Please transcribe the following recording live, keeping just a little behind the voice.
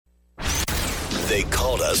They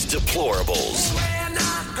called us deplorables. We're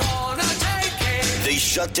not gonna take it. They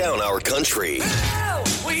shut down our country. No,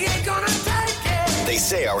 we ain't gonna take it. They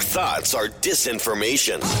say our thoughts are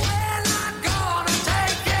disinformation. We're not gonna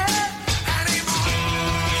take it anymore.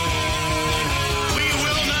 We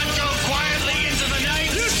will not go quietly into the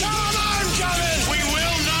night. You saw an arm coming. We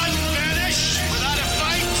will not vanish without a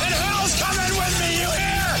fight. And hell's coming with me, you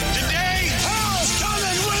hear? Today, Hell's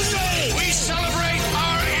coming with me. we celebrate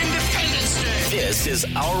our Independence Day. This is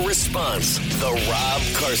our response, The Rob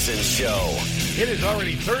Carson Show. It is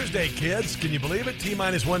already Thursday, kids. Can you believe it?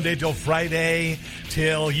 T-minus 1 day till Friday,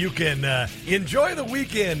 till you can enjoy the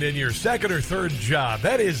weekend in your second or third job.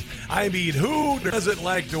 That is, I mean, who doesn't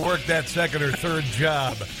like to work that second or third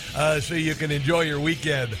job so you can enjoy your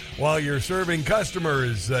weekend while you're serving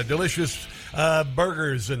customers delicious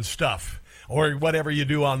burgers and stuff? Or whatever you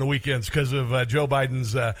do on the weekends because of Joe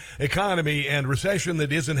Biden's economy and recession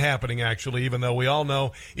that isn't happening, actually, even though we all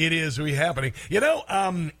know it is happening. You know,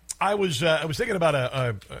 I was thinking about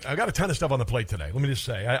I got a ton of stuff on the plate today. Let me just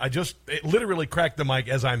say, I just literally cracked the mic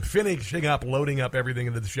as I'm finishing up loading up everything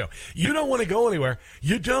into the show. You don't want to go anywhere.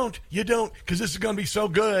 You don't, because this is going to be so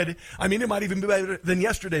good. I mean, it might even be better than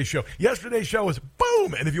yesterday's show. Yesterday's show was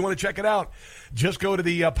boom, and if you want to check it out, just go to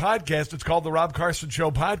the podcast. It's called the Rob Carson Show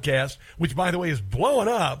podcast, which, by the way, is blowing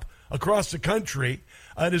up across the country.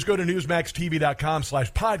 Just go to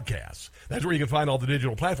newsmaxtv.com/podcasts. That's where you can find all the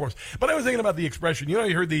digital platforms. But I was thinking about the expression. You know,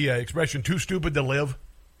 you heard the expression, too stupid to live?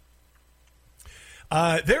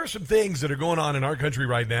 There are some things that are going on in our country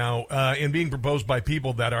right now and being proposed by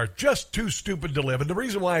people that are just too stupid to live. And the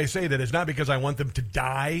reason why I say that is not because I want them to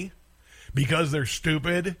die because they're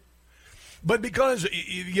stupid, but because,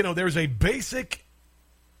 you know, there's a basic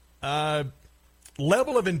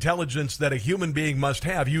level of intelligence that a human being must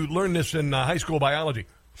have. You learn this in high school biology.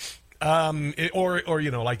 Or you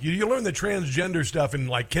know, like you learn the transgender stuff in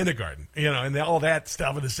like kindergarten, you know, and all that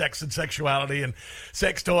stuff and the sex and sexuality and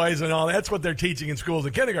sex toys and all that's what they're teaching in schools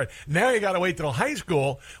in kindergarten. Now you got to wait till high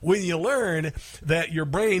school when you learn that your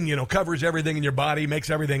brain, you know, covers everything in your body, makes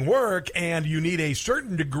everything work, and you need a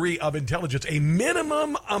certain degree of intelligence, a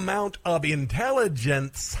minimum amount of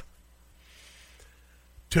intelligence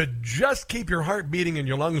to just keep your heart beating and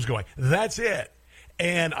your lungs going. That's it.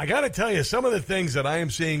 And I got to tell you, some of the things that I am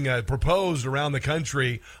seeing proposed around the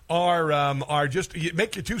country are just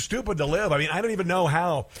make you too stupid to live. I mean, I don't even know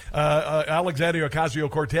how Alexandria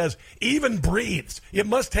Ocasio-Cortez even breathes. It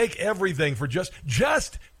must take everything for just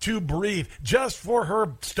to breathe, just for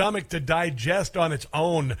her stomach to digest on its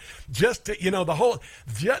own, just to, you know, the whole.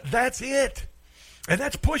 That's it, and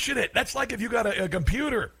that's pushing it. That's like if you got a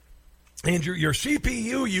computer and your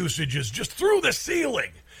CPU usage is just through the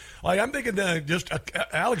ceiling. Like, I'm thinking just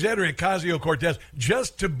Alexandria Ocasio-Cortez,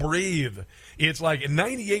 just to breathe. It's like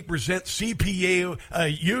 98% CPU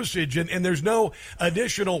usage, and there's no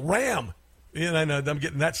additional RAM. And I know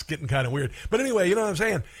that's getting kind of weird. But anyway, you know what I'm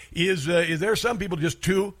saying? Is there some people just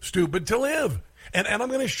too stupid to live? And I'm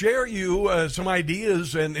going to share you some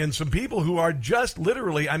ideas and some people who are just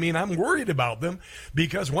literally, I mean, I'm worried about them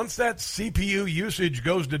because once that CPU usage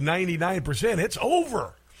goes to 99%, it's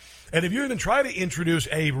over. And if you even try to introduce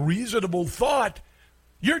a reasonable thought,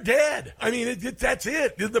 you're dead. I mean, that's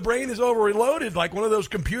it. The brain is overloaded, like one of those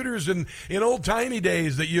computers in old-timey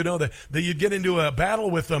days that, you know, that you'd get into a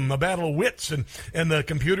battle with them, a battle of wits, and the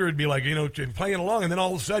computer would be like, you know, playing along, and then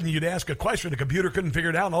all of a sudden you'd ask a question, the computer couldn't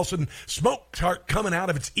figure it out, and all of a sudden smoke start coming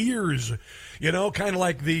out of its ears, you know, kind of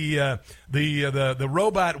like the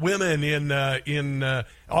robot women in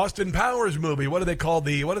Austin Powers movie. What are they called?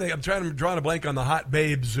 I'm drawing a blank on the hot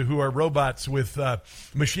babes who are robots with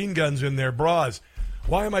machine guns in their bras.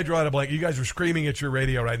 Why am I drawing a blank? You guys are screaming at your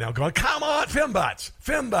radio right now, going, come on,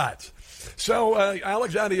 fembots. So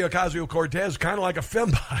Alexandria Ocasio-Cortez is kind of like a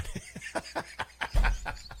fembot.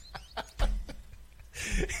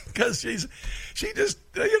 Because she just,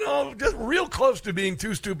 you know, just real close to being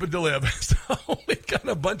too stupid to live. So we got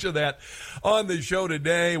a bunch of that on the show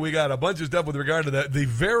today. We got a bunch of stuff with regard to the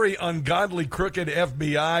very ungodly, crooked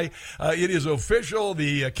FBI. It is official.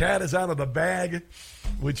 The cat is out of the bag,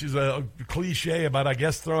 which is a cliche about, I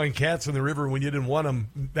guess, throwing cats in the river when you didn't want them.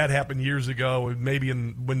 That happened years ago, maybe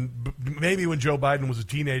when Joe Biden was a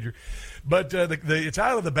teenager. But it's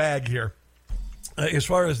out of the bag here. As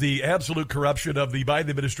far as the absolute corruption of the Biden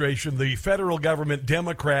administration, the federal government,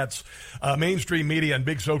 Democrats, mainstream media, and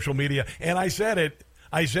big social media. And I said it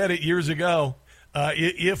years ago.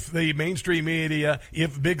 If the mainstream media,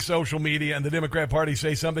 if big social media and the Democrat Party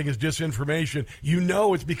say something is disinformation, you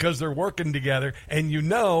know it's because they're working together, and you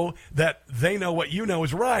know that they know what you know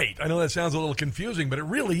is right. I know that sounds a little confusing, but it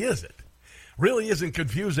really isn't. really isn't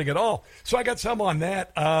confusing at all. So I got some on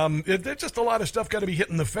that. There's just a lot of stuff got to be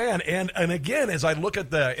hitting the fan. And again, as I look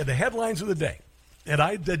at the headlines of the day, and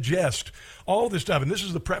I digest all this stuff, and this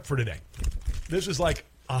is the prep for today. This is like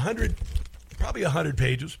 100, probably 100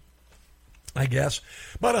 pages, I guess.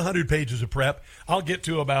 About 100 pages of prep. I'll get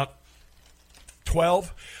to about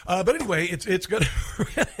 12. But anyway, it's going to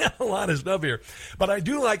have a lot of stuff here. But I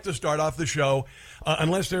do like to start off the show,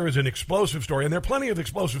 unless there is an explosive story. And there are plenty of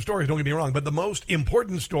explosive stories, don't get me wrong. But the most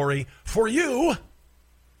important story for you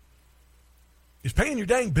is paying your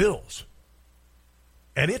dang bills.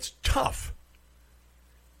 And it's tough.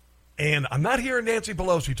 And I'm not hearing Nancy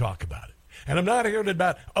Pelosi talk about it. And I'm not hearing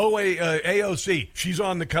about AOC. She's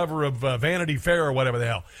on the cover of Vanity Fair or whatever the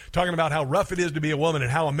hell, talking about how rough it is to be a woman and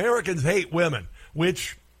how Americans hate women,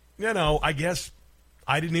 which, I guess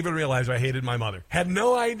I didn't even realize I hated my mother. Had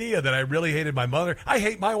no idea that I really hated my mother. I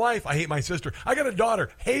hate my wife. I hate my sister. I got a daughter.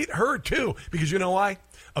 Hate her, too, because you know why?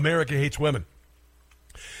 America hates women.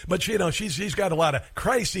 But, she's got a lot of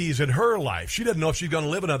crises in her life. She doesn't know if she's going to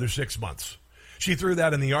live another 6 months. She threw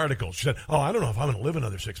that in the article. She said, I don't know if I'm going to live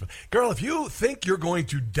another 6 months. Girl, if you think you're going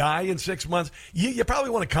to die in 6 months, you probably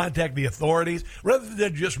want to contact the authorities rather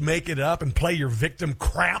than just make it up and play your victim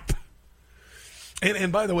crap.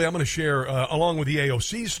 And by the way, I'm going to share, along with the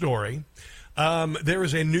AOC story, there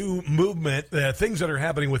is a new movement, things that are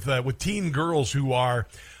happening with teen girls who are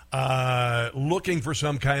looking for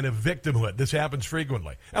some kind of victimhood. This happens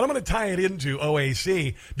frequently. And I'm going to tie it into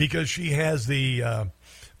OAC because she has the...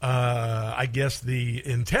 I guess the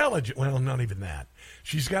intelligence, well, not even that.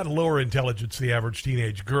 She's got a lower intelligence than the average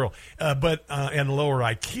teenage girl, but and lower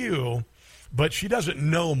IQ, but she doesn't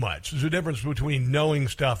know much. There's a difference between knowing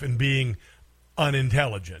stuff and being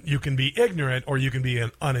unintelligent. You can be ignorant or you can be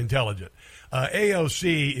unintelligent.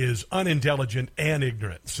 AOC is unintelligent and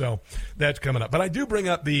ignorant, so that's coming up. But I do bring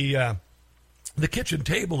up the kitchen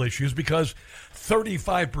table issues because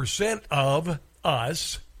 35% of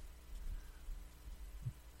us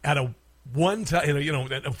at a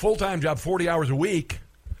a full-time job, 40 hours a week,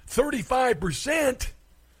 35%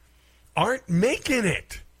 aren't making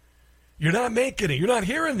it. You're not making it. You're not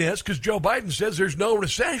hearing this because Joe Biden says there's no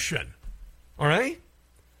recession. All right?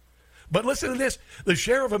 But listen to this. The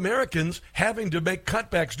share of Americans having to make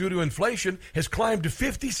cutbacks due to inflation has climbed to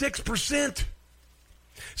 56%.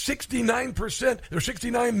 69%. There are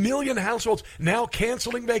 69 million households now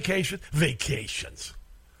canceling vacations.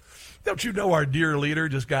 Don't you know our dear leader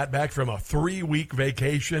just got back from a 3-week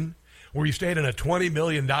vacation where he stayed in a $20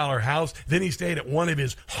 million house. Then he stayed at one of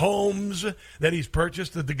his homes that he's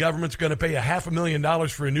purchased that the government's going to pay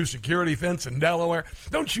 $500,000 for a new security fence in Delaware.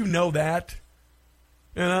 Don't you know that?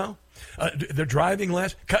 They're driving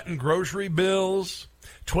less, cutting grocery bills.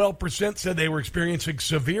 12% said they were experiencing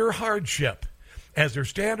severe hardship as their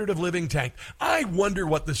standard of living tanked. I wonder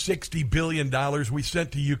what the $60 billion we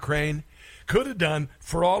sent to Ukraine could have done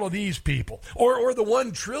for all of these people, or the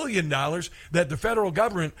 $1 trillion that the federal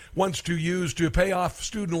government wants to use to pay off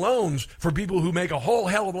student loans for people who make a whole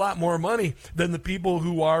hell of a lot more money than the people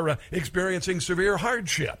who are experiencing severe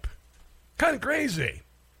hardship. Kind of crazy.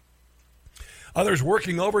 Others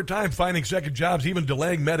working overtime, finding second jobs, even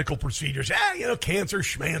delaying medical procedures. Cancer,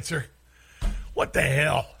 schmancer. What the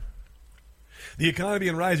hell? The economy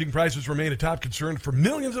and rising prices remain a top concern for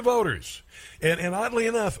millions of voters. And oddly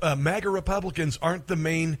enough, MAGA Republicans aren't the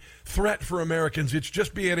main threat for Americans. It's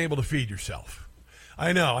just being able to feed yourself.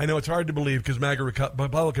 I know it's hard to believe because MAGA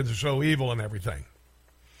Republicans are so evil and everything.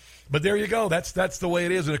 But there you go. That's the way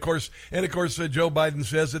it is. And of course, Joe Biden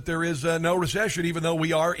says that there is no recession, even though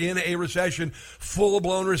we are in a recession,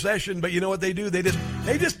 full-blown recession. But you know what they do? They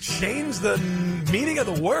just change the meaning of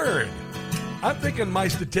the word. I'm thinking my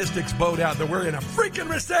statistics bode out that we're in a freaking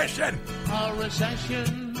recession. A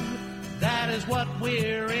recession, that is what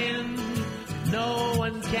we're in. No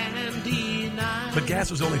one can deny. But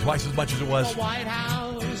gas is only twice as much as it was. The White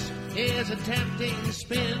House is a tempting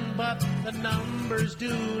spin, but the numbers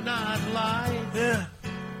do not lie. Yeah.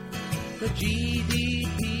 The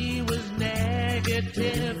GDP was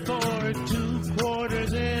negative for 2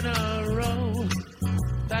 quarters in a row.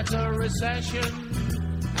 That's a recession.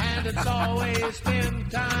 And it's always been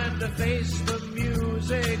time to face the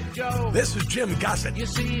music, Joe. This is Jim Gossett. You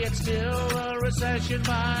see, it's still a recession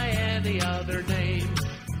by any other name.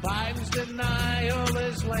 Biden's denial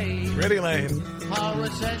is lame. Pretty lame. A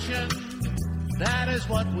recession, that is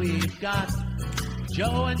what we've got.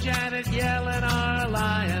 Joe and Janet Yellen are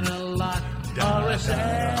lying a lot. A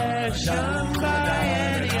recession by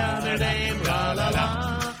any other name. La la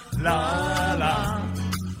la, la la.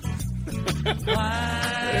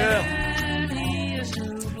 Yeah.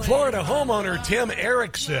 Florida homeowner Tim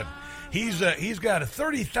Erickson He's got a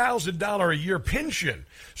 $30,000 a year pension.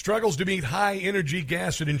 Struggles to meet high energy,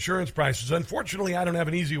 gas, and insurance prices. Unfortunately, I don't have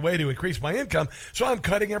an easy way to increase my income, so I'm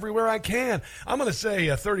cutting everywhere I can. I'm going to say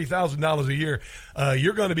 $30,000 a year.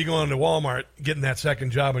 You're going to be going to Walmart, getting that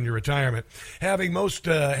second job in your retirement.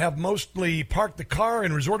 Have mostly parked the car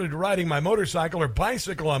and resorted to riding my motorcycle or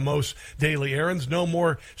bicycle on most daily errands. No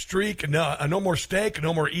more streak, no more steak,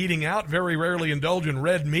 no more eating out. Very rarely indulge in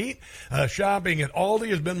red meat. Shopping at Aldi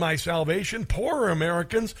has been my salvation. Poorer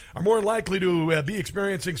Americans are more likely to be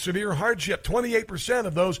experiencing severe hardship. 28%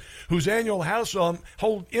 of those whose annual household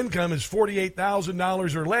income is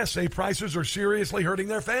 $48,000 or less say prices are seriously hurting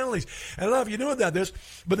their families. And I don't know if you knew about this,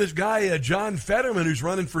 but this guy, John Fetterman, who's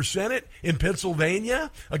running for Senate in Pennsylvania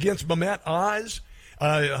against Mehmet Oz,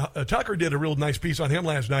 Tucker did a real nice piece on him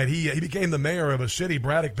last night. He became the mayor of a city,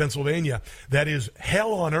 Braddock, Pennsylvania, that is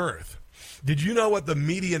hell on earth. Did you know what the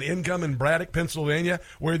median income in Braddock, Pennsylvania,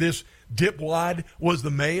 where this dipwad was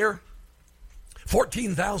the mayor?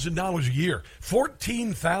 $14,000 a year.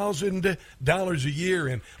 $14,000 a year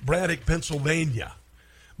in Braddock, Pennsylvania,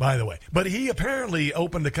 by the way. But he apparently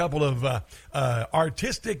opened a couple of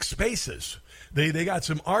artistic spaces. They got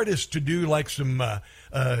some artists to do like some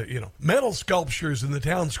metal sculptures in the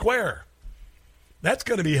town square. That's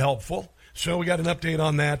going to be helpful. So we got an update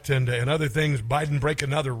on that and other things. Biden break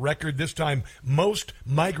another record, this time most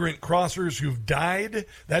migrant crossers who've died.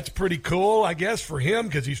 That's pretty cool, I guess, for him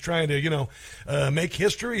because he's trying to, make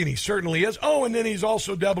history, and he certainly is. Oh, and then he's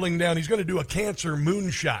also doubling down. He's going to do a cancer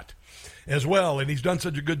moonshot as well, and he's done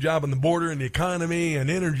such a good job on the border and the economy and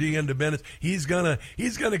energy independence. He's gonna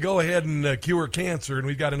go ahead and cure cancer, and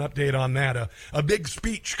we've got an update on that. A big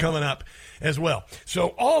speech coming up as well. So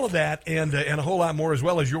all of that and a whole lot more, as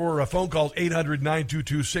well as your phone calls,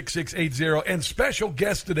 800-922-6680. And special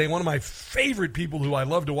guest today, one of my favorite people who I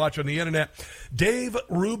love to watch on the internet, Dave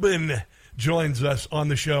Rubin, joins us on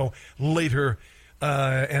the show later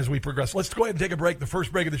as we progress. Let's go ahead and take a break, the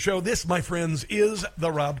first break of the show. This, my friends, is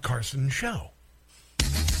The Rob Carson Show.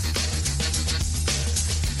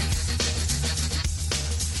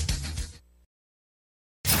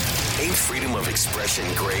 Ain't freedom of expression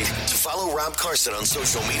great? To follow Rob Carson on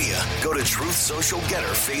social media, go to Truth Social Getter,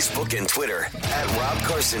 Facebook and Twitter at Rob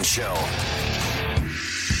Carson Show.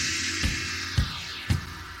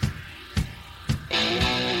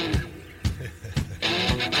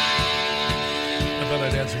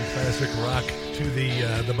 I'd add some classic rock to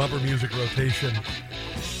the bumper music rotation.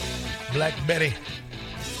 Black Betty,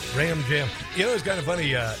 Ram Jam. You know, it's kind of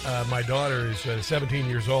funny. My daughter is 17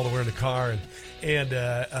 years old, and we're in the car, and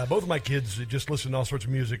both of my kids just listen to all sorts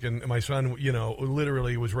of music, and my son,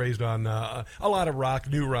 literally was raised on a lot of rock,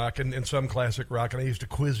 new rock, and some classic rock, and I used to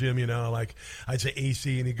quiz him, like I'd say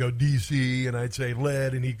AC, and he'd go DC, and I'd say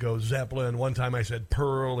Lead, and he'd go Zeppelin. One time I said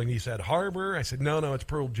Pearl, and he said Harbor. I said, no, it's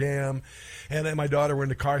Pearl Jam. And then my daughter were in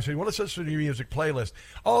the car saying, well, let's listen to your music playlist.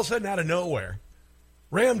 All of a sudden, out of nowhere,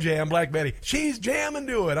 Ram Jam, Black Betty, she's jamming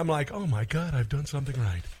to it. I'm like, oh my God, I've done something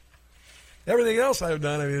right. Everything else I've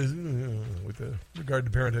done, is with regard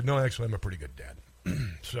to parenthood. No, actually, I'm a pretty good dad.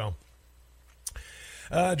 So,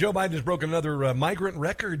 Joe Biden has broken another migrant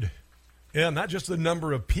record. Yeah, not just the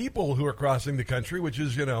number of people who are crossing the country, which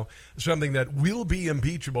is, something that will be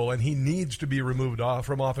impeachable, and he needs to be removed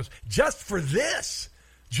from office just for this,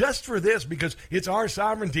 because it's our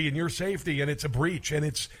sovereignty and your safety, and it's a breach, and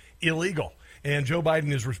it's illegal. And Joe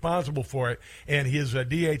Biden is responsible for it. And his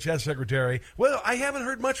DHS secretary, well, I haven't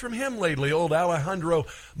heard much from him lately, old Alejandro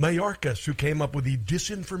Mayorkas, who came up with the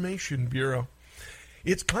Disinformation Bureau.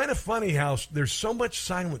 It's kind of funny how there's so much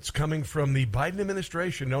silence coming from the Biden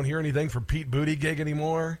administration. Don't hear anything from Pete Buttigieg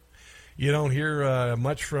anymore. You don't hear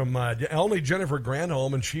much from only Jennifer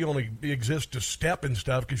Granholm, and she only exists to step and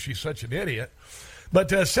stuff because she's such an idiot.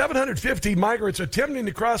 But 750 migrants attempting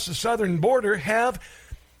to cross the southern border have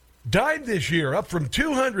died this year, up from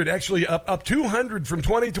 200, actually up 200 from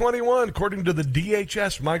 2021. According to the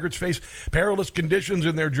DHS, migrants face perilous conditions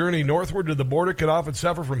in their journey northward to the border, can often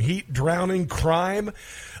suffer from heat, drowning, crime,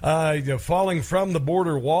 falling from the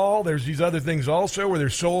border wall. There's these other things also where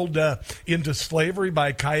they're sold into slavery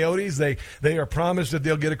by coyotes. They are promised that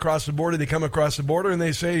they'll get across the border. They come across the border and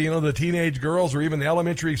they say, the teenage girls or even the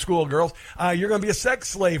elementary school girls, you're going to be a sex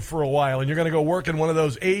slave for a while, and you're going to go work in one of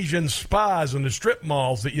those Asian spas and the strip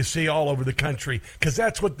malls that you see all over the country, because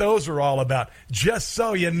that's what those are all about, just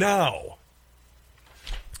so you know.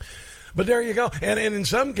 But there you go. And in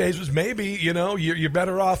some cases, maybe, you're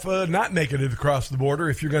better off not making it across the border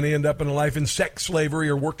if you're going to end up in a life in sex slavery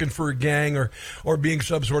or working for a gang or being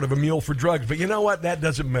some sort of a mule for drugs. But you know what? That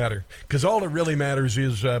doesn't matter, because all that really matters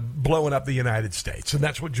is blowing up the United States. And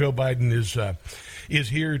that's what Joe Biden is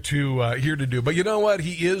here to do. But you know what?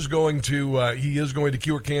 He is going to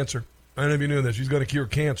cure cancer. I don't know if you knew this. He's going to cure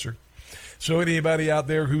cancer. So anybody out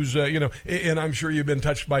there who's, and I'm sure you've been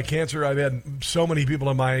touched by cancer. I've had so many people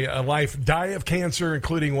in my life die of cancer,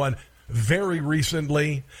 including one very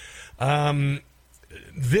recently.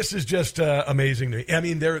 This is just amazing to me. I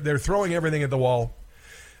mean, they're throwing everything at the wall.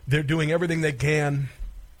 They're doing everything they can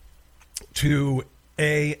to,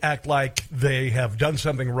 A, act like they have done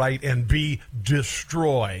something right, and B,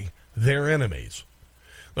 destroy their enemies.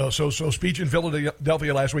 So speech in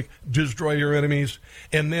Philadelphia last week, destroy your enemies.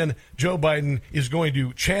 And then Joe Biden is going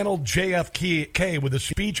to channel JFK with a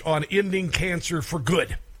speech on ending cancer for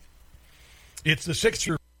good. It's the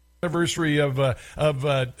 6th anniversary of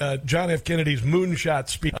John F. Kennedy's moonshot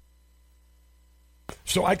speech.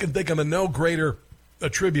 So I can think of no greater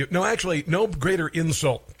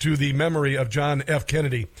insult to the memory of John F.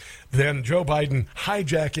 Kennedy than Joe Biden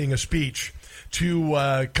hijacking a speech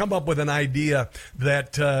to come up with an idea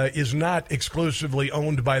that is not exclusively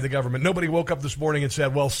owned by the government. Nobody woke up this morning and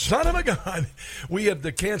said, well, son of a gun, we at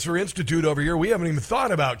the Cancer Institute over here, we haven't even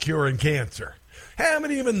thought about curing cancer.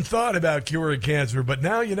 Haven't even thought about curing cancer. But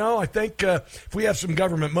now, I think if we have some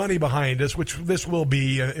government money behind us, which this will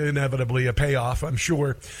be inevitably a payoff, I'm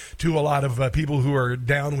sure, to a lot of people who are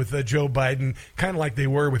down with Joe Biden, kind of like they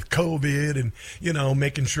were with COVID and,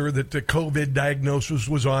 making sure that the COVID diagnosis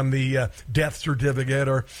was on the death certificate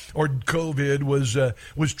or COVID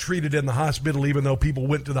was treated in the hospital, even though people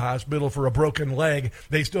went to the hospital for a broken leg.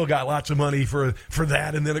 They still got lots of money for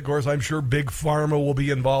that. And then, of course, I'm sure Big Pharma will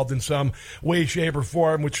be involved in some way, shape, or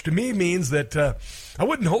form, which to me means that I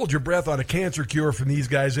wouldn't hold your breath on a cancer cure from these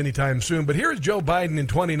guys anytime soon. But here's Joe Biden in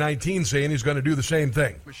 2019 saying he's going to do the same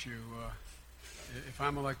thing. If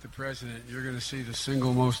I'm elected president, you're going to see the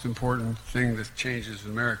single most important thing that changes in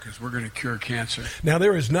America is we're going to cure cancer. Now,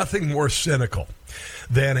 there is nothing more cynical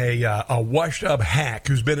than a washed-up hack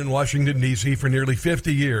who's been in Washington, D.C. for nearly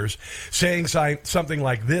 50 years saying something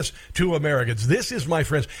like this to Americans. This is, my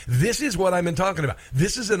friends, this is what I've been talking about.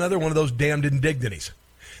 This is another one of those damned indignities.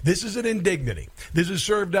 This is an indignity. This is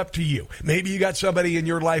served up to you. Maybe you got somebody in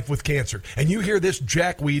your life with cancer, and you hear this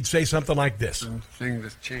jackweed say something like this. The thing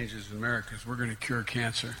that changes in America is we're going to cure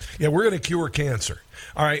cancer. Yeah, we're going to cure cancer.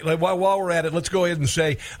 All right, while we're at it, let's go ahead and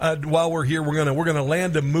say, while we're here, we're going to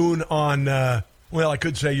land a moon on, I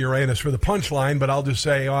could say Uranus for the punchline, but I'll just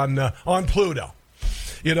say on Pluto.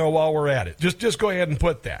 While we're at it. Just go ahead and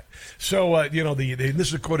put that. So, this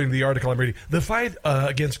is according to the article I'm reading. The fight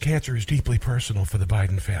against cancer is deeply personal for the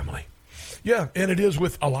Biden family. Yeah, and it is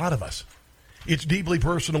with a lot of us. It's deeply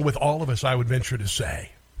personal with all of us, I would venture to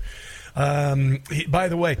say. By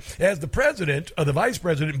the way, as the Vice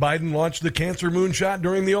President Biden launched the cancer moonshot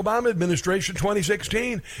during the Obama administration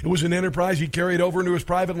 2016. It was an enterprise he carried over into his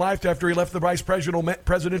private life after he left the vice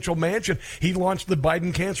presidential mansion. He launched the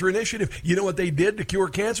Biden Cancer Initiative. You know what they did to cure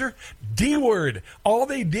cancer? D-word. All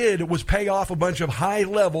they did was pay off a bunch of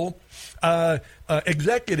high-level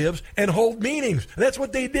executives and hold meetings. That's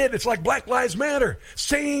what they did. It's like Black Lives Matter.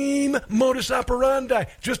 Same modus operandi,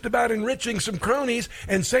 just about enriching some cronies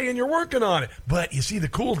and saying you're working on it. But you see, the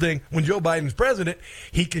cool thing, when Joe Biden's president,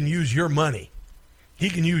 he can use your money. He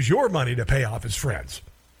can use your money to pay off his friends.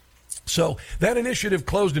 So that initiative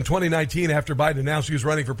closed in 2019 after Biden announced he was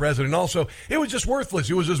running for president. Also, it was just worthless.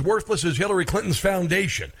 It was as worthless as Hillary Clinton's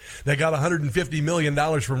foundation that got $150 million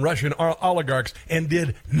from Russian oligarchs and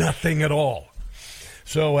did nothing at all.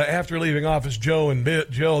 So after leaving office, Joe and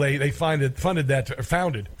Jill, they funded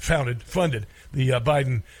the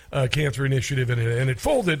Biden Cancer Initiative, and it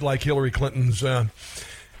folded like Hillary Clinton's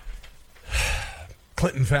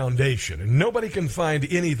Clinton Foundation. And nobody can find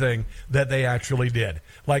anything that they actually did,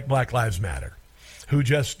 like Black Lives Matter, who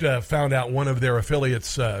just found out one of their affiliates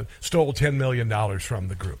stole $10 million from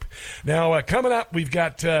the group. Now, coming up, we've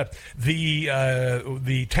got the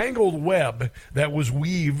tangled web that was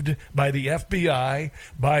weaved by the FBI,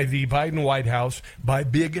 by the Biden White House, by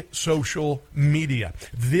big social media.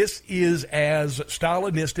 This is as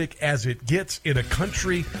Stalinistic as it gets in a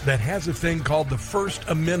country that has a thing called the First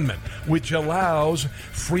Amendment, which allows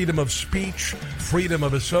freedom of speech, freedom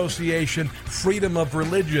of association, freedom of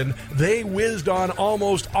religion. They whizzed on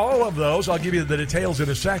almost all of those. I'll give you the details in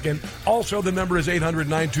a second. Also, the number is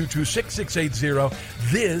 800-922-6680.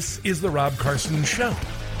 This is the Rob Carson Show.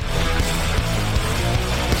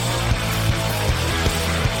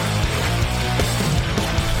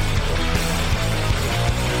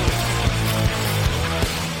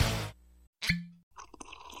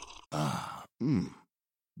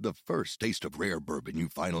 The first taste of rare bourbon you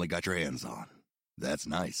finally got your hands on. That's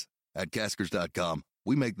nice. At Caskers.com,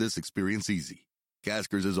 we make this experience easy.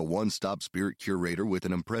 Caskers is a one-stop spirit curator with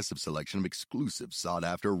an impressive selection of exclusive,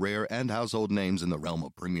 sought-after, rare, and household names in the realm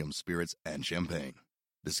of premium spirits and champagne.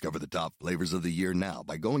 Discover the top flavors of the year now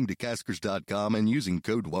by going to Caskers.com and using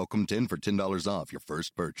code WELCOME10 for $10 off your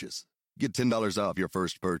first purchase. Get $10 off your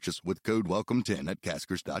first purchase with code WELCOME10 at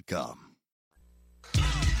Caskers.com.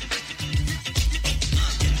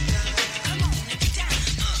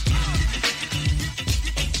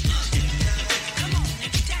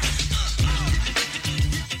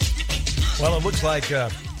 Well, it looks like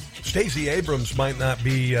Stacey Abrams might not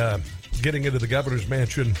be getting into the governor's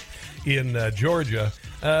mansion in Georgia,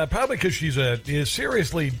 probably because she's a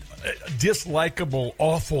seriously dislikable,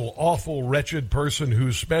 awful, wretched person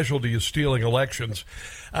whose specialty is stealing elections.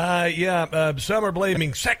 Some are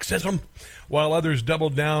blaming sexism, while others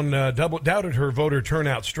doubted her voter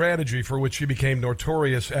turnout strategy, for which she became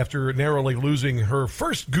notorious after narrowly losing her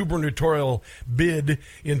first gubernatorial bid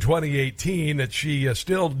in 2018 that she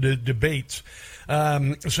still debates.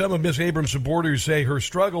 Some of Miss Abrams' supporters say her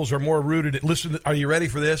struggles are more rooted. Are you ready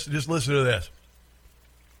for this? Just listen to this.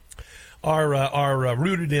 Are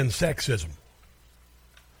rooted in sexism.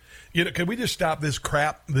 You know, can we just stop this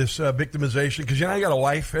crap, this victimization? Because, I got a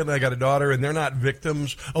wife and I got a daughter, and they're not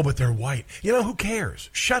victims. Oh, but they're white. Who cares?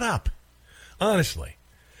 Shut up. Honestly.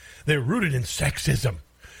 They're rooted in sexism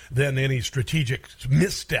than any strategic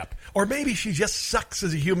misstep. Or maybe she just sucks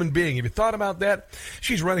as a human being. Have you thought about that?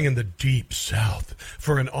 She's running in the deep South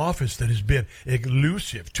for an office that has been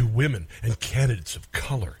elusive to women and candidates of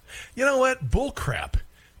color. You know what? Bullcrap.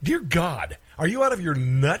 Dear God, are you out of your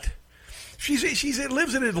nut? She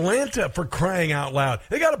lives in Atlanta, for crying out loud.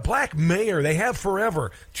 They got a black mayor. They have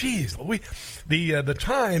forever. Jeez, the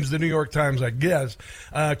Times, the New York Times, I guess,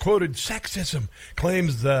 quoted sexism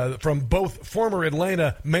claims from both former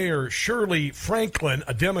Atlanta Mayor Shirley Franklin,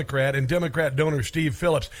 a Democrat, and Democrat donor Steve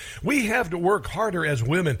Phillips. We have to work harder as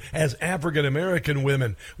women, as African American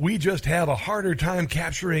women. We just have a harder time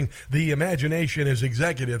capturing the imagination as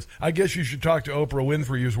executives. I guess you should talk to Oprah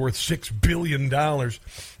Winfrey, who's worth $6 billion.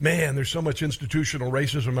 Man, there's so much institutional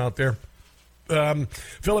racism out there.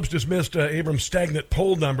 Phillips dismissed Abrams' stagnant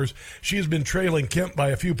poll numbers. She has been trailing Kemp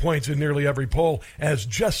by a few points in nearly every poll as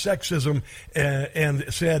just sexism,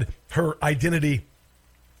 and said her identity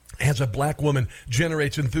as a black woman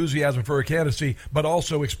generates enthusiasm for her candidacy, but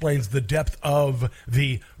also explains the depth of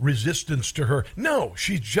the resistance to her. No,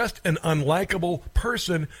 she's just an unlikable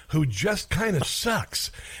person who just kind of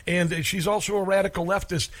sucks. And she's also a radical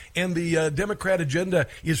leftist, and the Democrat agenda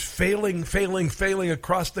is failing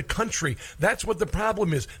across the country. That's what the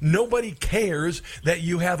problem is. Nobody cares that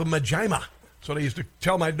you have a vagina. That's what I used to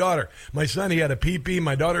tell my daughter. My son, he had a pee-pee.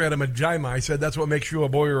 My daughter had a vagina. I said, that's what makes you a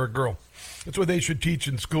boy or a girl. That's what they should teach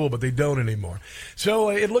in school, but they don't anymore. So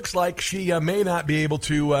it looks like she may not be able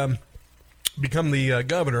to become the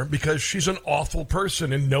governor because she's an awful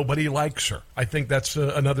person and nobody likes her. I think that's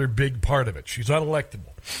another big part of it. She's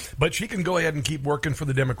unelectable. But she can go ahead and keep working for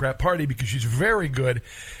the Democrat Party because she's very good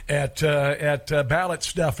at ballot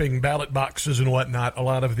stuffing, ballot boxes and whatnot. A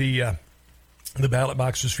lot of the ballot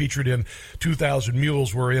boxes featured in 2,000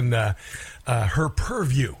 Mules were in her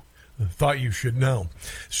purview. Thought you should know.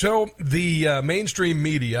 So the mainstream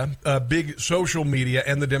media, big social media,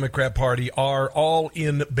 and the Democrat Party are all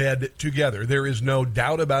in bed together. There is no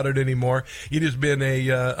doubt about it anymore. It has been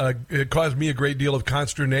it caused me a great deal of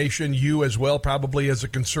consternation. You as well, probably as a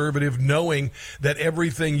conservative, knowing that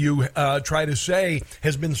everything you try to say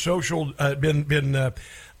has been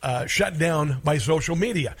shut down by social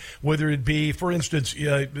media, whether it be, for instance,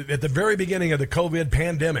 at the very beginning of the COVID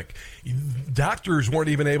pandemic, doctors weren't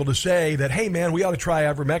even able to say that, hey, man, we ought to try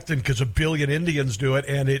ivermectin because 1 billion Indians do it,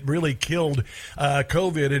 and it really killed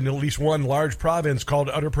COVID in at least one large province called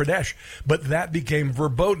Uttar Pradesh. But that became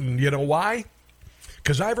verboten. You know why?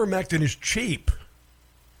 Because ivermectin is cheap.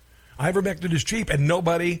 Ivermectin is cheap, and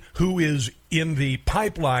nobody who is in the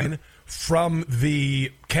pipeline from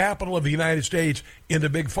the capital of the United States into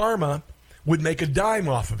Big Pharma would make a dime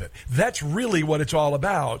off of it. That's really what it's all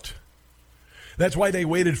about. That's why they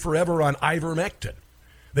waited forever on ivermectin.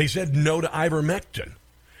 They said no to ivermectin.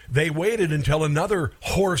 They waited until another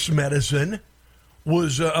horse medicine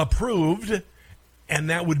was approved, and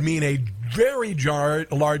that would mean a very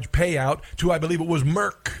large payout to, I believe it was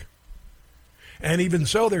Merck. And even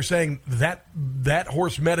so, they're saying that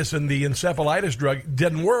horse medicine, the encephalitis drug,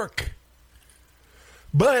 didn't work.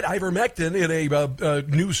 But ivermectin, in a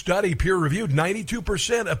new study, peer-reviewed,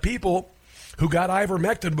 92% of people who got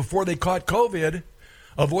ivermectin before they caught COVID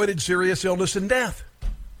avoided serious illness and death.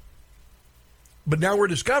 But now we're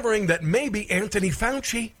discovering that maybe Anthony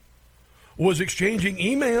Fauci was exchanging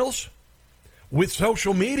emails with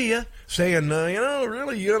social media saying,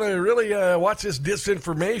 really, you're going to really watch this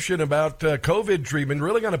disinformation about COVID treatment,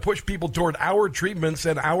 really going to push people toward our treatments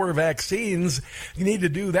and our vaccines. You need to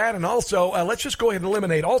do that. And also, let's just go ahead and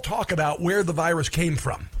eliminate all talk about where the virus came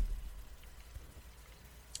from.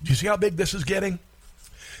 Do you see how big this is getting?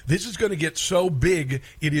 This is going to get so big,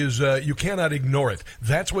 it is you cannot ignore it.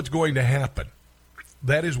 That's what's going to happen.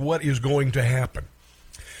 That is what is going to happen.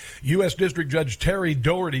 U.S. District Judge Terry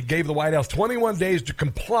Doherty gave the White House 21 days to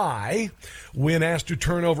comply when asked to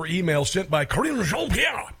turn over emails sent by Karine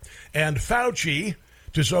Jean-Pierre and Fauci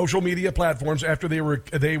to social media platforms after they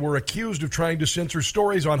were accused of trying to censor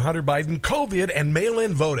stories on Hunter Biden, COVID, and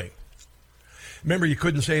mail-in voting. Remember, you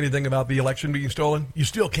couldn't say anything about the election being stolen? You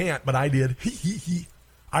still can't, but I did.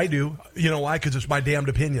 I do. You know why? Because it's my damned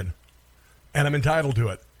opinion. And I'm entitled to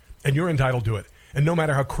it. And you're entitled to it. And no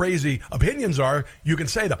matter how crazy opinions are, you can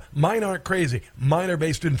say them. Mine aren't crazy. Mine are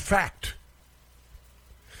based in fact.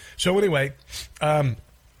 So anyway,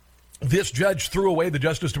 this judge threw away the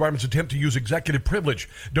Justice Department's attempt to use executive privilege.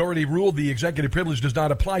 Doherty ruled the executive privilege does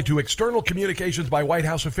not apply to external communications by White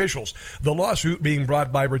House officials. The lawsuit being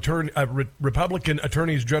brought by Republican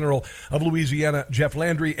Attorneys General of Louisiana, Jeff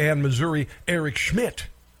Landry, and Missouri, Eric Schmidt.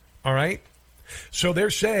 All right? So they're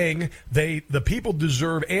saying the people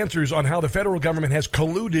deserve answers on how the federal government has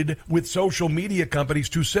colluded with social media companies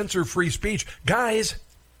to censor free speech. Guys,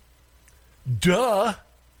 duh.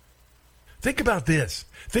 Think about this.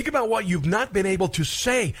 Think about what you've not been able to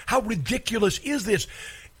say. How ridiculous is this?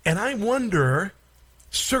 And I wonder,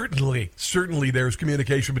 certainly there's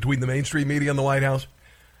communication between the mainstream media and the White House.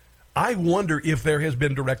 I wonder if there has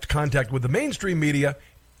been direct contact with the mainstream media,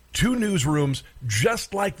 two newsrooms,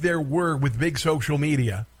 just like there were with big social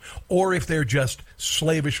media, or if they're just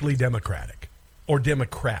slavishly Democratic. Or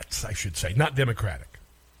Democrats, I should say, not Democratic.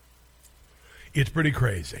 It's pretty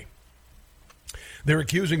crazy. They're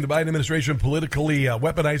accusing the Biden administration of politically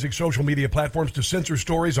weaponizing social media platforms to censor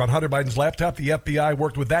stories on Hunter Biden's laptop. The FBI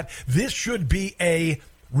worked with that. This should be a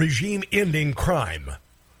regime-ending crime.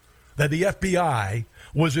 That the FBI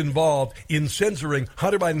was involved in censoring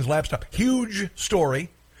Hunter Biden's laptop. Huge story.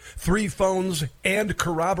 3 phones and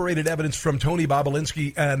corroborated evidence from Tony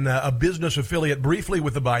Bobulinski and a business affiliate briefly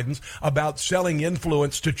with the Bidens about selling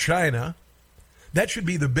influence to China. That should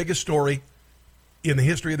be the biggest story in the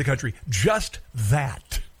history of the country. Just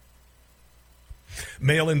that.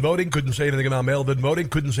 Mail-in voting, couldn't say anything about mail-in voting,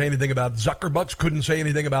 couldn't say anything about Zuckerbucks, couldn't say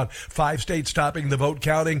anything about 5 states stopping the vote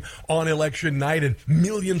counting on election night and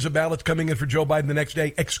millions of ballots coming in for Joe Biden the next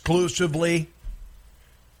day exclusively.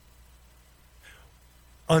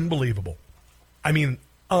 Unbelievable. I mean,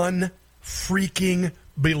 unfreaking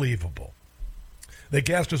believable. They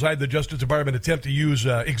cast aside the Justice Department attempt to use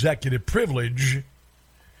executive privilege.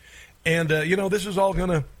 And, this is all going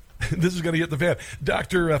to hit the fan.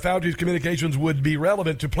 Dr. Fauci's communications would be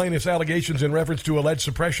relevant to plaintiff's allegations in reference to alleged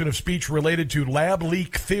suppression of speech related to lab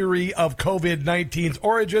leak theory of COVID-19's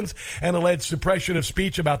origins and alleged suppression of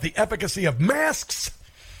speech about the efficacy of masks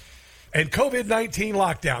and COVID-19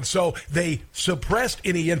 lockdown. So they suppressed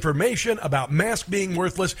any information about masks being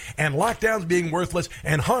worthless and lockdowns being worthless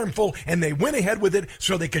and harmful, and they went ahead with it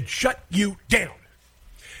so they could shut you down.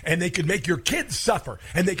 And they could make your kids suffer,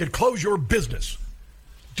 and they could close your business.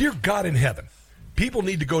 Dear God in heaven, people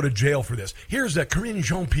need to go to jail for this. Here's Karine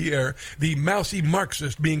Jean-Pierre, the mousy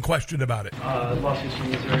Marxist, being questioned about it. Lawsuits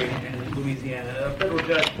from Missouri and Louisiana. A federal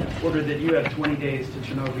judge ordered that you have 20 days to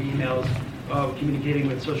turn over emails communicating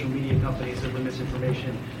with social media companies over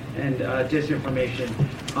misinformation and disinformation.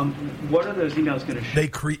 What are those emails going to show? They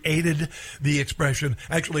created the expression.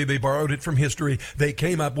 Actually, they borrowed it from history. They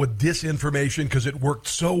came up with disinformation because it worked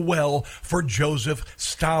so well for Joseph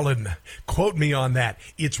Stalin. Quote me on that.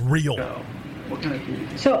 It's real. What kind of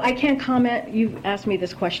communication? So I can't comment. You asked me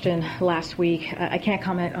this question last week. I can't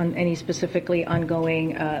comment on any specifically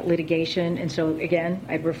ongoing litigation. And so, again,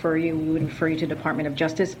 we would refer you to Department of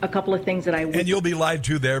Justice. A couple of things that I would... And you'll be lied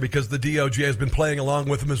to there because the DOJ has been playing along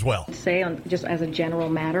with them as well. Say, just as a general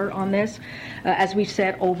matter on this, as we've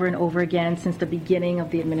said over and over again since the beginning of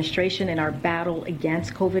the administration in our battle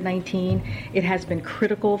against COVID-19, it has been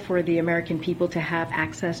critical for the American people to have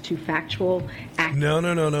access to factual...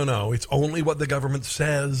 No. It's only what the government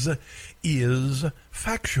says is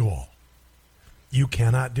factual. You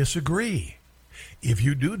cannot disagree. if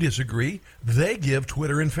you do disagree, they give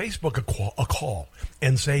Twitter and Facebook a call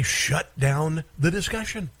and say, shut down the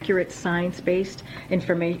discussion. Accurate science-based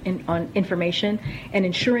information and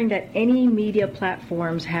ensuring that any media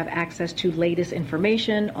platforms have access to latest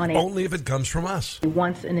information on only if it comes from us.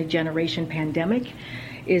 Once-in-a-generation pandemic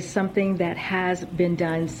is something that has been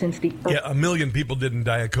done since the... Yeah, 1 million people didn't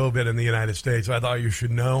die of COVID in the United States. I thought you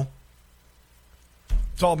should know.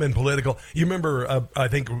 It's all been political. You remember, I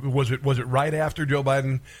think, was it right after Joe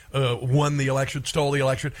Biden won the election, stole the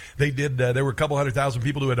election? They did. There were a couple 100,000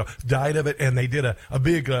 people who had died of it, and they did a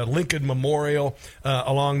big Lincoln Memorial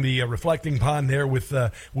along the reflecting pond there with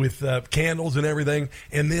candles and everything.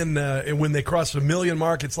 And then when they crossed the 1 million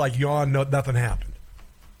mark, it's like yawn, nothing happened.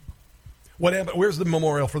 What happened? Where's the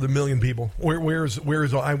memorial for the 1 million people? Where's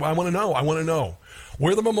I want to know. I want to know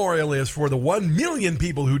where the memorial is for the 1 million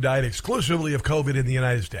people who died exclusively of COVID in the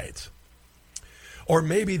United States. Or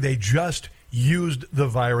maybe they just used the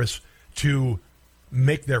virus to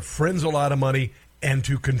make their friends a lot of money and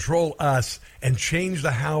to control us and change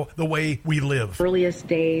the way we live. Earliest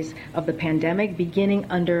days of the pandemic, beginning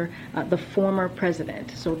under the former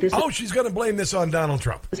president. So this. Oh, she's going to blame this on Donald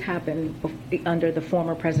Trump. This happened under the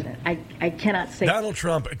former president. I cannot say. Donald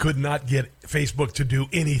Trump could not get Facebook to do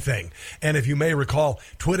anything. And if you may recall,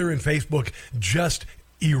 Twitter and Facebook just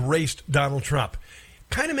erased Donald Trump.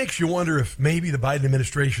 Kind of makes you wonder if maybe the Biden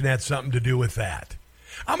administration had something to do with that.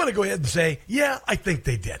 I'm going to go ahead and say, yeah, I think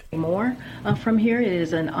they did. More from here. It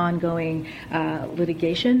is an ongoing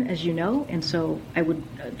litigation, as you know, and so I would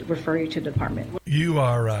refer you to the department. You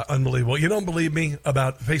are unbelievable. You don't believe me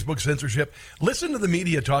about Facebook censorship? Listen to the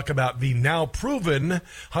media talk about the now proven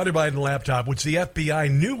Hunter Biden laptop, which the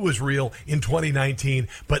FBI knew was real in 2019,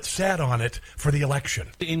 but sat on it for the election.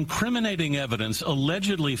 Incriminating evidence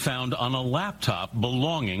allegedly found on a laptop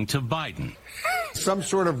belonging to Biden. Some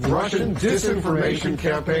sort of Russian disinformation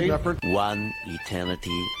campaign effort. One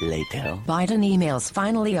eternity later. Biden emails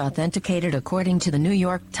finally authenticated according to the New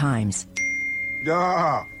York Times.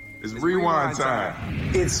 Duh. It's rewind time.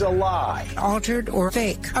 It's a lie. Altered or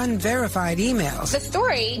fake, unverified emails. The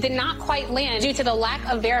story did not quite land due to the lack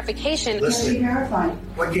of verification. Listen, can't be verified.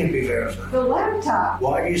 What can't be verified? The laptop.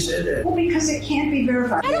 Why do you say that? Well, because it can't be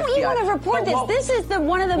verified. I don't even want to report this. This is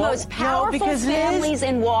one of the most powerful families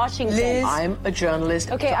in Washington. Liz, I'm a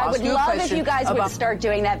journalist. Okay, I would love if you guys would start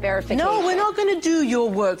doing that verification. No, we're not going to do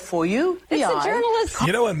your work for you. It's a journalist.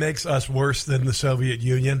 You know what makes us worse than the Soviet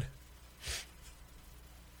Union?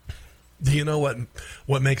 Do you know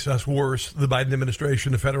what makes us worse? The Biden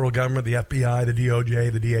administration, the federal government, the FBI, the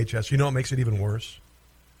DOJ, the DHS. You know what makes it even worse?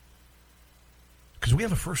 Because we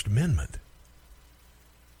have a First Amendment.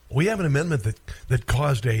 We have an amendment that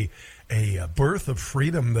caused a birth of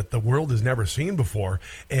freedom that the world has never seen before,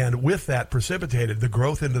 and with that precipitated the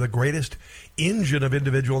growth into the greatest engine of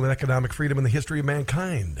individual and economic freedom in the history of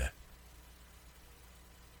mankind.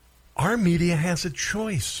 Our media has a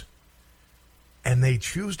choice. And they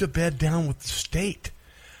choose to bed down with the state.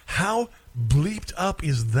 How bleeped up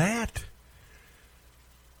is that?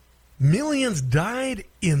 Millions died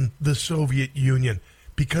in the Soviet Union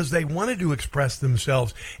because they wanted to express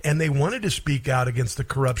themselves and they wanted to speak out against the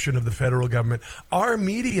corruption of the federal government. Our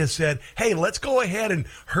media said, hey, let's go ahead and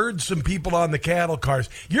herd some people on the cattle cars.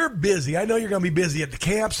 You're busy. I know you're going to be busy at the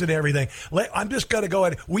camps and everything. I'm just going to go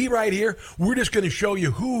ahead. We right here, we're just going to show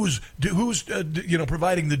you who's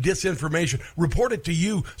providing the disinformation. Report it to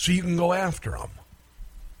you so you can go after them.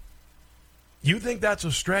 You think that's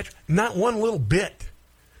a stretch? Not one little bit.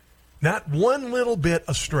 Not one little bit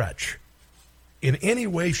a stretch. In any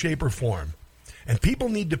way, shape, or form. And people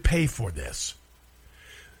need to pay for this.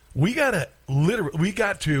 We got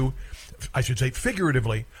to, I should say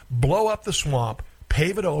figuratively, blow up the swamp,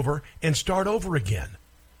 pave it over, and start over again.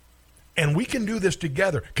 And we can do this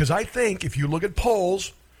together. Because I think if you look at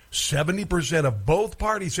polls, 70% of both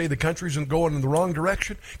parties say the country's going in the wrong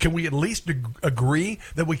direction. Can we at least agree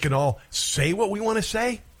that we can all say what we want to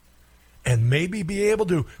say? And maybe be able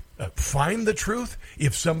to find the truth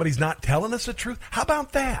if somebody's not telling us the truth? How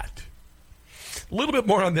about that? A little bit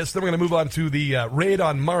more on this, then we're going to move on to the raid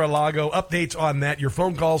on Mar-a-Lago. Updates on that, your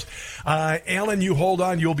phone calls. Alan, you hold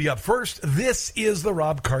on. You'll be up first. This is the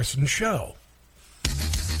Rob Carson Show.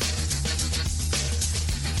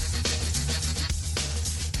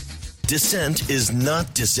 Dissent is not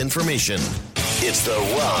disinformation. It's the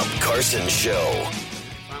Rob Carson Show.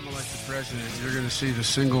 President, you're going to see the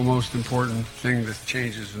single most important thing that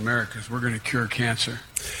changes in America is we're going to cure cancer.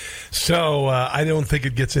 So I don't think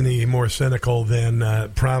it gets any more cynical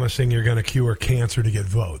than promising you're going to cure cancer to get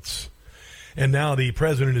votes. And now the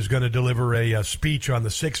president is going to deliver a speech on the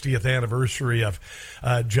 60th anniversary of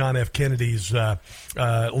John F. Kennedy's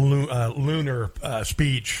lunar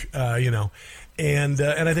speech, And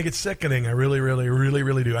I think it's sickening. I really, really, really,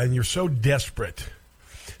 really do. And you're so desperate.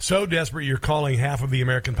 So desperate, you're calling half of the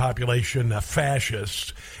American population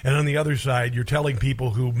fascist. And on the other side, you're telling people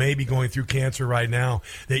who may be going through cancer right now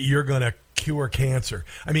that you're going to cure cancer.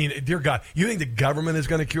 I mean, dear God, you think the government is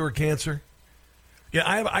going to cure cancer? Yeah,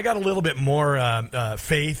 I got a little bit more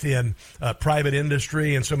faith in private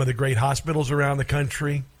industry and some of the great hospitals around the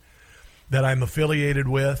country that I'm affiliated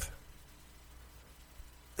with.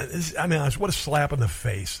 What a slap in the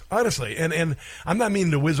face, honestly. And I'm not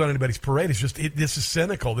meaning to whiz on anybody's parade. It's just this is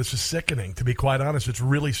cynical. This is sickening, to be quite honest. It's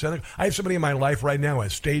really cynical. I have somebody in my life right now who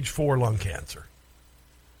has stage 4 lung cancer.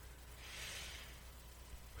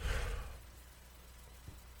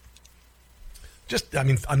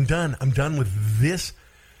 I'm done. I'm done with this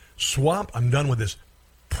swamp. I'm done with this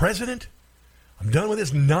president. I'm done with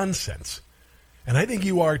this nonsense. And I think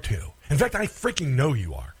you are too. In fact, I freaking know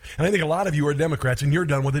you are. And I think a lot of you are Democrats, and you're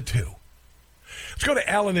done with it too. Let's go to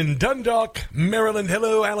Alan in Dundalk, Maryland.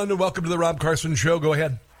 Hello, Alan, and welcome to the Rob Carson Show. Go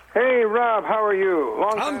ahead. Hey, Rob, how are you?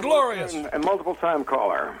 I'm glorious. And multiple-time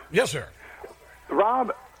caller. Yes, sir.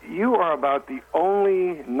 Rob, you are about the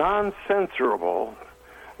only non-censorable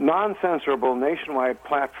nationwide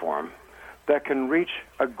platform that can reach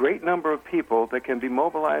a great number of people that can be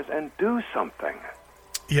mobilized and do something.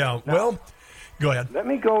 Yeah, well, go ahead. Let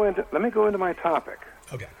me go into my topic.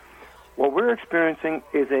 Okay. What we're experiencing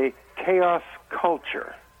is a chaos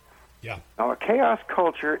culture. Yeah. Now, a chaos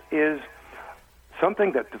culture is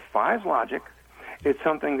something that defies logic. It's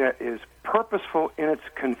something that is purposeful in its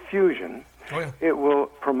confusion. Oh, yeah. It will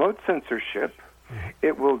promote censorship. Mm-hmm.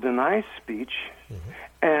 It will deny speech. Mm-hmm.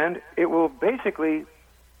 And it will basically,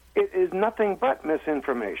 it is nothing but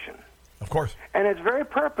misinformation. Of course. And it's very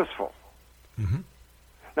purposeful. Mm-hmm.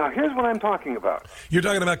 Now, here's what I'm talking about. You're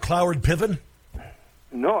talking about Cloward Piven?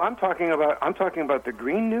 No, I'm talking about the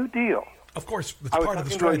Green New Deal. Of course, it's part of the I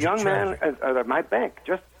was talking to a young man strategy. at my bank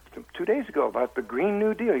just 2 days ago about the Green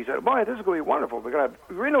New Deal. He said, boy, this is going to be wonderful. We're going to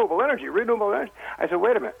have renewable energy. I said,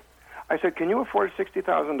 wait a minute. I said, can you afford a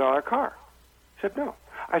 $60,000 car? He said, no.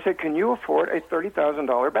 I said, can you afford a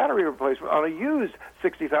 $30,000 battery replacement on a used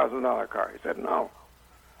 $60,000 car? He said, no.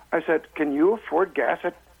 I said, can you afford gas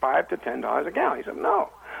at $5 to $10 a gallon? He said, no.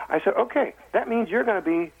 I said, okay, that means you're going to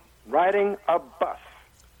be riding a bus.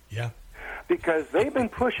 Yeah. Because they've been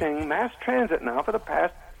pushing mass transit now for the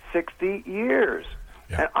past 60 years.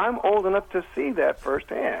 Yeah. And I'm old enough to see that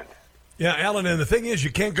firsthand. Yeah, Alan, and the thing is,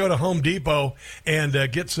 you can't go to Home Depot and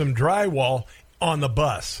get some drywall on the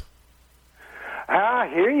bus. I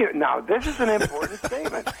hear you. Now, this is an important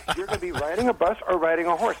statement. You're going to be riding a bus or riding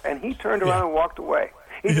a horse. And he turned around and walked away.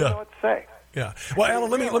 He didn't know what to say. Yeah. Well,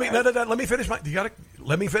 Alan, let me finish my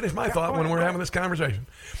thought when we're having this conversation.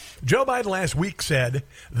 Joe Biden last week said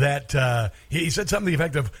that he said something to the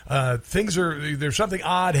effect of there's something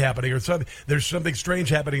odd happening or there's something strange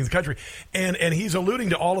happening in the country, and he's alluding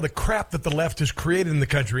to all of the crap that the left has created in the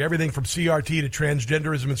country, everything from CRT to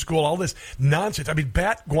transgenderism in school, all this nonsense. I mean,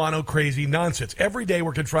 bat guano crazy nonsense. Every day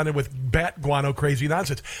we're confronted with bat guano crazy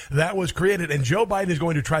nonsense that was created, and Joe Biden is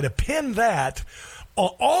going to try to pin that.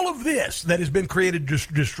 All of this that has been created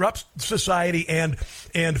disrupts society and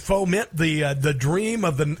foment the dream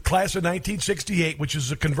of the class of 1968, which is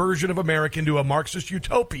a conversion of America into a Marxist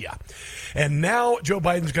utopia. And now Joe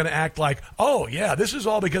Biden's going to act like, oh, yeah, this is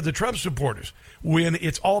all because of Trump supporters, when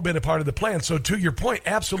it's all been a part of the plan. So to your point,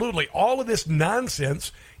 absolutely, all of this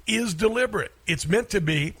nonsense is deliberate. It's meant to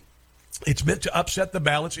be. It's meant to upset the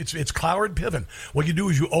balance. It's Cloward Piven. What you do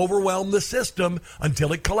is you overwhelm the system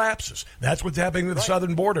until it collapses. That's what's happening with the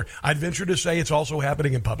southern border. I'd venture to say it's also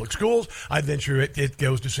happening in public schools. I'd venture it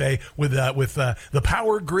goes to say with the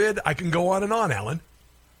power grid. I can go on and on, Alan.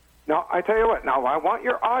 Now, I tell you what. Now, I want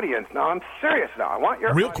your audience. Now, I'm serious now. I want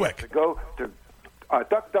your audience to go to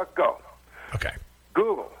DuckDuckGo. Okay.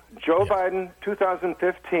 Google Joe Biden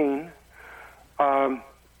 2015.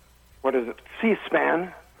 What is it?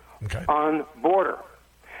 C-SPAN. Okay. On border.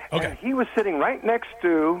 Okay. And he was sitting right next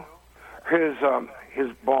to his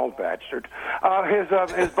bald bastard,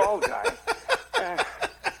 his bald guy,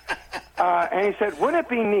 and he said, "Wouldn't it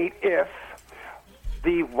be neat if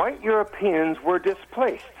the white Europeans were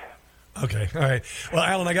displaced?" Okay, all right. Well,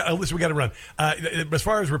 Alan, we got to run. As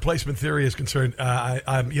far as replacement theory is concerned,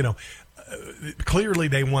 clearly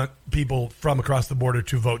they want people from across the border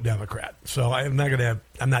to vote Democrat. So I'm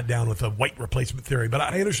not down with a white replacement theory, but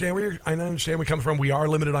I understand where we come from. We are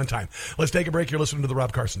limited on time. Let's take a break. You're listening to the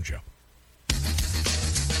Rob Carson Show.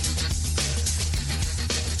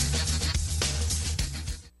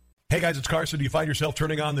 guys, it's Carson. Do you find yourself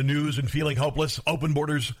turning on the news and feeling hopeless? Open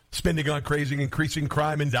borders, spending on crazy, increasing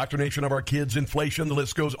crime, indoctrination of our kids, inflation, the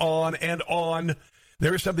list goes on and on.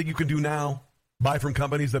 There is something you can do now. Buy from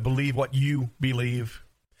companies that believe what you believe.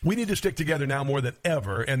 We need to stick together now more than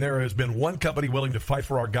ever, and there has been one company willing to fight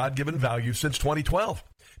for our God-given values since 2012.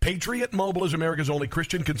 Patriot Mobile is America's only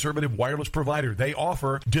Christian conservative wireless provider. They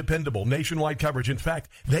offer dependable nationwide coverage. In fact,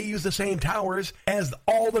 they use the same towers as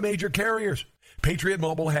all the major carriers. Patriot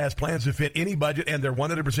Mobile has plans to fit any budget, and their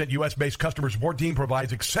 100% U.S.-based customer support team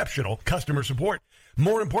provides exceptional customer support.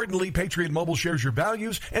 More importantly, Patriot Mobile shares your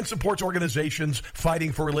values and supports organizations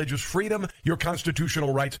fighting for religious freedom, your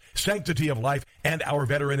constitutional rights, sanctity of life, and our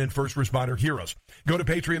veteran and first responder heroes. Go to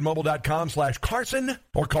patriotmobile.com/Carson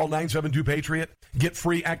or call 972-PATRIOT. Get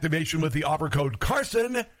free activation with the offer code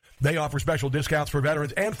CARSON. They offer special discounts for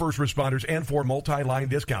veterans and first responders and for multi-line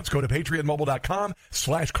discounts. Go to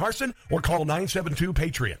patriotmobile.com/Carson or call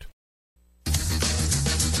 972-PATRIOT.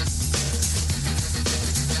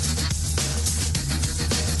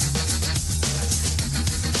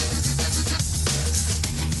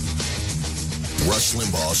 Rush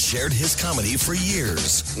Limbaugh shared his comedy for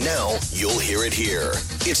years. Now you'll hear it here.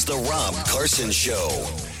 It's the Rob Carson Show.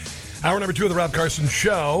 Hour number 2 of the Rob Carson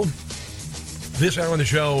Show. This hour on the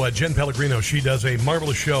show, Jen Pellegrino, she does a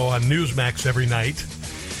marvelous show on Newsmax every night.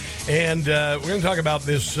 And we're going to talk about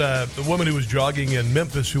this woman who was jogging in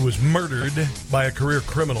Memphis who was murdered by a career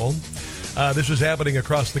criminal. This is happening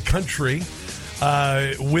across the country.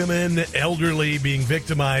 Women, elderly, being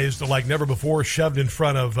victimized like never before, shoved in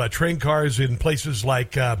front of train cars in places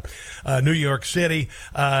like New York City,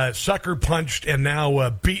 sucker punched, and now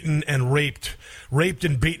beaten and raped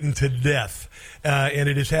and beaten to death. And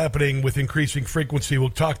it is happening with increasing frequency. We'll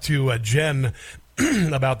talk to Jen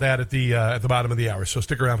about that at the bottom of the hour, so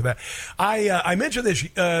stick around for that. I mentioned this,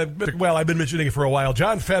 well, I've been mentioning it for a while.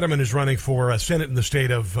 John Fetterman is running for Senate in the state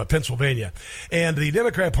of Pennsylvania, and the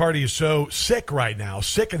Democrat Party is so sick right now,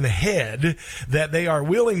 sick in the head, that they are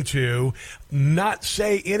willing to not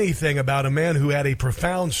say anything about a man who had a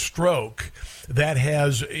profound stroke that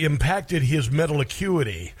has impacted his mental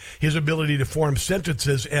acuity, his ability to form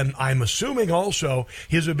sentences, and I'm assuming also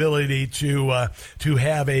his ability to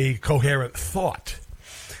have a coherent thought.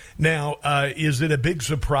 Now, is it a big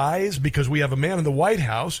surprise? Because we have a man in the White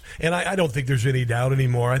House, and I don't think there's any doubt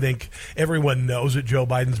anymore. I think everyone knows that Joe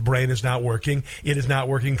Biden's brain is not working. It is not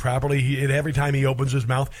working properly. Every time he opens his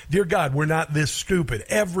mouth, dear God, we're not this stupid.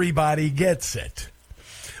 Everybody gets it.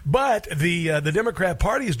 But the Democrat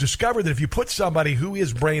Party has discovered that if you put somebody who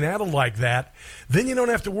is brain-addled like that, then you don't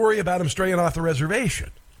have to worry about him straying off the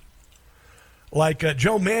reservation. Like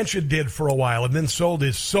Joe Manchin did for a while and then sold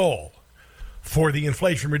his soul for the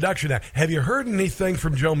Inflation Reduction Act. Have you heard anything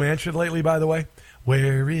from Joe Manchin lately, by the way?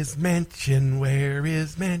 Where is Manchin? Where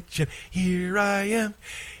is Manchin? Here I am.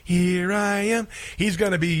 Here I am. He's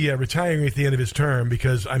going to be retiring at the end of his term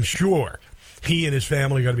because I'm sure he and his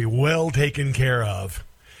family are going to be well taken care of.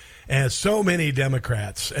 As so many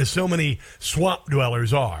Democrats, as so many swamp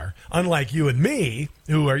dwellers are, unlike you and me,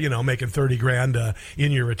 who are, making $30,000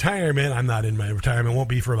 in your retirement. I'm not in my retirement, won't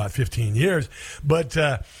be for about 15 years. But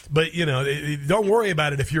don't worry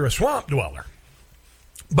about it if you're a swamp dweller.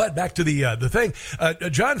 But back to the thing.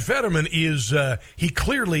 John Fetterman is, he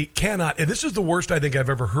clearly cannot, and this is the worst I think I've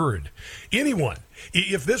ever heard. Anyone,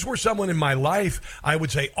 if this were someone in my life, I would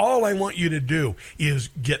say, all I want you to do is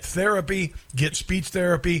get therapy, get speech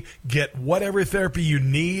therapy, get whatever therapy you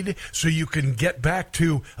need so you can get back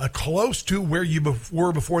to close to where you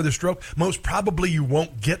were before the stroke. Most probably you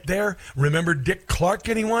won't get there. Remember Dick Clark,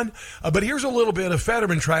 anyone? But here's a little bit of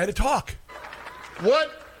Fetterman trying to talk.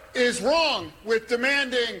 What is wrong with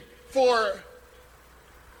demanding for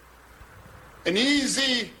an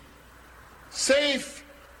easy, safe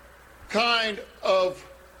kind of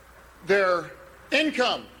their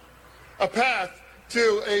income, a path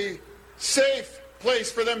to a safe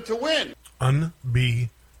place for them to win?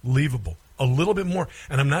 Unbelievable. A little bit more.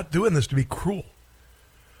 And I'm not doing this to be cruel.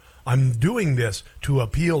 I'm doing this to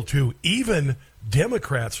appeal to even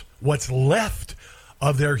Democrats, what's left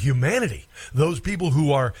of their humanity, those people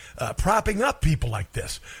who are propping up people like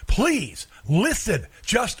this. Please listen.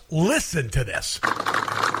 Just listen to this.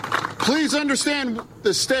 Please understand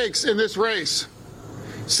the stakes in this race.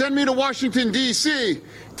 Send me to Washington, D.C.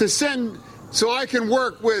 so I can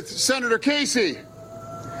work with Senator Casey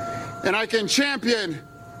and I can champion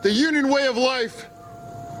the union way of life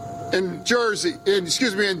in D.C.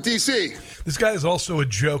 This guy is also a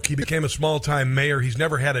joke. He became a small-time mayor. He's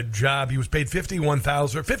never had a job. He was paid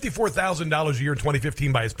 $54,000 a year in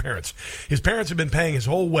 2015 by his parents. His parents have been paying his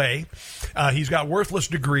whole way. He's got worthless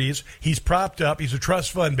degrees. He's propped up. He's a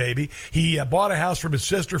trust fund baby. He bought a house from his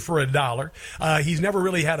sister for $1. He's never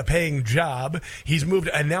really had a paying job. He's moved,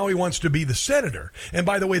 and now he wants to be the senator. And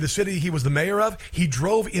by the way, the city he was the mayor of, he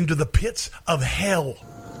drove into the pits of hell.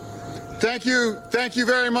 Thank you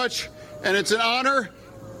very much, and it's an honor.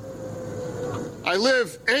 I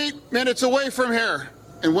live 8 minutes away from here,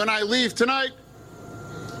 and when I leave tonight,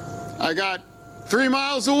 I got 3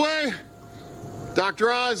 miles away,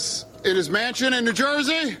 Dr. Oz in his mansion in New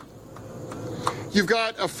Jersey. You've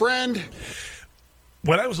got a friend.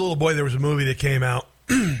 When I was a little boy, there was a movie that came out.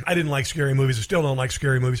 I didn't like scary movies. I still don't like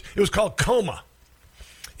scary movies. It was called Coma.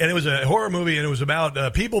 And it was a horror movie, and it was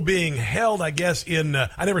about people being held, I guess, in...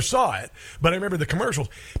 I never saw it, but I remember the commercials.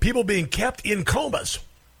 People being kept in comas.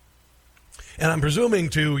 And I'm presuming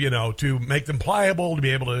to make them pliable, to be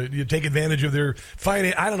able to take advantage of their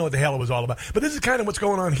finance. I don't know what the hell it was all about. But this is kind of what's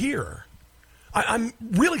going on here. I'm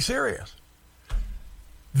really serious.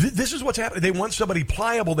 This is what's happening. They want somebody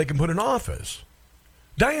pliable they can put in office.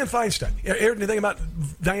 Dianne Feinstein. Heard anything about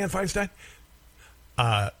Dianne Feinstein?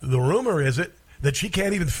 The rumor is it that she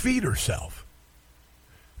can't even feed herself.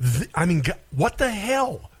 What the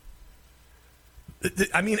hell?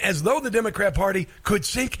 As though the Democrat Party could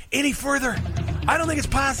sink any further. I don't think it's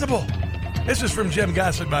possible. This is from Jim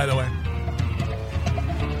Gossett, by the way.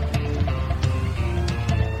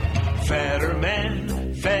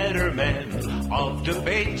 Fetterman, of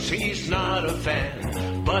debates he's not a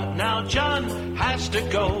fan. But now John has to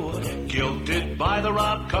go, guilted by the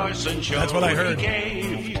Rob Carson Show. That's what I heard.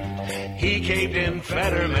 He caved in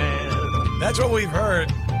Fetterman. That's what we've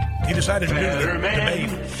heard. He decided to do the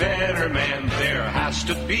debate. Fetterman, there has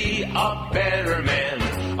to be a better man.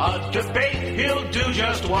 A debate, he'll do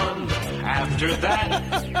just one. After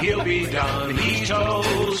that, he'll be done. He's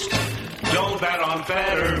toast. Don't bet on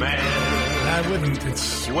Fetterman. I wouldn't.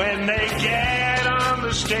 When they get on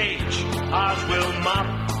the stage, Oz will mop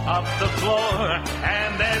up the floor,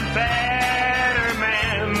 and then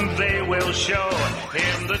Fetterman, they will show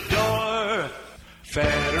him the door.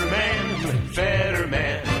 Fetterman,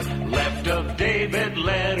 left of David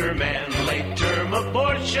Letterman, late-term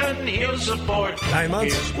abortion he'll support. 9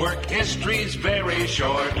 months. His work history's very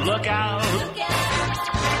short. Look out.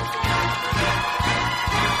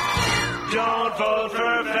 Don't vote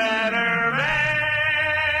for Fetterman.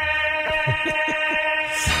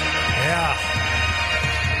 Yeah.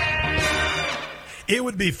 It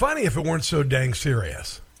would be funny if it weren't so dang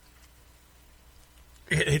serious.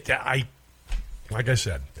 Like I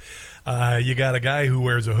said, you got a guy who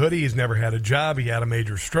wears a hoodie. He's never had a job. He had a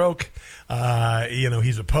major stroke.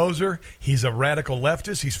 He's a poser. He's a radical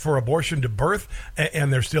leftist. He's for abortion to birth,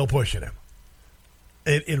 and they're still pushing him.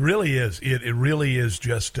 It really is. It really is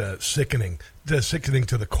just sickening to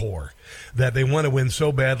the core that they want to win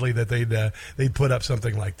so badly that they'd put up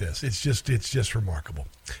something like this. It's just remarkable.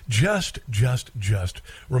 Just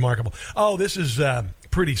remarkable. Oh, this is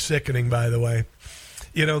pretty sickening, by the way.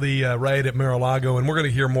 The riot at Mar-a-Lago, and we're going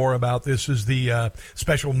to hear more about this as the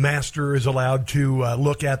special master is allowed to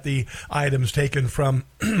look at the items taken from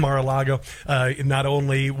Mar-a-Lago. Not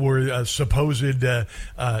only were supposed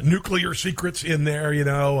nuclear secrets in there,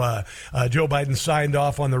 Joe Biden signed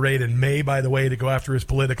off on the raid in May, by the way, to go after his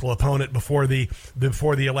political opponent before the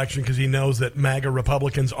election, because he knows that MAGA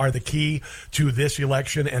Republicans are the key to this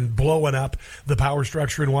election and blowing up the power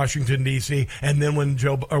structure in Washington, D.C. And then when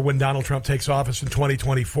Donald Trump takes office in 2024-25,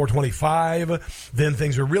 then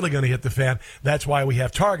things are really going to hit the fan. That's why we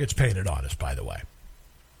have targets painted on us, by the way.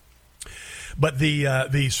 But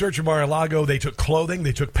the search of Mar-a-Lago, they took clothing,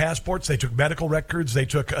 they took passports, they took medical records, they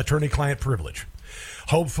took attorney-client privilege.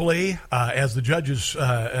 Hopefully, as the judges,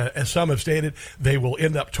 as some have stated, they will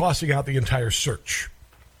end up tossing out the entire search.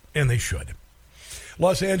 And they should.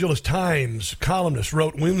 Los Angeles Times columnist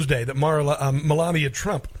wrote Wednesday that Melania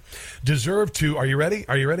Trump deserved to... Are you ready?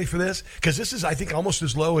 Are you ready for this? Because this is, I think, almost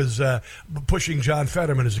as low as pushing John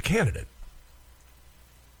Fetterman as a candidate.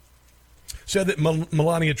 Said that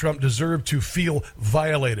Melania Trump deserved to feel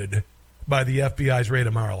violated by the FBI's raid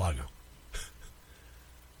of Mar-a-Lago.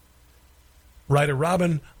 Writer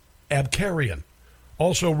Robin Abkarian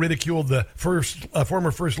also ridiculed the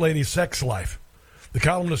former First Lady's sex life. The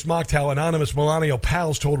columnist mocked how anonymous Melania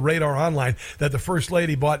pals told Radar Online that the First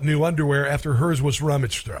Lady bought new underwear after hers was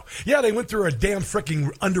rummaged through. Yeah, they went through a damn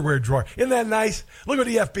freaking underwear drawer. Isn't that nice? Look at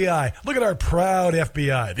the FBI. Look at our proud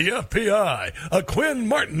FBI. The FBI, a Quinn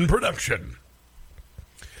Martin production.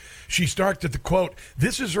 She starts at the quote,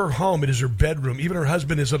 "This is her home. It is her bedroom. Even her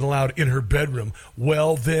husband isn't allowed in her bedroom."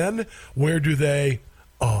 Well, then, where do they?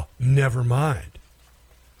 Oh, never mind.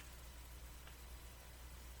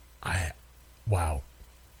 Wow.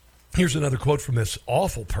 Here's another quote from this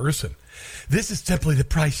awful person. "This is simply the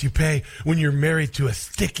price you pay when you're married to a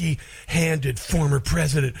sticky-handed former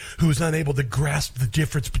president who is unable to grasp the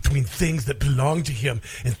difference between things that belong to him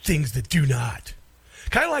and things that do not."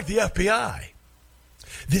 Kind of like the FBI.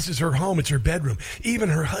 This is her home. It's her bedroom. Even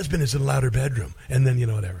her husband isn't allowed her bedroom. And then,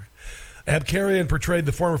 whatever. Abkarian portrayed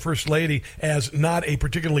the former First Lady as not a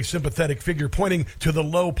particularly sympathetic figure, pointing to the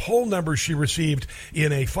low poll numbers she received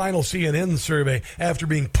in a final CNN survey after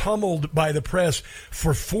being pummeled by the press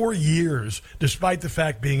for 4 years, despite the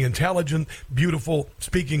fact being intelligent, beautiful,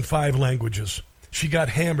 speaking 5 languages. She got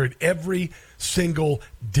hammered every single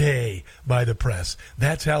day by the press.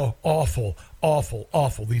 That's how awful, awful,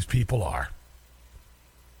 awful these people are.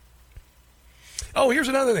 Oh, here's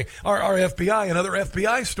another thing. Our FBI, another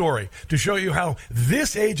FBI story to show you how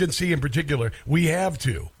this agency in particular, we have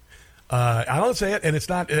to. I don't say it, and it's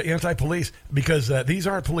not anti-police, because these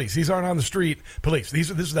aren't police. These aren't on the street police. This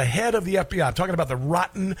is the head of the FBI. I'm talking about the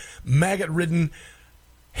rotten, maggot-ridden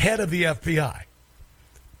head of the FBI.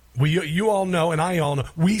 You all know, and I all know,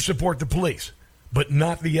 we support the police, but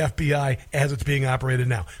not the FBI as it's being operated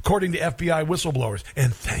now, according to FBI whistleblowers.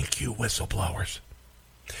 And thank you, whistleblowers.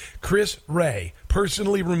 Chris Wray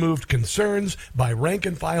personally removed concerns by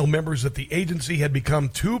rank-and-file members that the agency had become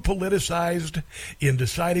too politicized in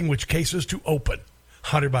deciding which cases to open.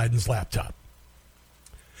 Hunter Biden's laptop.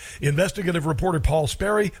 Investigative reporter Paul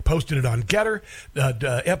Sperry posted it on Getter.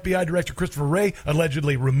 FBI Director Christopher Wray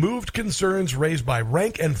allegedly removed concerns raised by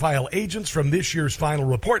rank-and-file agents from this year's final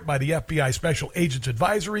report by the FBI Special Agents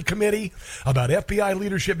Advisory Committee about FBI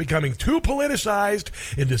leadership becoming too politicized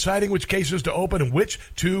in deciding which cases to open and which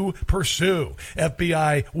to pursue.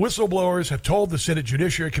 FBI whistleblowers have told the Senate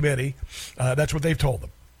Judiciary Committee, that's what they've told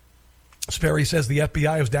them. Sperry says the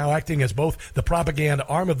FBI is now acting as both the propaganda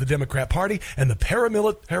arm of the Democrat Party and the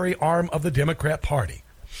paramilitary arm of the Democrat Party.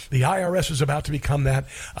 The IRS is about to become that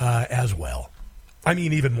as well. I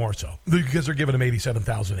mean, even more so, because they're giving them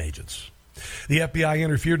 87,000 agents. The FBI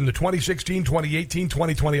interfered in the 2016, 2018,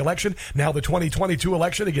 2020 election, now the 2022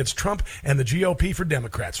 election against Trump and the GOP for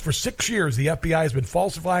Democrats. For 6 years, the FBI has been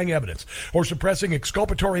falsifying evidence or suppressing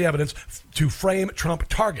exculpatory evidence to frame Trump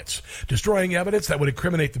targets, destroying evidence that would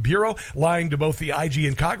incriminate the Bureau, lying to both the IG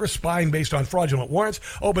and Congress, spying based on fraudulent warrants,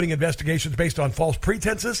 opening investigations based on false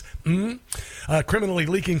pretenses, criminally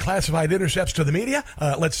leaking classified intercepts to the media.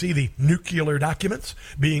 Let's see the nuclear documents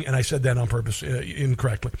being, and I said that on purpose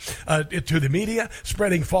incorrectly, to the media,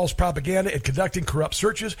 spreading false propaganda and conducting corrupt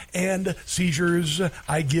searches and seizures.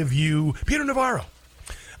 I give you Peter Navarro.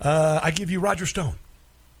 I give you Roger Stone.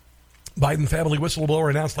 Biden family whistleblower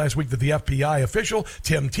announced last week that the FBI official,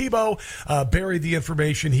 Tim Tebow, buried the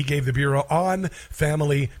information he gave the Bureau on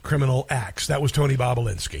family criminal acts. That was Tony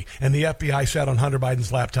Bobulinski. And the FBI sat on Hunter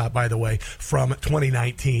Biden's laptop, by the way, from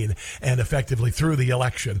 2019 and effectively through the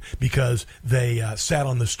election because they sat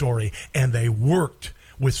on the story and they worked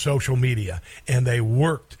with social media, and they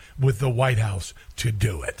worked with the White House to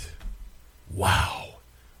do it. Wow.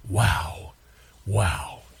 Wow.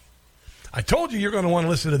 Wow. I told you you're going to want to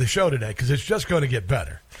listen to the show today because it's just going to get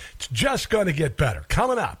better. It's just going to get better.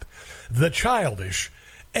 Coming up, the childish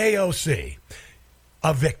AOC,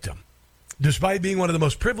 a victim. Despite being one of the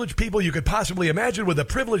most privileged people you could possibly imagine with a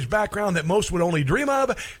privileged background that most would only dream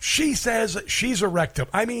of, she says she's a rectum.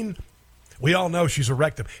 I mean, we all know she's a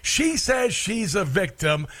rectum. She says she's a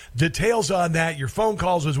victim. Details on that, your phone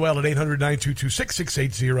calls as well at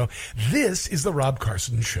 800-922-6680. This is the Rob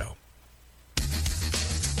Carson Show.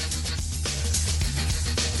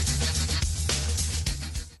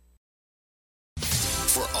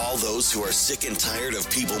 For all those who are sick and tired of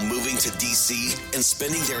people moving to D.C. and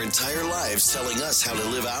spending their entire lives telling us how to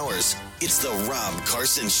live ours, it's the Rob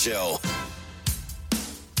Carson Show.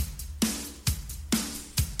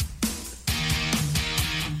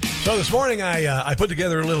 So this morning I put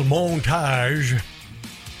together a little montage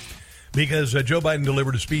because Joe Biden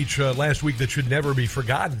delivered a speech last week that should never be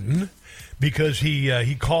forgotten because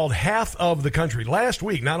he called half of the country last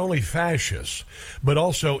week not only fascists but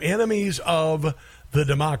also enemies of the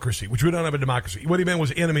democracy, which we don't have a democracy. What he meant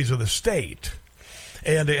was enemies of the state.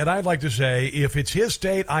 And I'd like to say, if it's his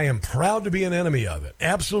state, I am proud to be an enemy of it.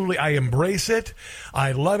 Absolutely, I embrace it.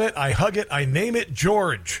 I love it. I hug it. I name it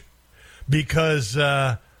George because...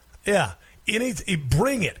 yeah,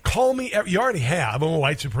 Bring it. Call me. You already have. I'm a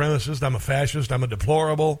white supremacist. I'm a fascist. I'm a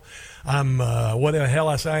deplorable. I'm what the hell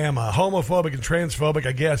I say? I'm a homophobic and transphobic,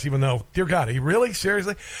 I guess, even though, dear God, are you really?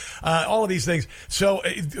 Seriously? All of these things. So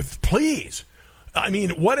please. I mean,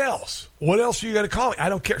 what else? What else are you going to call me? I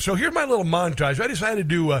don't care. So here's my little montage. I decided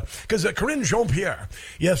to, because Karine Jean-Pierre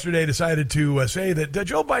yesterday decided to say that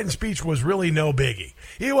Joe Biden's speech was really no biggie.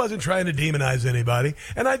 He wasn't trying to demonize anybody.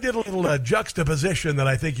 And I did a little juxtaposition that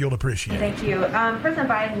I think you'll appreciate. Thank you. President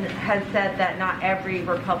Biden has said that not every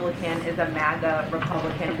Republican is a MAGA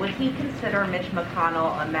Republican. Would he consider Mitch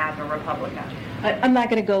McConnell a MAGA Republican? I'm not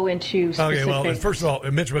going to go into specific. Okay, well, first of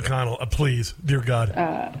all, Mitch McConnell, please, dear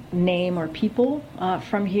God. Name or people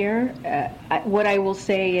from here. What I will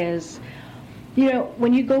say is,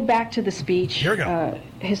 when you go back to the speech,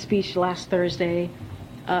 his speech last Thursday,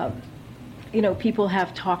 people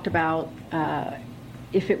have talked about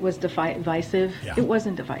if it was divisive. Yeah. It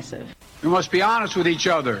wasn't divisive. We must be honest with each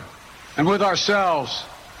other and with ourselves.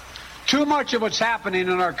 Too much of what's happening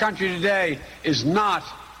in our country today is not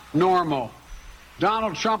normal.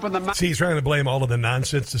 Donald Trump and the... See, he's trying to blame all of the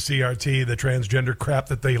nonsense, the CRT, the transgender crap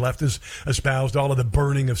that they leftists espoused, all of the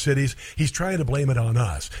burning of cities. He's trying to blame it on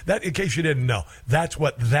us. That, in case you didn't know, that's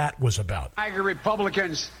what that was about. MAGA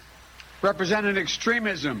Republicans represent an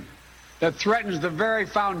extremism that threatens the very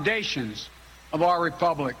foundations of our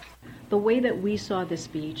republic. The way that we saw this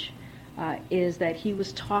speech is that he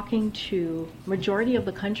was talking to majority of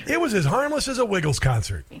the country. It was as harmless as a Wiggles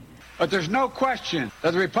concert. But there's no question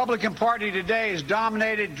that the Republican Party today is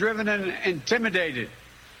dominated, driven, and intimidated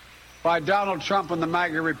by Donald Trump and the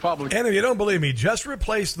MAGA Republicans. And if you don't believe me, just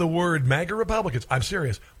replace the word MAGA Republicans, I'm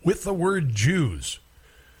serious, with the word Jews.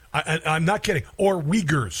 I'm not kidding. Or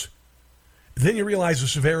Uyghurs. Then you realize the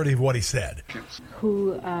severity of what he said.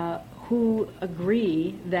 Who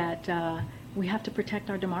agree that we have to protect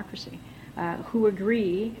our democracy, who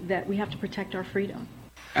agree that we have to protect our freedom.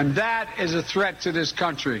 And that is a threat to this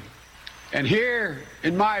country. And here,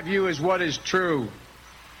 in my view, is what is true.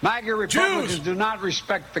 MAGA Republicans do not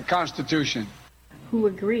respect the Constitution. Who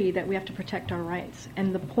agree that we have to protect our rights.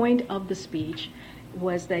 And the point of the speech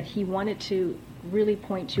was that he wanted to really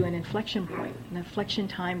point to an inflection point, an inflection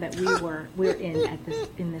time that we're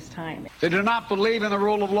in this time. They do not believe in the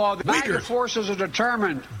rule of law. The MAGA forces are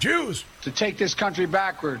determined to take this country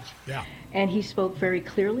backwards. Yeah. And he spoke very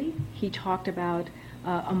clearly. He talked about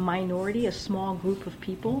a minority, a small group of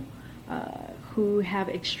people who have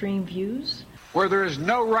extreme views. Where there is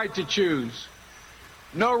no right to choose,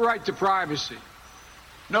 no right to privacy,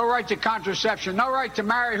 no right to contraception, no right to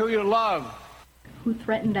marry who you love. Who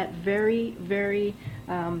threatened that very, very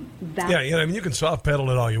Yeah, I mean, you can soft pedal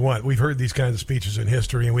it all you want. We've heard these kinds of speeches in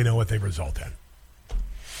history, and we know what they result in.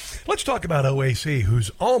 Let's talk about OAC,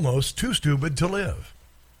 who's almost too stupid to live.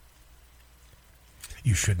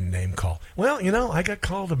 You shouldn't name call. Well, I got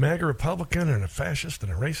called a MAGA Republican and a fascist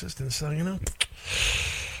and a racist, and so,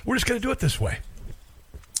 we're just going to do it this way.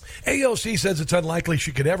 AOC says it's unlikely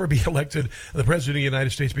she could ever be elected the President of the United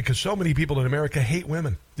States because so many people in America hate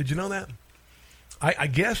women. Did you know that? I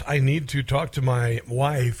guess I need to talk to my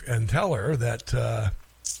wife and tell her that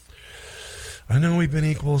I know we've been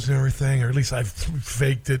equals and everything, or at least I've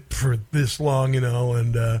faked it for this long, and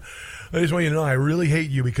I just want you to know I really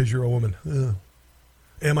hate you because you're a woman. Ugh.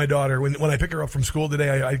 And my daughter, when I pick her up from school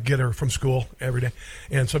today, I get her from school every day,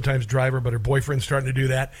 and sometimes drive her, but her boyfriend's starting to do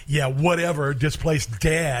that. Yeah, whatever, displaced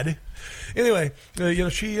dad. Anyway,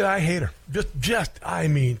 I hate her.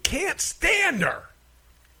 Can't stand her.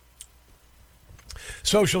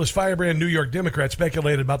 Socialist firebrand New York Democrat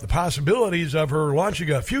speculated about the possibilities of her launching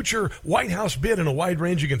a future White House bid in a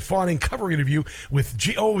wide-ranging and fawning cover interview with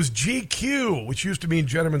GQ, which used to mean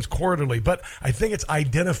Gentleman's Quarterly, but I think it's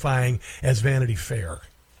identifying as Vanity Fair.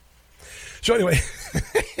 So anyway,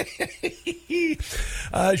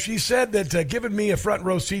 she said that giving me a front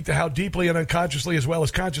row seat to how deeply and unconsciously as well as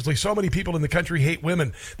consciously so many people in the country hate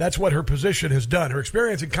women. That's what her position has done. Her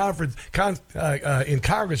experience in Congress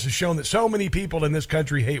has shown that so many people in this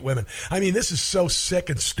country hate women. I mean, this is so sick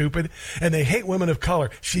and stupid, and they hate women of color.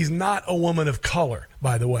 She's not a woman of color,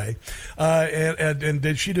 by the way.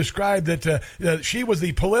 And she described that she was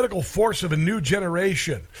the political force of a new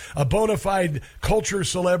generation, a bona fide culture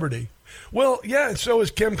celebrity. Well, yeah, and so is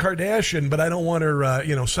Kim Kardashian, but I don't want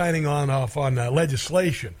her, signing off on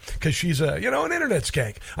legislation because she's an internet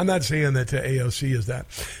skank. I'm not saying that AOC is that.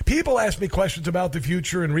 People ask me questions about the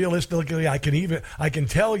future, and realistically, I can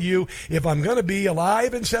tell you if I'm going to be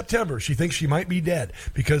alive in September. She thinks she might be dead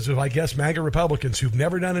because of, I guess, MAGA Republicans who've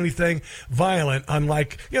never done anything violent,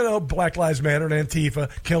 unlike, Black Lives Matter and Antifa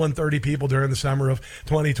killing 30 people during the summer of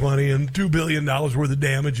 2020 and $2 billion worth of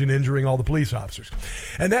damage and injuring all the police officers.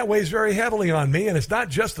 And that weighs very heavily on me, and it's not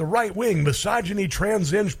just the right wing, misogyny,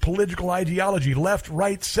 transcends political ideology, left,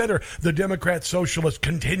 right, center. The Democrat socialists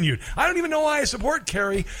continued. I don't even know why I support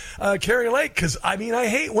Carrie Lake, because, I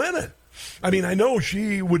hate women. I know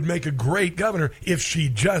she would make a great governor if she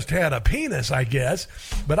just had a penis, I guess,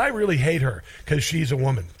 but I really hate her because she's a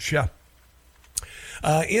woman. Yeah.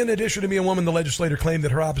 In addition to being a woman, the legislator claimed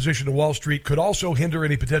that her opposition to Wall Street could also hinder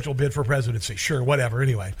any potential bid for presidency. Sure, whatever,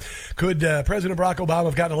 anyway. Could President Barack Obama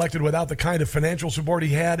have gotten elected without the kind of financial support he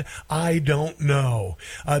had? I don't know.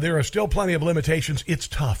 There are still plenty of limitations. It's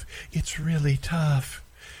tough. It's really tough.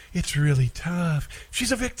 It's really tough.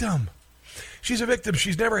 She's a victim. She's a victim.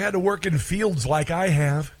 She's never had to work in fields like I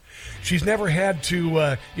have. She's never had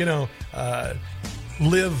to,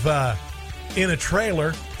 live in a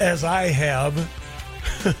trailer as I have.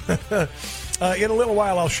 In a little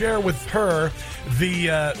while, I'll share with her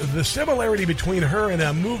the similarity between her and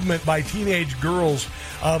a movement by teenage girls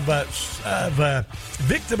of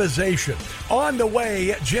victimization. On the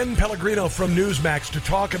way, Jen Pellegrino from Newsmax to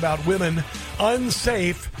talk about women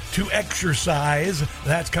unsafe to exercise.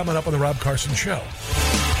 That's coming up on the Rob Carson Show.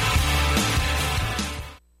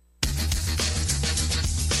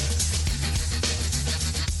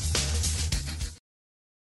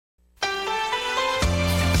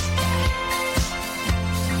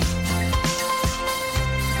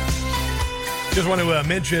 Just want to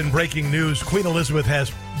mention breaking news. Queen Elizabeth has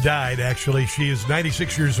died, actually. She is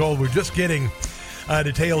 96 years old. We're just getting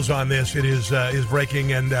details on this. It is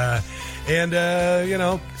breaking, and God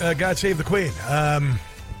save the Queen.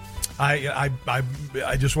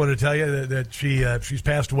 I just wanted to tell you that she's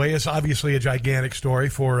passed away. It's obviously a gigantic story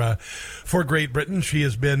for Great Britain. She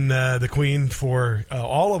has been the queen for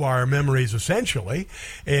all of our memories, essentially,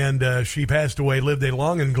 and she passed away, lived a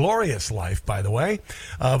long and glorious life, by the way,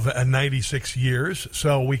 of 96 years.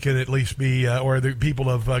 So we can at least be, or the people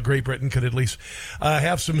of Great Britain could at least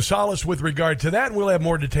have some solace with regard to that. And we'll have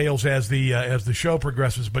more details as the show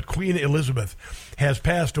progresses. But Queen Elizabeth has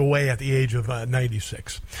passed away at the age of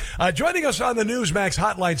 96. Joining us on the Newsmax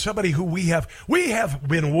hotline, somebody who we have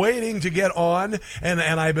been waiting to get on, and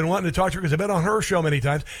I've been wanting to talk to her because I've been on her show many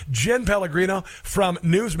times. Jen Pellegrino from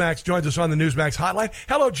Newsmax joins us on the Newsmax hotline.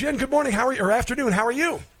 Hello, Jen. Good morning. How are you? Or afternoon. How are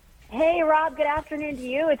you? Hey, Rob. Good afternoon to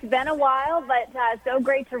you. It's been a while, but so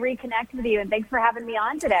great to reconnect with you, and thanks for having me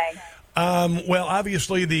on today. Well,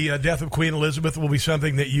 obviously, the death of Queen Elizabeth will be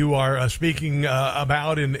something that you are speaking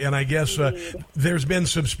about, and I guess there's been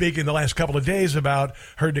some speaking the last couple of days about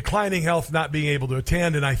her declining health, not being able to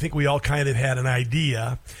attend, and I think we all kind of had an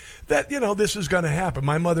idea that, this is going to happen.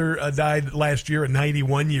 My mother died last year at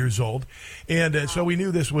 91 years old, and so we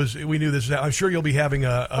knew this. I'm sure you'll be having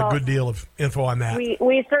a good deal of info on that.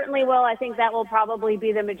 We certainly will. I think that will probably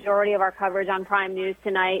be the majority of our coverage on Prime News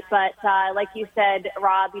tonight. But like you said,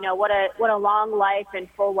 Rob, what a long life and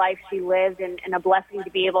full life she lived, and a blessing to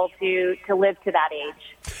be able to live to that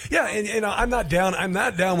age. Yeah, and I'm not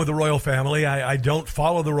down with the royal family. I don't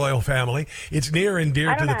follow the royal family. It's near and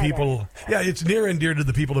dear to the people. Yeah, it's near and dear to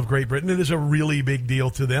the people of Great Britain. It is a really big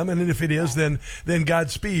deal to them, and if it is, then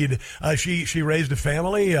Godspeed. She raised a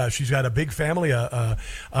family. She's got a big family,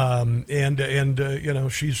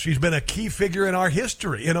 she's been a key figure in our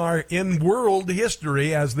history, in world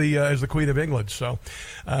history as the Queen of England. So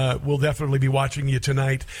we'll definitely be watching you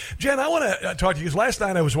tonight, Jen. I want to talk to you because last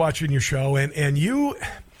night I was watching your show, and you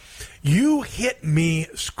hit me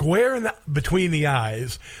square between the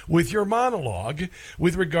eyes with your monologue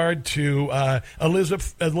with regard to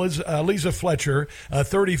Eliza Fletcher,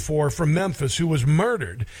 34, from Memphis, who was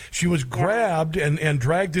murdered. She was grabbed and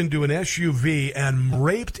dragged into an SUV and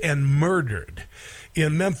raped and murdered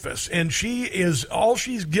in Memphis. And all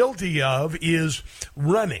she's guilty of is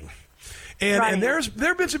running. And there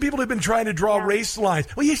have been some people who have been trying to draw race lines.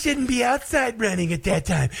 Well, you shouldn't be outside running at that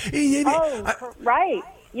time. Right.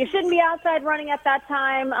 You shouldn't be outside running at that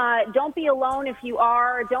time. Don't be alone if you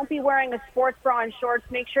are. Don't be wearing a sports bra and shorts.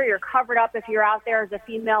 Make sure you're covered up if you're out there as a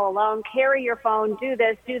female alone. Carry your phone. Do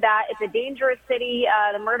this, do that. It's a dangerous city,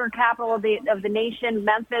 the murder capital of the nation,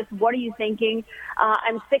 Memphis. What are you thinking?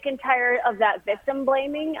 I'm sick and tired of that victim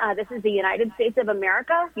blaming. This is the United States of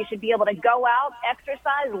America. You should be able to go out,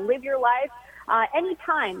 exercise, live your life.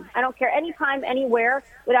 anytime. I don't care, anytime, anywhere,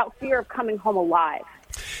 without fear of coming home alive.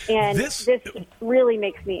 And this really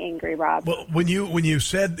makes me angry, Rob. Well, when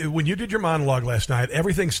you did your monologue last night,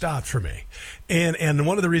 everything stopped for me. And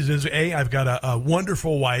one of the reasons is, I've got a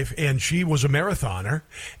wonderful wife, and she was a marathoner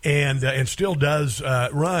and still does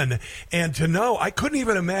run. And to know, I couldn't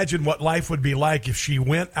even imagine what life would be like if she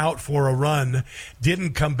went out for a run,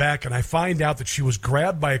 didn't come back, and I find out that she was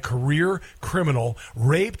grabbed by a career criminal,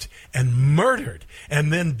 raped and murdered,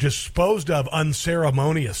 and then disposed of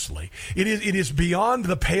unceremoniously. It is beyond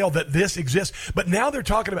the pale that this exists. But now they're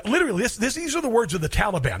talking about, literally, these are the words of the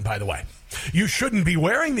Taliban, by the way. You shouldn't be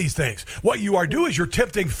wearing these things. What you are doing is you're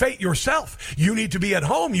tempting fate yourself. You need to be at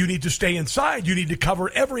home. You need to stay inside. You need to cover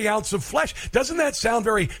every ounce of flesh. Doesn't that sound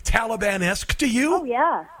very Taliban-esque to you? Oh,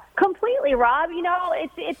 yeah. Completely, Rob. You know,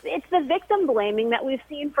 it's the victim blaming that we've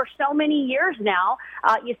seen for so many years now.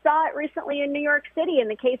 You saw it recently in New York City in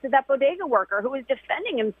the case of that bodega worker who was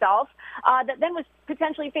defending himself, that then was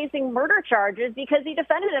potentially facing murder charges because he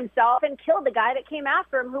defended himself and killed the guy that came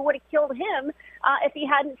after him who would have killed him if he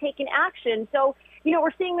hadn't taken action. So, you know,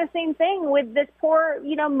 we're seeing the same thing with this poor,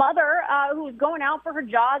 mother who's going out for her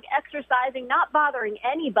jog, exercising, not bothering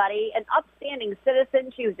anybody, an upstanding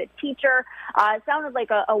citizen. She was a teacher, sounded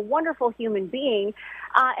like a wonderful human being.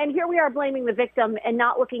 And here we are blaming the victim and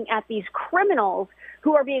not looking at these criminals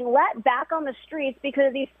who are being let back on the streets because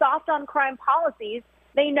of these soft on crime policies.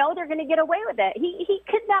 They know they're going to get away with it. He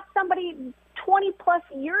kidnapped somebody 20 plus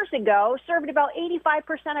years ago, served about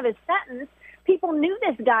 85% of his sentence. People knew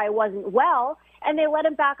this guy wasn't well, and they let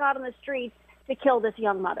him back out on the streets to kill this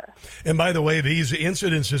young mother. And by the way, these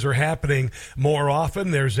incidences are happening more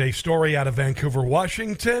often. There's a story out of Vancouver,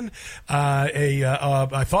 Washington.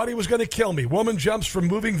 I thought he was going to kill me. Woman jumps from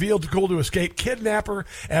moving vehicle to escape kidnapper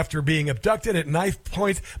after being abducted at knife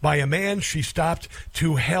point by a man she stopped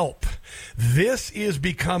to help. This is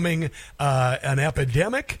becoming an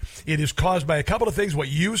epidemic. It is caused by a couple of things. What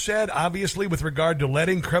you said, obviously, with regard to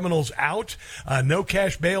letting criminals out, no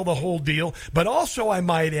cash bail, the whole deal. But also, I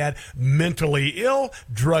might add, mentally ill,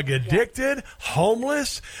 drug addicted,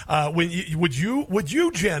 homeless. Would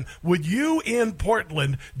you, Jen, in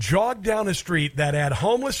Portland jog down a street that had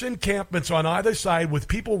homeless encampments on either side with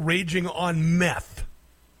people raging on meth?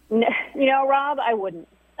 Rob, I wouldn't.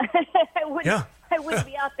 I wouldn't. Yeah. I wouldn't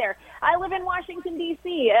be out there. I live in Washington,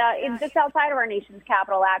 D.C., just outside of our nation's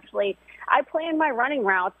capital, actually. I plan my running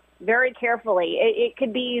routes very carefully. It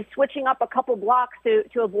could be switching up a couple blocks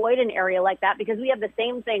to avoid an area like that because we have the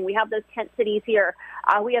same thing. We have those tent cities here.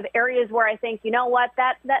 We have areas where I think, you know what,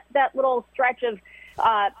 that little stretch of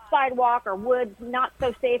sidewalk or woods, not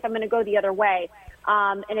so safe. I'm going to go the other way.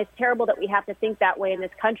 And it's terrible that we have to think that way in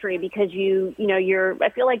this country because I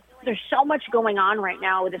feel like there's so much going on right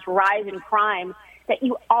now with this rise in crime that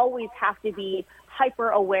you always have to be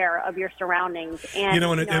hyper aware of your surroundings. And,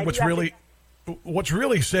 what's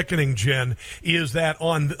really sickening, Jen, is that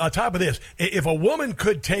on top of this, if a woman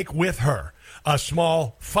could take with her a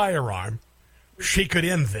small firearm, she could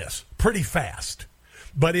end this pretty fast.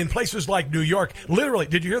 But in places like New York, literally,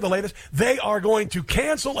 did you hear the latest? They are going to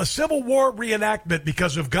cancel a Civil War reenactment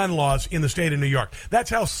because of gun laws in the state of New York.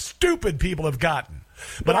 That's how stupid people have gotten.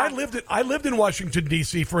 But yeah. I lived in Washington,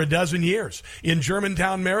 D.C. for 12 years, in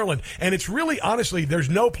Germantown, Maryland. And it's really, honestly, there's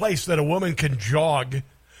no place that a woman can jog.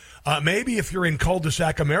 Maybe if you're in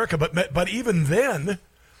cul-de-sac America, but even then,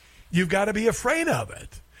 you've got to be afraid of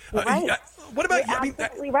it. Right. What about you?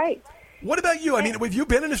 Absolutely right. What about you? I mean, have you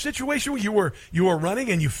been in a situation where you were running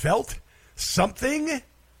and you felt something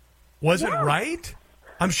wasn't right?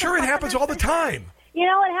 I'm sure it happens all the time.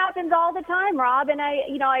 It happens all the time, Rob. And I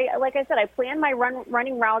like I said, I plan my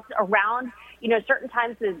running routes around, certain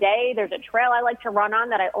times of the day. There's a trail I like to run on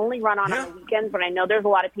that I only run on the weekends when I know there's a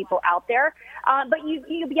lot of people out there. But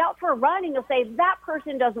you'll be out for a run and you'll say, that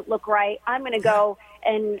person doesn't look right. I'm going to go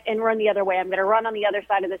and run the other way. I'm going to run on the other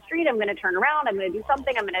side of the street. I'm going to turn around. I'm going to do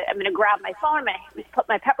something. I'm going to grab my phone. I'm going to put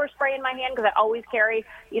my pepper spray in my hand because I always carry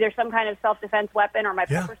either some kind of self-defense weapon or my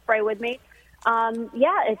pepper spray with me.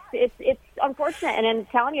 It's unfortunate. And I'm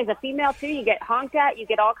telling you, as a female, too, you get honked at. You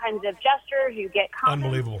get all kinds of gestures. You get comments.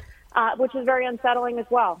 Unbelievable. Which is very unsettling as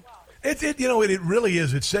well. It really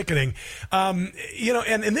is. It's sickening. And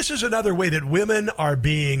this is another way that women are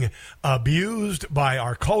being abused by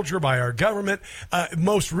our culture, by our government.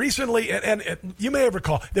 Most recently, and you may have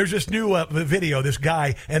recalled, there's this new video, this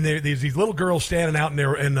guy, and there's these little girls standing out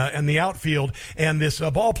in the outfield, and this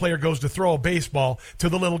ball player goes to throw a baseball to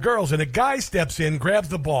the little girls, and a guy steps in, grabs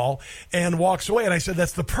the ball, and walks away. And I said,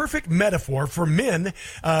 that's the perfect metaphor for men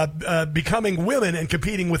becoming women and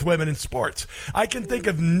competing with women in sports. I can think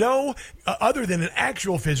of no no other than an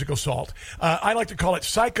actual physical assault, I like to call it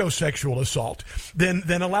psychosexual assault,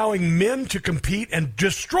 than allowing men to compete and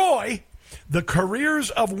destroy the careers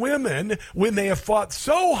of women when they have fought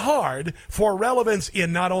so hard for relevance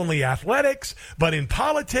in not only athletics, but in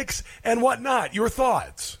politics and whatnot. Your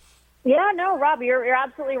thoughts? Yeah, no, Rob, you're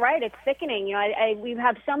absolutely right. It's sickening. You know, we've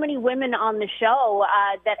had so many women on the show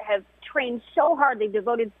that have trained so hard. They've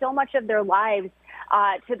devoted so much of their lives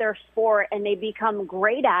to their sport, and they become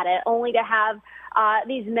great at it, only to have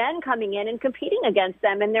these men coming in and competing against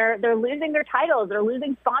them, and they're losing their titles, they're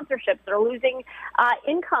losing sponsorships, they're losing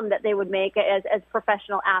income that they would make as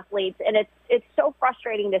professional athletes, and it's so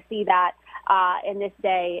frustrating to see that in this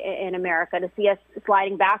day in America, to see us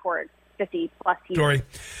sliding backwards. 50-plus years. Story.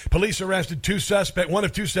 Police arrested one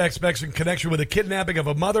of two suspects in connection with the kidnapping of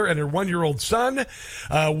a mother and her 1-year-old son.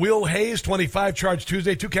 Will Hayes, 25, charged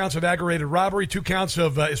Tuesday, 2 counts of aggravated robbery, 2 counts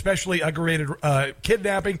of especially aggravated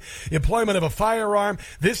kidnapping, employment of a firearm.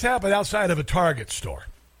 This happened outside of a Target store.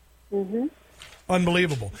 Mm-hmm.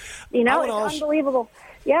 Unbelievable. You know, it's unbelievable.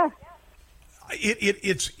 Yeah.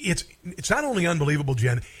 It's not only unbelievable,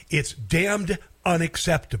 Jen, it's damned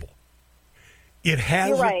unacceptable. It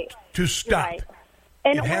has to stop. Right.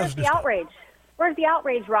 And where's the outrage? Where's the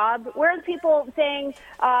outrage, Rob? Where are the people saying,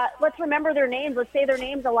 let's remember their names? Let's say their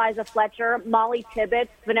names: Eliza Fletcher, Molly Tibbetts,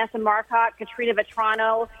 Vanessa Marcotte, Katrina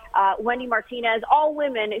Vetrano, Wendy Martinez, all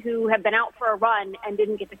women who have been out for a run and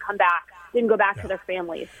didn't get to come back, didn't go back to their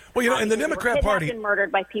families. Well, you know, and the Democrat Party... been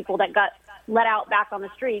murdered by people that got let out back on the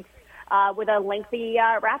streets. With a lengthy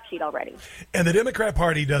rap sheet already. And the Democrat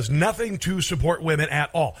Party does nothing to support women at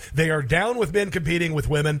all. They are down with men competing with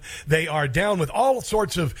women. They are down with all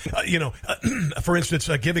sorts of, for instance,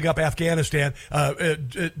 giving up Afghanistan,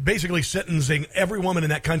 basically sentencing every woman in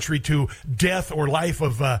that country to death or life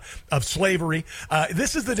of slavery.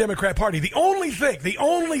 This is the Democrat Party. The only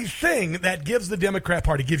thing that gives the Democrat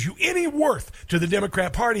Party, gives you any worth to the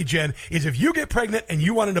Democrat Party, Jen, is if you get pregnant and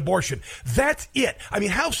you want an abortion. That's it. I mean,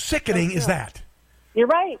 how sickening is that? You're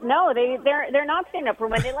right. No, they're not standing up for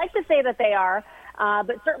women. They like to say that they are,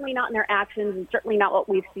 but certainly not in their actions, and certainly not what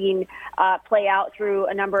we've seen play out through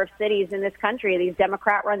a number of cities in this country, these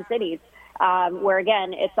Democrat-run cities, where,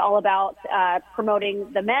 again, it's all about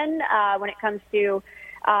promoting the men when it comes to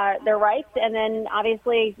their rights, and then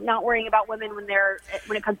obviously not worrying about women when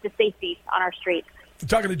it comes to safety on our streets. I'm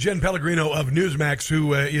talking to Jen Pellegrino of Newsmax,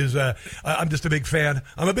 who is, I'm just a big fan.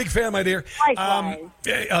 I'm a big fan, my dear,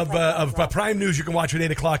 of Prime News. You can watch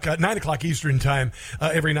at 9 o'clock Eastern time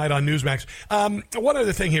every night on Newsmax. One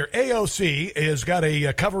other thing here. AOC has got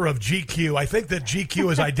a cover of GQ. I think that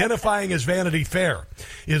GQ is identifying as Vanity Fair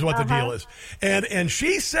is what the deal is. And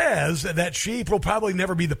she says that she will probably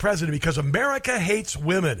never be the president because America hates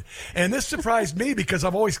women. And this surprised me because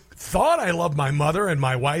I've always thought I loved my mother and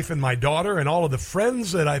my wife and my daughter and all of the friends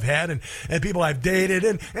that I've had and people I've dated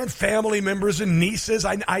and family members and nieces.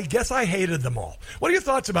 I guess I hated them all. What are your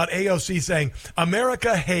thoughts about AOC saying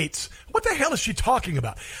America hates? What the hell is she talking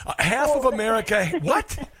about? Half of America.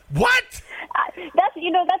 What? What? That's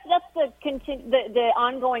the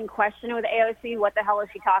ongoing question with AOC. What the hell is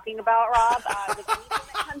she talking about, Rob? The that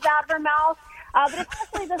comes out of her mouth. But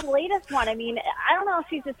especially this latest one. I mean, I don't know if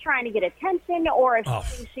she's just trying to get attention or if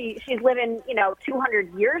she's living,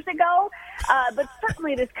 200 years ago. But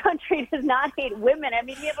certainly this country does not hate women. I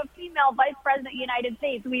mean, we have a female vice president of the United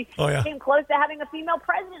States. We came close to having a female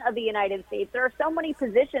president of the United States. There are so many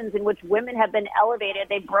positions in which women have been elevated.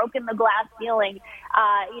 They've broken the glass ceiling.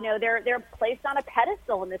 They're placed on a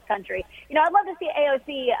pedestal in this country. I'd love to see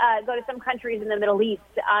AOC go to some countries in the Middle East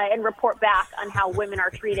and report back on how women are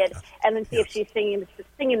treated, and then see if she's singing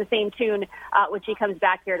the same tune when she comes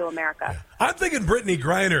back here to America. I'm thinking Brittany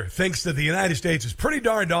Griner thinks that the United States is pretty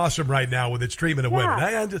darned awesome right now with its treatment of women.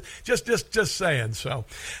 I'm just saying. So,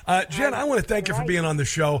 Jen, I want to thank you for being on the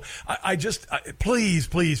show.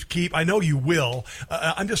 Please keep. I know you will.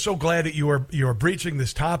 I'm just so glad that you are breaching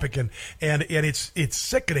this topic, and it's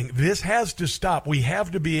sickening. This has to stop. We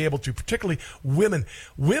have to be able to, particularly women.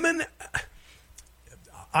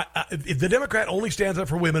 If the Democrat only stands up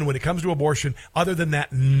for women when it comes to abortion, other than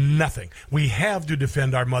that, nothing. We have to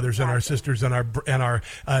defend our mothers and our sisters and our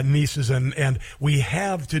nieces, and we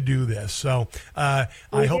have to do this. So I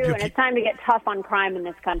hope you. And it's time to get tough on crime in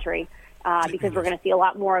this country because we're going to see a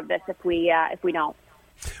lot more of this if we don't.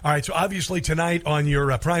 All right, so obviously tonight on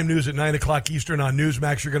your Prime News at 9 o'clock Eastern on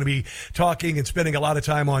Newsmax, you're going to be talking and spending a lot of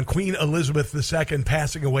time on Queen Elizabeth II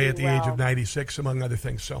passing away at the age of 96, among other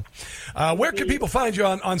things. So where can people find you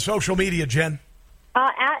on social media, Jen?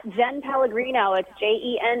 At Jen Pellegrino. It's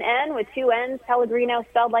Jenn with 2 N's. Pellegrino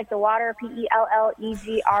spelled like the water,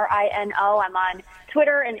 Pellegrino. I'm on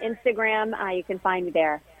Twitter and Instagram. You can find me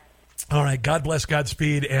there. All right. God bless,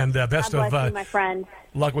 Godspeed, and best God bless of you, my friend.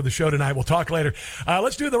 luck with the show tonight. We'll talk later.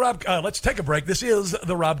 Let's do the Rob. Let's take a break. This is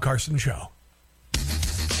the Rob Carson Show.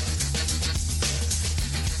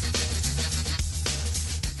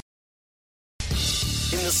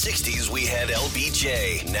 In the 60s, we had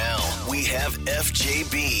LBJ. Now we have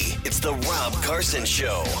FJB. It's the Rob Carson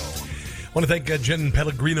Show. I want to thank Jen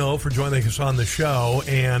Pellegrino for joining us on the show.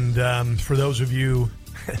 And for those of you,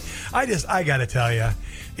 I got to tell you,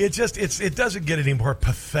 it doesn't get any more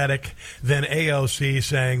pathetic than AOC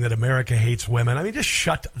saying that America hates women. I mean, just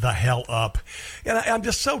shut the hell up. And I'm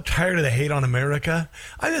just so tired of the hate on America.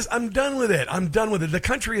 I'm done with it. I'm done with it. The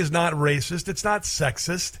country is not racist. It's not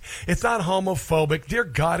sexist. It's not homophobic. Dear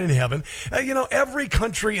God in heaven. Every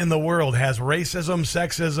country in the world has racism,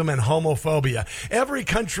 sexism, and homophobia. Every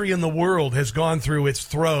country in the world has gone through its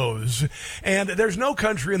throes. And there's no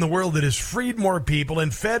country in the world that has freed more people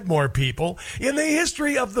and fed more people in the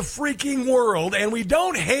history of the freaking world. And we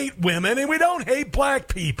don't hate women and we don't hate black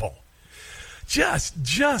people.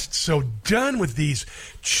 Just so done with these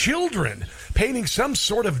children painting some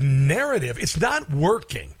sort of narrative. It's not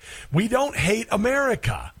working. We don't hate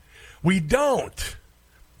America. We don't.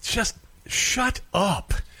 Just shut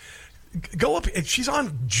up. Go up. She's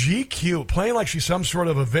on GQ playing like she's some sort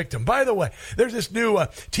of a victim. By the way, there's this new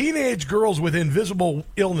teenage girls with invisible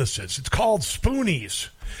illnesses. It's called Spoonies.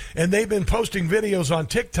 And they've been posting videos on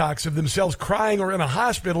TikToks of themselves crying or in a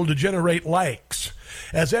hospital to generate likes,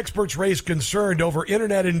 as experts raise concern over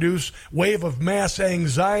internet-induced wave of mass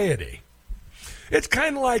anxiety. It's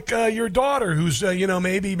kind of like your daughter who's,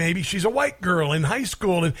 maybe she's a white girl in high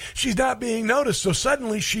school and she's not being noticed, so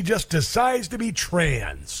suddenly she just decides to be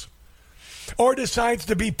trans. Or decides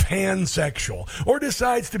to be pansexual. Or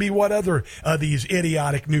decides to be what other these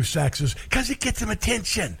idiotic new sexes, because it gets them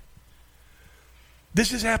attention.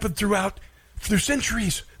 This has happened through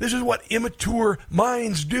centuries. This is what immature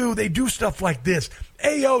minds do. They do stuff like this.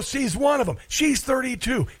 AOC's one of them. She's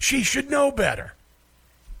 32. She should know better.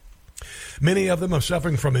 Many of them are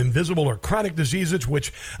suffering from invisible or chronic diseases,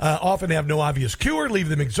 which often have no obvious cure, leave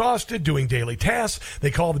them exhausted, doing daily tasks. They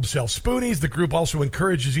call themselves Spoonies. The group also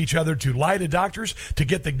encourages each other to lie to doctors to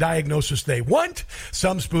get the diagnosis they want.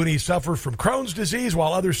 Some Spoonies suffer from Crohn's disease,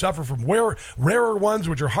 while others suffer from rarer ones,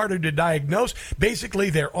 which are harder to diagnose. Basically,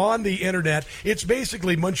 they're on the internet. It's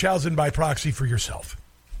basically Munchausen by proxy for yourself.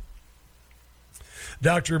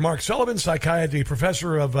 Dr. Mark Sullivan, psychiatry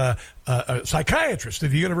professor of psychiatrist at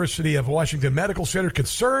the University of Washington Medical Center,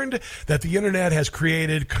 concerned that the internet has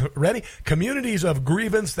created communities of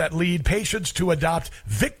grievance that lead patients to adopt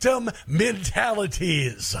victim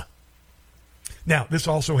mentalities. Now, this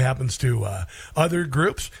also happens to other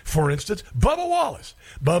groups. For instance, Bubba Wallace.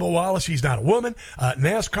 Bubba Wallace, he's not a woman,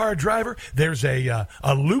 NASCAR driver. There's a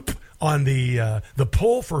loop on the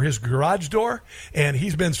pull for his garage door, and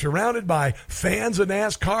he's been surrounded by fans of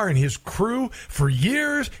NASCAR and his crew for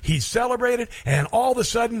years. He's celebrated, and all of a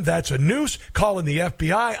sudden, that's a noose calling the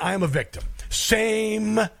FBI. I'm a victim.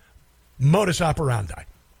 Same modus operandi.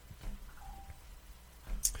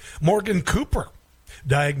 Morgan Cooper,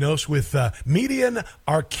 diagnosed with median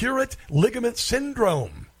arcuate ligament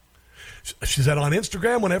syndrome. She said on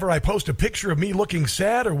Instagram, whenever I post a picture of me looking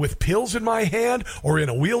sad or with pills in my hand or in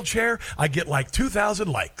a wheelchair, I get like 2,000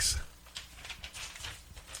 likes.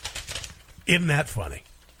 Isn't that funny?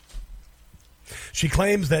 She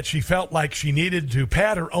claims that she felt like she needed to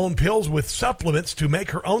pad her own pills with supplements to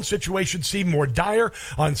make her own situation seem more dire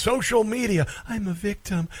on social media. I'm a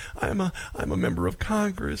victim. I'm a member of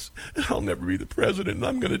Congress. I'll never be the president, and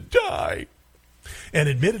I'm going to die. And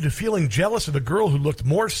admitted to feeling jealous of a girl who looked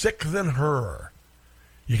more sick than her.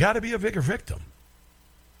 You got to be a bigger victim.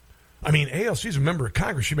 I mean, AOC's a member of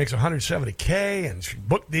Congress. She makes $170K, and she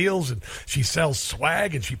book deals, and she sells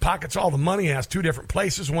swag, and she pockets all the money, has 2 different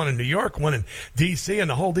places, one in New York, one in D.C., and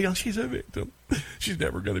the whole deal. She's a victim. She's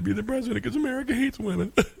never going to be the president because America hates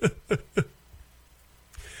women.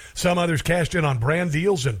 Some others cashed in on brand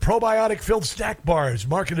deals and probiotic-filled snack bars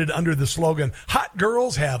marketed under the slogan, "Hot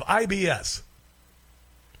girls have IBS."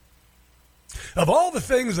 Of all the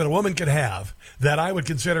things that a woman could have that I would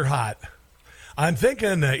consider hot, I'm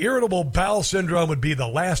thinking irritable bowel syndrome would be the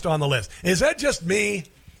last on the list. Is that just me?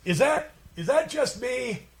 Is that just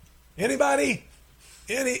me? Anybody?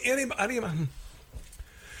 Anybody?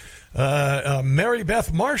 Mary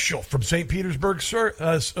Beth Marshall from St. Petersburg,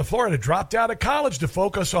 Florida, dropped out of college to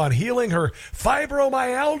focus on healing her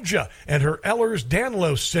fibromyalgia and her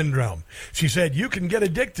Ehlers-Danlos syndrome. She said, "You can get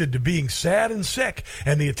addicted to being sad and sick,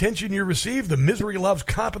 and the attention you receive, the misery loves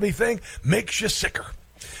company thing, makes you sicker.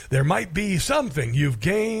 There might be something you're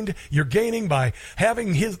gaining by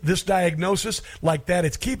having this diagnosis like that.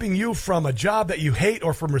 It's keeping you from a job that you hate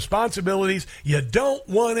or from responsibilities you don't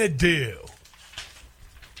want to do."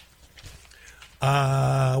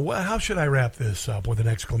 Well, how should I wrap this up with an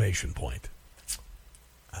exclamation point?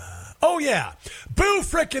 Oh, yeah. Boo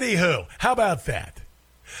frickety hoo. How about that?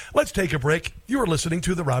 Let's take a break. You are listening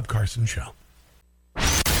to The Rob Carson Show.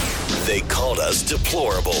 They called us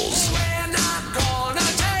deplorables. We're not gonna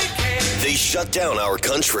take it. They shut down our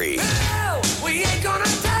country. No, we ain't gonna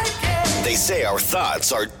take it. They say our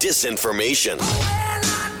thoughts are disinformation. We're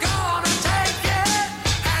not gonna take it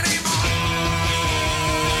anymore.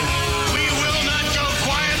 We will not go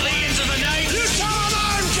quietly into the night. You tell them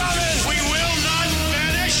I'm coming. We will not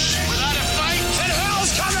vanish without a fight. And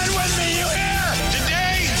hell's coming with me, you hear?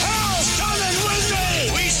 Today, hell's coming with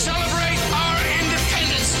me. We celebrate our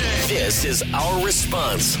Independence Day. This is our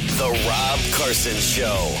response, The Rob Carson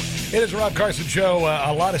Show. It is the Rob Carson Show.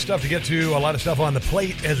 A lot of stuff to get to, a lot of stuff on the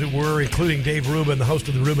plate, as it were, including Dave Rubin, the host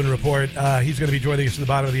of the Rubin Report. He's going to be joining us at the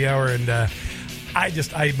bottom of the hour, and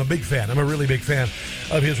I'm a big fan. I'm a really big fan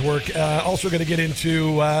of his work. Also going to get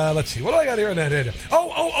into, let's see, what do I got here on that end?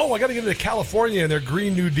 I got to get into California and their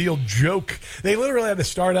Green New Deal joke. They literally had to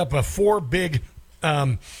start up 4 big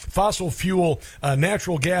fossil fuel,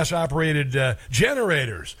 natural gas operated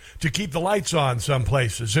generators to keep the lights on some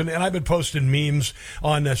places. And I've been posting memes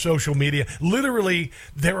on social media. Literally,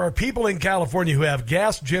 there are people in California who have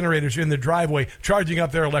gas generators in the driveway charging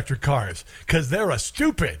up their electric cars because they're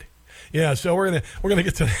stupid. Yeah, so we're gonna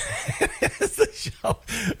get to as the show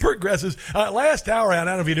progresses. Last hour, and I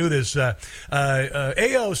don't know if you knew this,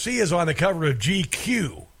 AOC is on the cover of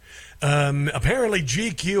GQ. Apparently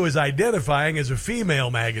GQ is identifying as a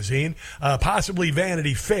female magazine, possibly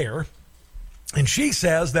Vanity Fair. And she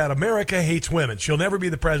says that America hates women. She'll never be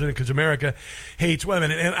the president because America hates women.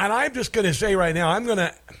 And I'm just going to say right now, I'm going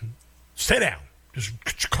to sit down.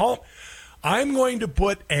 Just calm. I'm going to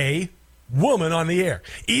put a woman on the air,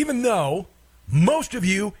 even though most of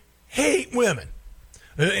you hate women.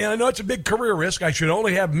 And I know it's a big career risk. I should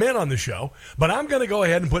only have men on the show. But I'm going to go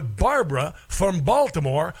ahead and put Barbara from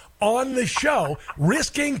Baltimore on the show,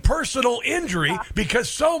 risking personal injury because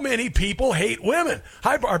so many people hate women.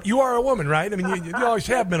 Hi, Barb. You are a woman, right? I mean, you always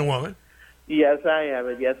have been a woman. Yes, I am.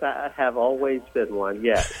 And yes, I have always been one,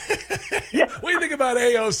 yes. What do you think about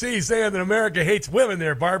AOC saying that America hates women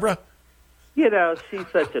there, Barbara? You know, she's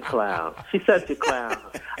such a clown. She's such a clown.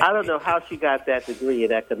 I don't know how she got that degree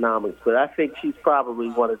in economics, but I think she's probably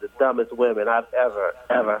one of the dumbest women I've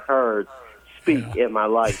ever heard speak in my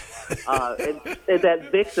life. And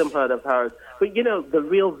that victimhood of hers. But, you know, the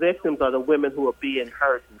real victims are the women who are being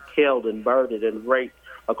hurt and killed and murdered and raped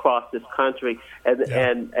across this country,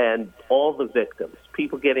 and all the victims,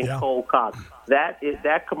 people getting cold cocked.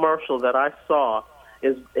 That commercial that I saw,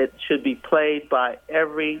 it should be played by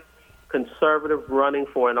every conservative running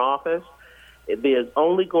for an office. There's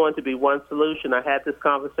only going to be one solution. I had this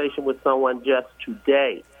conversation with someone just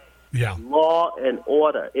today. Yeah. Law and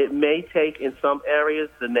order. It may take, in some areas,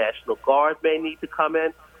 the National Guard may need to come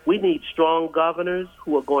in. We need strong governors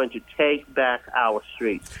who are going to take back our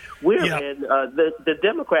streets. We're in the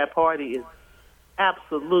Democrat Party is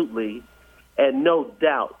absolutely and no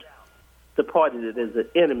doubt the party that is the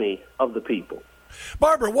enemy of the people.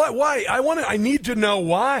 Barbara, why? I need to know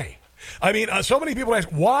why. I mean, so many people ask,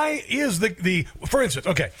 why is the for instance,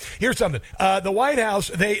 okay, here's something. The White House,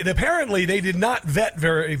 they apparently did not vet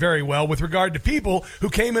very, very well with regard to people who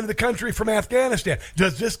came into the country from Afghanistan.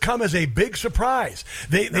 Does this come as a big surprise?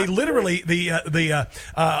 They literally, the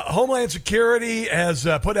Homeland Security has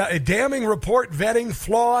put out a damning report vetting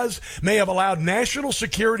flaws may have allowed national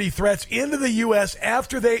security threats into the U.S.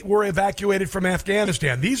 after they were evacuated from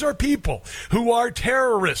Afghanistan. These are people who are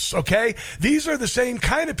terrorists, okay? These are the same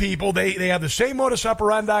kind of people. They have the same modus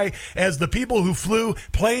operandi as the people who flew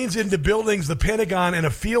planes into buildings, the Pentagon, and a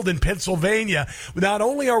field in Pennsylvania. Not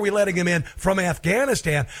only are we letting them in from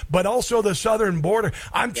Afghanistan, but also the southern border.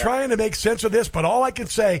 I'm trying to make sense of this, but all I can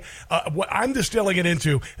say, what I'm distilling it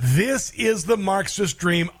into, this is the Marxist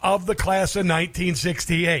dream of the class of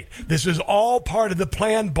 1968. This is all part of the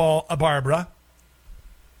plan, Barbara.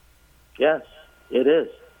 Yes, it is.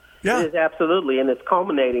 Yeah. It is absolutely, and it's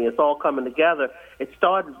culminating. It's all coming together. It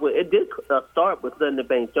did start with Lyndon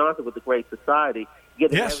Baines Johnson with the Great Society,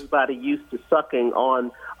 getting everybody used to sucking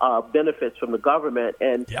on benefits from the government.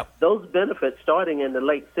 And those benefits, starting in the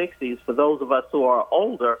late 60s, for those of us who are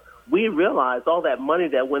older, we realized all that money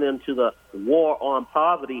that went into the war on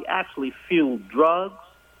poverty actually fueled drugs,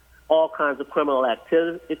 all kinds of criminal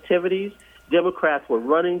activities. Democrats were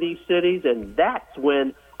running these cities, and that's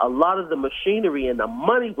when a lot of the machinery and the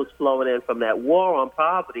money was flowing in from that war on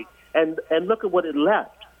poverty. And look at what it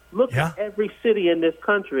left. Look at every city in this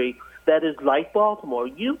country that is like Baltimore.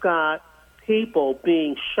 You got people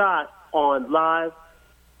being shot on live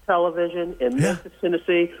television in Memphis,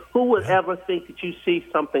 Tennessee. Who would ever think that you see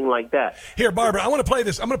something like that? Here, Barbara, I want to play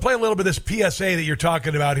this. I'm going to play a little bit of this PSA that you're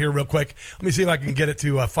talking about here real quick. Let me see if I can get it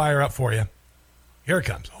to fire up for you. Here it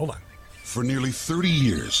comes. Hold on. For nearly 30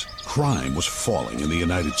 years, crime was falling in the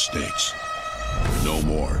United States. No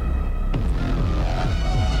more.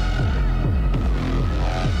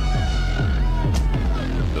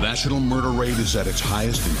 The national murder rate is at its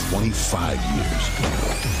highest in 25 years.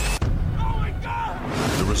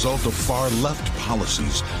 The result of far-left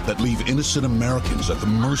policies that leave innocent Americans at the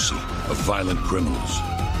mercy of violent criminals.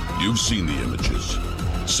 You've seen the images.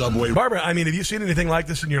 Subway... Barbara, I mean, have you seen anything like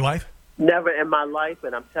this in your life? Never in my life,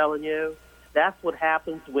 and I'm telling you, that's what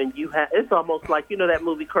happens when you have... It's almost like, you know that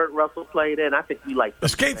movie Kurt Russell played in? I think we like...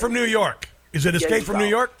 Escape from New York. Is it Escape from New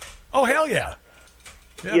York? Oh, hell yeah.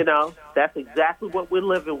 You know, that's exactly what we're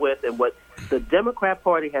living with, and what the Democrat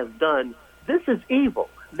Party has done. This is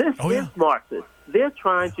evil. This is Marxist. They're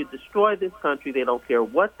trying to destroy this country. They don't care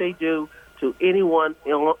what they do to anyone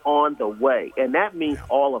on the way, and that means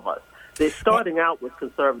all of us. They're starting out with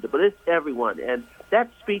conservative, but it's everyone. And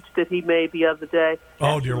that speech that he made the other day,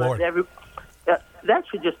 oh, dear Lord, that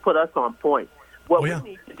should just put us on point. What we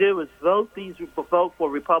need to do is vote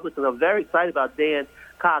for Republicans. I'm very excited about Dan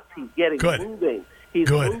Cox. He's getting moving. He's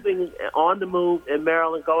moving on the move in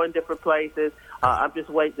Maryland, going different places. I'm just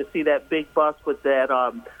waiting to see that big bus with that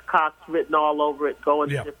Cox written all over it, going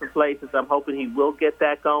to different places. I'm hoping he will get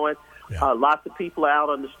that going. Lots of people are out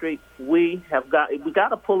on the street. We got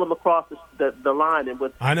to pull them across the line. And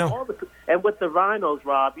with with the rhinos,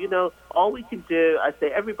 Rob, you know, all we can do, I say,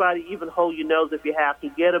 everybody, even hold your nose if you have to,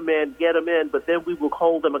 get them in. But then we will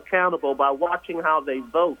hold them accountable by watching how they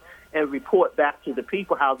vote and report back to the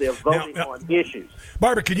people how they're voting on issues.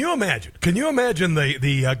 Barbara, can you imagine? Can you imagine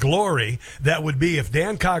the glory that would be if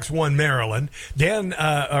Dan Cox won Maryland?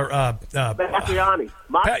 Mastriani.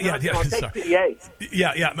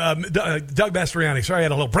 Doug Mastriani. Sorry, I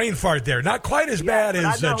had a little brain fart there. Not quite as bad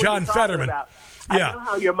as John Fetterman. I know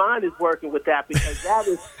how your mind is working with that, because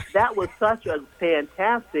that was such a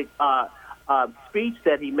fantastic speech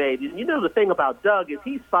that he made. And you know, the thing about Doug is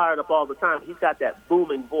he's fired up all the time. He's got that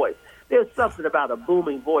booming voice. There's something about a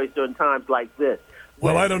booming voice during times like this.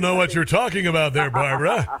 Well, I don't know what you're talking about there,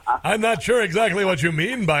 Barbara. I'm not sure exactly what you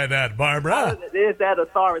mean by that, Barbara. There's that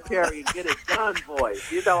authoritarian, get it done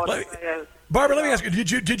voice. You know what I'm saying? Barbara, let me ask you,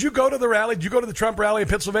 did you go to the rally? Did you go to the Trump rally in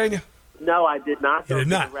Pennsylvania? No, I did not go to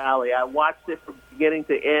the rally. I watched it from beginning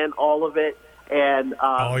to end, all of it. And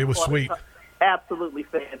it was sweet. Absolutely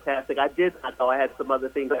fantastic. I did not know. I had some other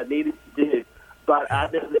things I needed to do, but I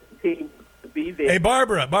didn't team to be there. Hey,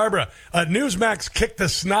 Barbara, Newsmax kicked the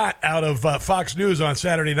snot out of Fox News on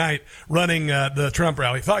Saturday night running the Trump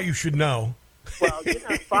rally. Thought you should know. Well, you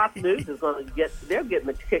know, Fox News is going to they're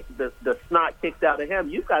getting the snot kicked out of him.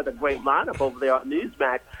 You've got a great lineup over there on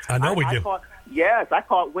Newsmax. I know we do. I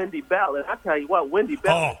caught Wendy Bell, and I tell you what, Wendy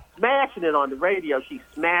Bell is smashing it on the radio. She's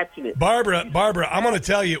smashing it. Barbara, I'm going to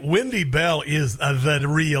tell you, Wendy Bell is the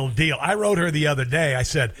real deal. I wrote her the other day. I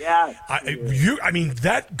said, I mean,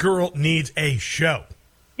 that girl needs a show.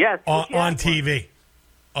 Yes, on TV.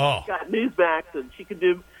 Oh, she's got Newsmax, and she can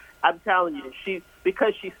do. I'm telling you,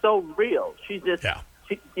 because she's so real. She's just,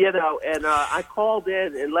 you know. And I called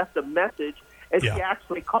in and left a message. And she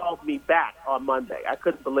actually called me back on Monday. I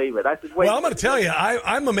couldn't believe it. I said, "Wait." Well, I'm going to tell you,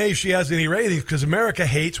 I'm amazed she has any ratings, because America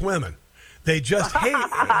hates women. They just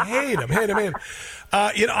hate them.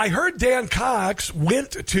 You know, I heard Dan Cox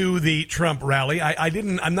went to the Trump rally.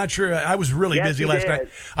 I'm not sure. I was really busy last night.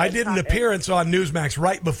 I did an appearance on Newsmax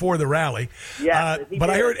right before the rally. But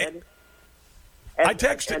I heard. I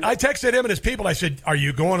texted him and his people. I said, "Are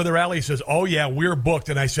you going to the rally?" He says, "Oh yeah, we're booked."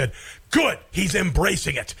 And I said, "Good. He's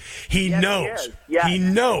embracing it. He knows. He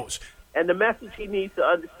knows." And the message he needs to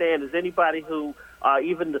understand is anybody who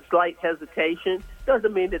even the slight hesitation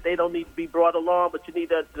doesn't mean that they don't need to be brought along, but you need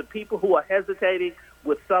the people who are hesitating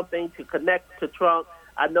with something to connect to Trump.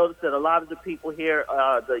 I noticed that a lot of the people here,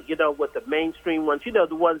 with the mainstream ones, the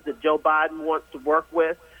ones that Joe Biden wants to work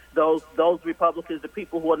with. Those Republicans, the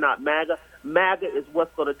people who are not MAGA, MAGA is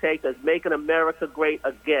what's going to take us, making America great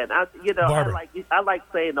again. Barbara. I like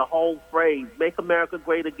saying the whole phrase, make America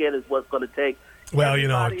great again is what's going to take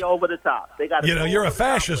everybody over the top. They got you're a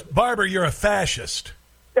fascist. Barbara, you're a fascist.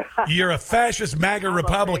 You're a fascist MAGA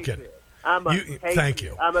Republican. Thank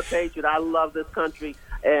you. I'm a patriot. I love this country.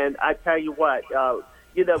 And I tell you what,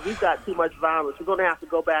 we've got too much violence. We're going to have to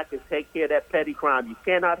go back and take care of that petty crime. You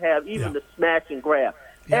cannot have even the smash and grab.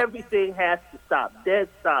 Yeah. Everything has to stop. Dead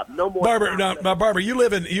stop. No more. Barbara, you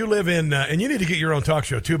live in, and you need to get your own talk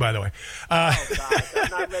show too. By the way, God,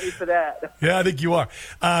 I'm not ready for that. Yeah, I think you are,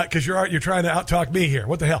 because you're trying to out-talk me here.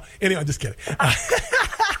 What the hell? Anyway, I'm just kidding.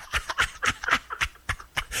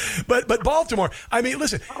 But Baltimore, I mean,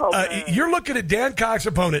 listen, you're looking at Dan Cox's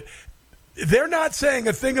opponent. They're not saying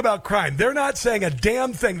a thing about crime. They're not saying a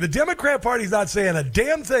damn thing. The Democrat Party's not saying a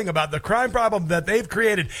damn thing about the crime problem that they've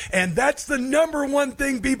created, and that's the number one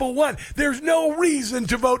thing people want. There's no reason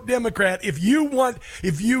to vote Democrat if you want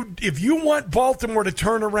Baltimore to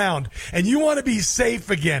turn around and you want to be safe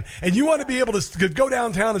again and you want to be able to go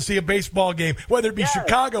downtown and see a baseball game, whether it be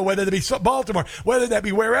Chicago, whether it be Baltimore, whether that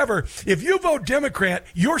be wherever. If you vote Democrat,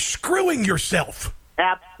 you're screwing yourself.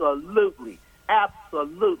 Absolutely,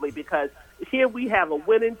 because here we have a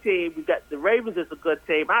winning team. We got the Ravens is a good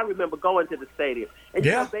team. I remember going to the stadium, and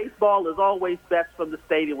baseball is always best from the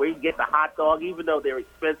stadium where you can get the hot dog, even though they're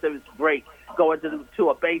expensive. It's great going to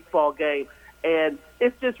a baseball game, and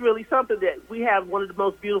it's just really something that we have one of the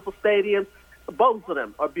most beautiful stadiums. Both of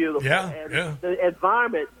them are beautiful. The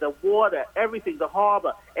environment, the water, everything, the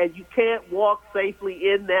harbor, and you can't walk safely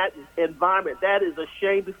in that environment. That is a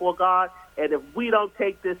shame before God. And if we don't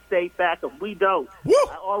take this state back, if we don't,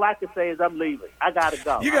 all I can say is I'm leaving. I got to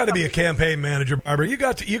go. You got to be a campaign manager, Barbara. You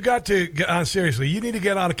got to seriously, you need to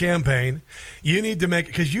get on a campaign. You need to make,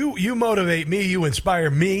 because you motivate me, you inspire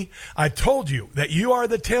me. I told you that you are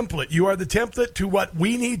the template. You are the template to what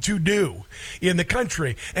we need to do in the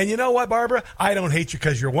country. And you know what, Barbara? I don't hate you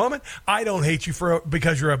because you're a woman. I don't hate you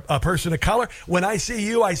because you're a person of color. When I see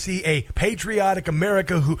you, I see a patriotic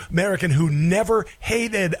American who never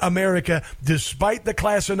hated America, despite the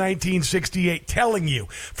class of 1968 telling you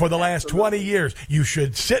for the last 20 years you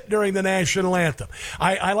should sit during the national anthem.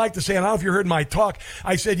 I like to say, and I don't know if you heard my talk,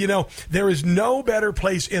 I said, there is no better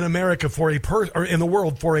place in America or in the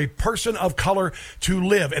world for a person of color to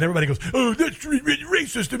live. And everybody goes, oh, that's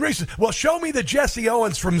racist and racist. Well, show me the Jesse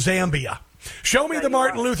Owens from Zambia. Show me the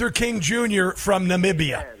Martin Luther King Jr. from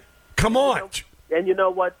Namibia. Come on. And you know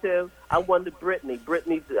what, too? I wonder Brittany,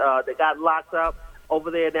 they got locked up over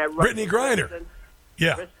there in that Brittany Griner.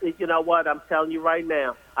 Yeah. You know what? I'm telling you right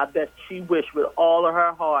now, I bet she wished with all of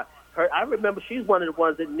her heart. I remember she's one of the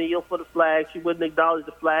ones that kneel for the flag. She wouldn't acknowledge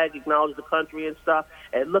the flag, acknowledge the country and stuff.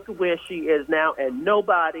 And look at where she is now, and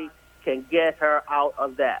nobody can get her out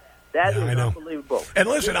of that. That is unbelievable. And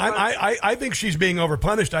listen, I think she's being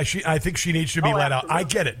overpunished. I think she needs to be let out. I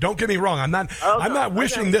get it. Don't get me wrong. I'm not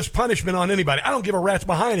wishing this punishment on anybody. I don't give a rat's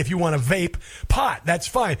behind if you want to vape pot. That's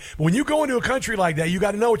fine. But when you go into a country like that, you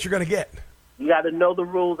got to know what you're going to get. You got to know the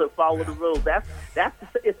rules and follow the rules.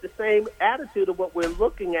 It's the same attitude of what we're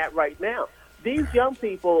looking at right now. These young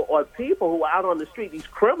people or people who are out on the street, these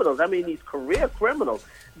criminals, these career criminals,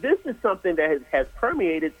 this is something that has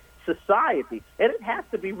permeated society, and it has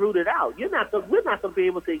to be rooted out. We're not going to be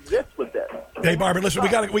able to exist with this. Hey, Barbara, listen, we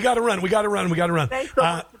got to run. Thanks so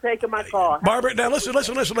much for taking my call. Barbara, now listen.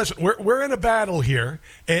 We're in a battle here,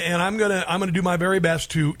 and I'm gonna do my very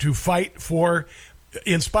best to fight for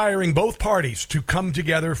inspiring both parties to come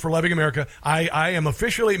together for loving America. I am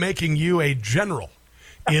officially making you a general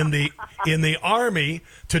in the army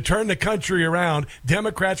to turn the country around.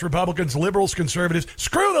 Democrats, Republicans, liberals, conservatives,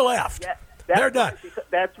 screw the left. Yeah. They're done.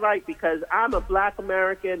 That's right, because I'm a black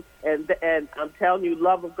American, and I'm telling you,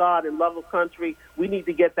 love of God and love of country, we need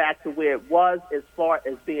to get back to where it was as far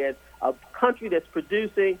as being a country that's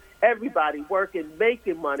producing, everybody working,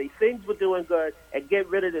 making money, things were doing good, and get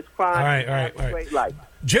rid of this crime. All right. Great life.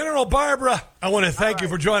 General Barbara, I want to thank you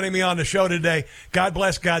for joining me on the show today. God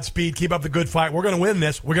bless, Godspeed. Keep up the good fight. We're going to win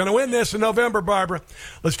this. We're going to win this in November, Barbara.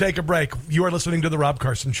 Let's take a break. You are listening to The Rob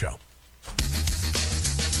Carson Show.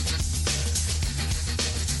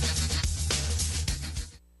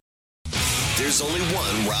 There's only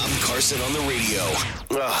one Rob Carson on the radio.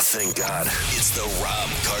 Oh, thank God. It's the Rob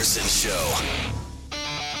Carson Show.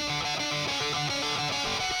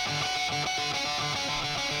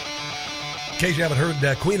 In case you haven't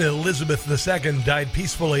heard, Queen Elizabeth II died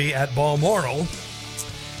peacefully at Balmoral.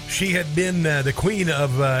 She had been the Queen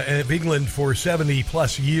of England for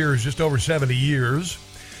 70-plus years, just over 70 years.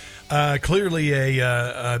 Clearly,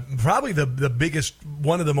 probably the biggest,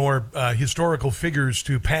 one of the more historical figures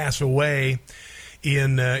to pass away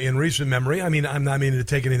in recent memory. I mean, I'm not meaning to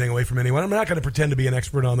take anything away from anyone. I'm not going to pretend to be an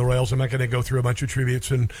expert on the Royals. I'm not going to go through a bunch of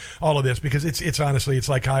tributes and all of this, because it's honestly, it's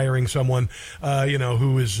like hiring someone,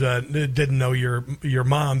 who is didn't know your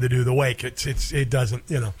mom to do the wake. It doesn't,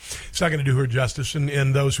 it's not going to do her justice.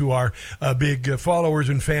 And those who are big followers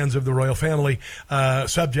and fans of the royal family,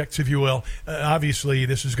 subjects, if you will, obviously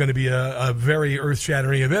this is going to be a very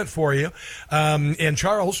earth-shattering event for you. And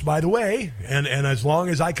Charles, by the way, and as long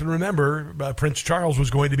as I can remember, Prince Charles was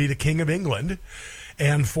going to be the King of England,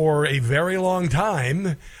 and for a very long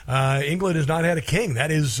time, England has not had a king.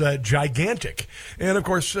 That is gigantic. And of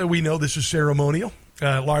course, we know this is ceremonial.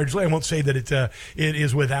 Largely, I won't say that it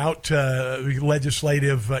is without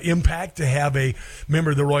legislative impact to have a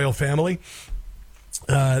member of the royal family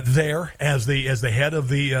there as the head of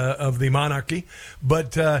the monarchy.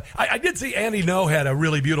 But I did see Andy No had a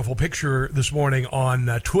really beautiful picture this morning on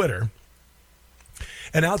Twitter.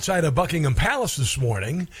 And outside of Buckingham Palace this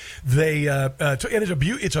morning, they and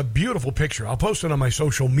it's a beautiful picture. I'll post it on my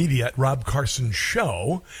social media at Rob Carson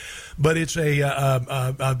Show. But it's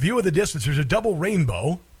a view of the distance. There's a double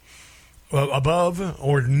rainbow above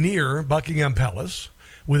or near Buckingham Palace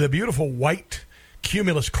with a beautiful white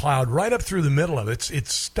cumulus cloud right up through the middle of it.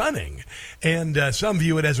 It's stunning. And some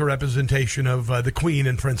view it as a representation of the Queen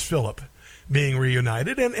and Prince Philip being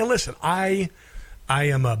reunited. And listen, I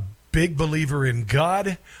am a big believer in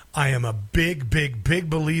God. I am a big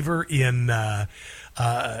believer in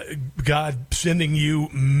God sending you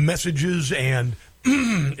messages and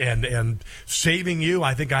saving you.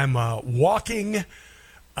 I think I'm a walking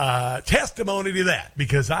testimony to that,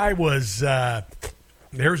 because I was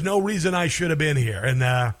there's no reason I should have been here, and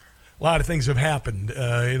a lot of things have happened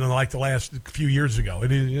like the last few years ago.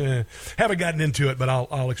 Haven't gotten into it, but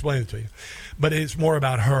I'll explain it to you. But it's more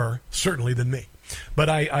about her certainly than me. But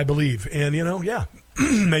I believe, and yeah,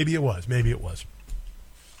 maybe it was.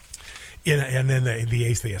 And then the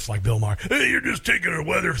atheists like Bill Maher, hey, you're just taking a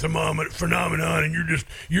weather phenomenon, and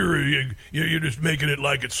you're just making it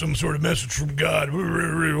like it's some sort of message from God.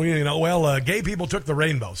 Well, gay people took the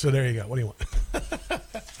rainbow, so there you go. What do you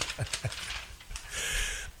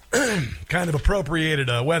want? Kind of appropriated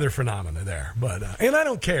a weather phenomena there, but and I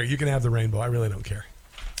don't care. You can have the rainbow. I really don't care.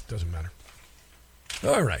 Doesn't matter.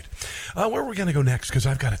 All right. Where are we going to go next? Because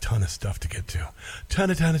I've got a ton of stuff to get to. Ton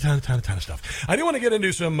of stuff. I do want to get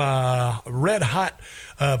into some red-hot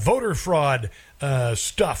voter fraud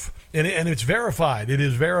stuff. And it's verified. It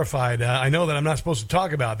is verified. I know that I'm not supposed to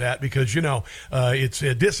talk about that because, it's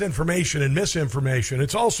disinformation and misinformation.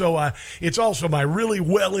 It's also my really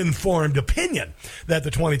well-informed opinion that the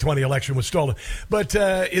 2020 election was stolen. But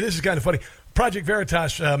this is kind of funny. Project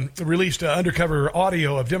Veritas released undercover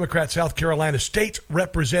audio of Democrat South Carolina State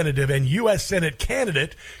Representative and U.S. Senate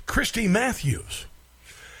candidate Christy Matthews.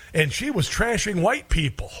 And she was trashing white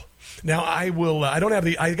people. Now, I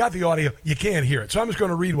got the audio. You can't hear it. So I'm just going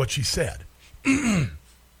to read what she said.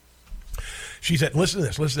 She said, listen to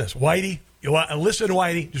this. Whitey, listen,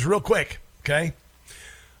 Whitey, just real quick, okay?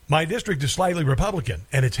 My district is slightly Republican,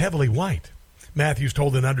 and it's heavily white. Matthews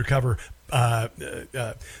told an undercover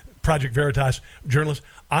Project Veritas journalist,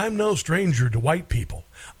 I'm no stranger to white people.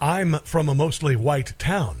 I'm from a mostly white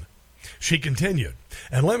town. She continued,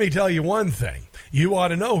 and let me tell you one thing. You ought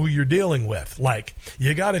to know who you're dealing with. Like,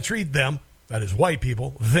 you got to treat them, that is white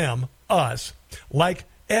people, them, us, like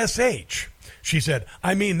SH. She said,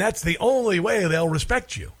 I mean, that's the only way they'll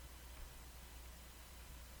respect you.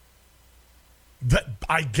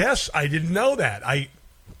 I guess I didn't know that.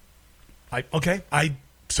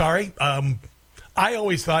 Sorry. I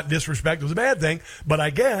always thought disrespect was a bad thing, but I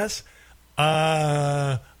guess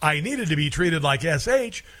I needed to be treated like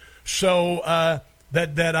SH so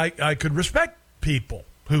that I could respect people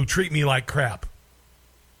who treat me like crap.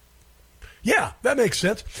 Yeah, that makes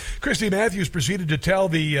sense. Christy Matthews proceeded to tell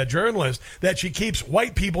the journalist that she keeps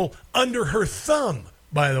white people under her thumb,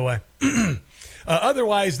 by the way.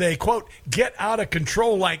 Otherwise, they, quote, get out of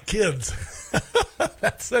control like kids.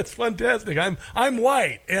 That's fantastic. I'm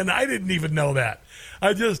white, and I didn't even know that.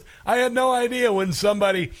 I had no idea when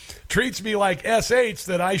somebody treats me like SH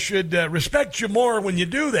that I should respect you more when you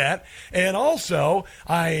do that. And also,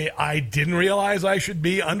 I didn't realize I should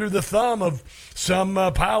be under the thumb of some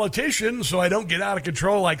politician so I don't get out of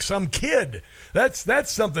control like some kid. That's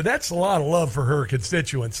something. That's a lot of love for her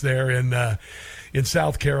constituents there in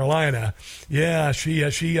South Carolina. Yeah,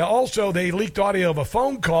 she also, they leaked audio of a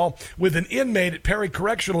phone call with an inmate at Perry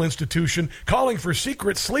Correctional Institution calling for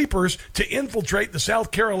secret sleepers to infiltrate the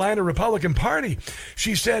South Carolina Republican Party.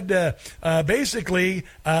 She said, basically,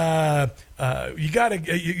 you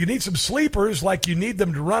need some sleepers, like you need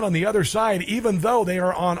them to run on the other side, even though they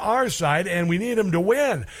are on our side, and we need them to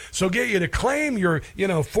win. So get you to claim your,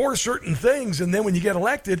 for certain things, and then when you get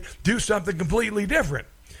elected, do something completely different,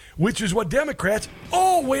 which is what Democrats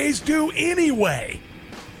always do anyway.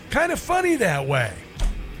 Kind of funny that way.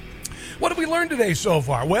 What have we learned today so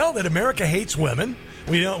far? Well, that America hates women.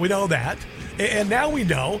 We know that. And now we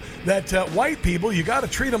know that white people, you got to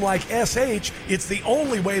treat them like SH. It's the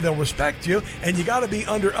only way they'll respect you, and you got to be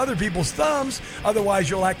under other people's thumbs, otherwise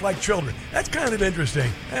you'll act like children. That's kind of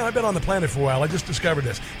interesting. I've been on the planet for a while. I just discovered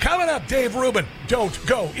this. Coming up, Dave Rubin. Don't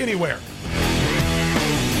go anywhere.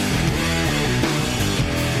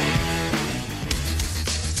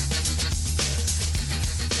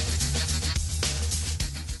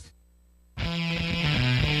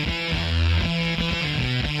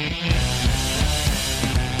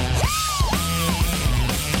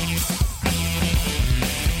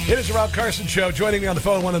 It is the Rob Carson Show. Joining me on the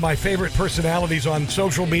phone, one of my favorite personalities on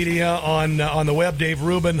social media, on the web, Dave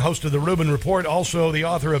Rubin, host of the Rubin Report, also the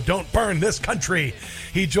author of Don't Burn This Country.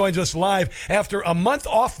 He joins us live after a month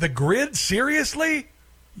off the grid. Seriously?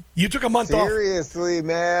 You took a month off? Seriously,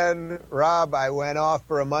 man. Rob, I went off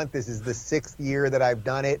for a month. This is the 6th year that I've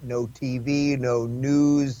done it. No TV, no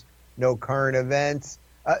news, no current events.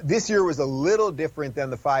 This year was a little different than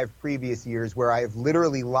the 5 previous years, where I have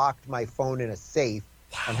literally locked my phone in a safe.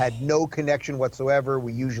 Wow. And had no connection whatsoever.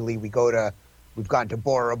 We've gone to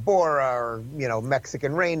Bora Bora or,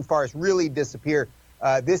 Mexican rainforest, really disappear.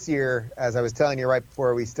 This year, as I was telling you right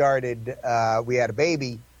before we started, we had a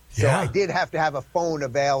baby. So I did have to have a phone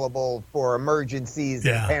available for emergencies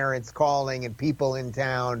and parents calling and people in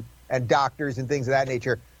town and doctors and things of that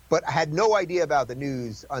nature. But I had no idea about the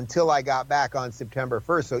news until I got back on September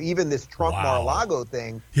 1st. So even this Trump Mar-a-Lago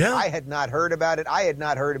thing, I had not heard about it. I had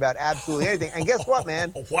not heard about absolutely anything. And guess what,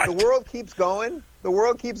 man? The world keeps going. The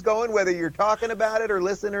world keeps going, whether you're talking about it or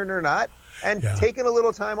listening or not. And taking a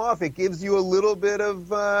little time off, it gives you a little bit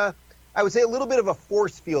of, I would say, a little bit of a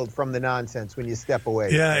force field from the nonsense when you step away.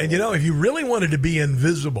 Yeah, and if you really wanted to be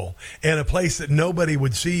invisible in a place that nobody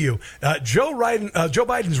would see you, Joe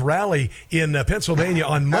Biden's rally in Pennsylvania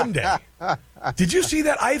on Monday. Did you see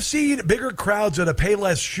that? I've seen bigger crowds at a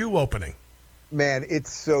Payless shoe opening. Man,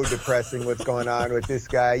 it's so depressing what's going on with this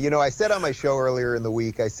guy. I said on my show earlier in the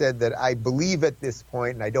week, I said that I believe at this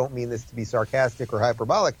point, and I don't mean this to be sarcastic or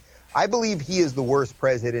hyperbolic, I believe he is the worst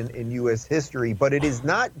president in U.S. history, but it is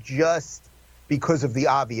not just because of the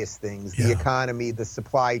obvious things, the economy, the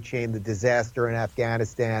supply chain, the disaster in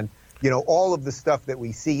Afghanistan, all of the stuff that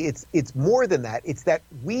we see. It's more than that. It's that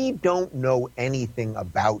we don't know anything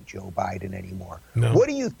about Joe Biden anymore. No. What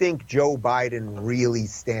do you think Joe Biden really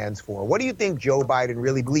stands for? What do you think Joe Biden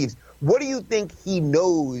really believes? What do you think he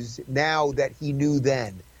knows now that he knew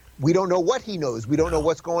then? We don't know what he knows. We don't know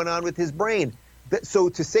what's going on with his brain. So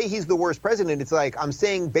to say he's the worst president, it's like I'm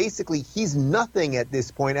saying basically he's nothing at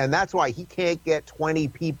this point, and that's why he can't get 20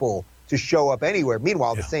 people to show up anywhere.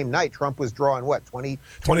 Meanwhile, the same night, Trump was drawing,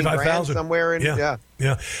 25,000 somewhere in,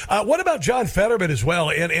 Yeah. What about John Fetterman as well?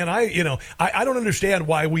 And I don't understand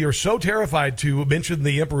why we are so terrified to mention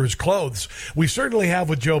the emperor's clothes. We certainly have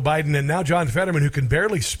with Joe Biden, and now John Fetterman, who can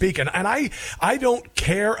barely speak. And I don't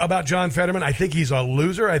care about John Fetterman. I think he's a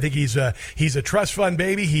loser. I think he's a trust fund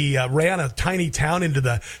baby. He ran a tiny town into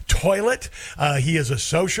the toilet. He is a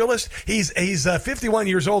socialist. He's 51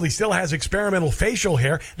 years old. He still has experimental facial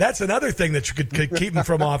hair. That's another thing that could keep him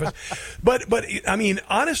from office. But I mean,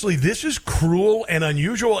 honestly, this is cruel and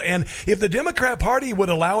unusual. And if the Democrat Party would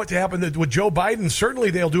allow it to happen with Joe Biden, certainly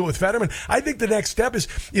they'll do it with Fetterman. I think the next step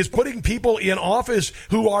is putting people in office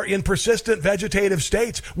who are in persistent vegetative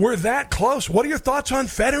states. We're that close. What are your thoughts on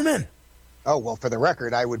Fetterman? Oh, well, for the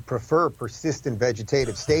record, I would prefer persistent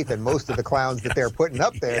vegetative state than most of the clowns that they're putting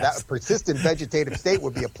up there. That persistent vegetative state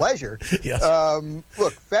would be a pleasure. Yes.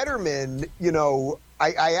 Look, Fetterman,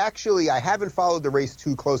 I haven't followed the race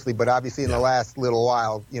too closely, but obviously in the last little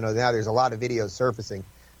while, now there's a lot of videos surfacing.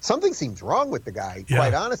 Something seems wrong with the guy,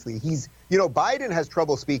 quite honestly. Biden has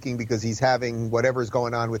trouble speaking because he's having whatever's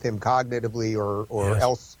going on with him cognitively or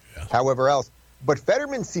else, however else. But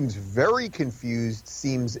Fetterman seems very confused,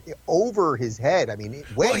 seems over his head. I mean,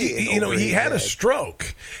 he had a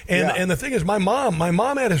stroke. And the thing is, my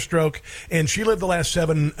mom had a stroke, and she lived the last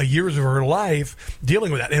 7 years of her life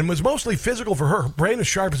dealing with that. And it was mostly physical for her. Her brain is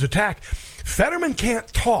sharp as a tack. Fetterman can't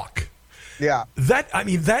talk. Yeah.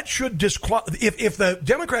 That should disqualify. If the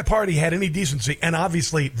Democrat Party had any decency, and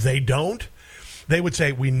obviously they don't, they would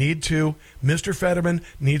say, Mr. Fetterman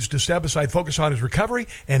needs to step aside, focus on his recovery,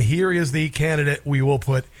 and here is the candidate we will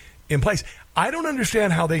put in place. I don't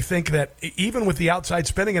understand how they think that even with the outside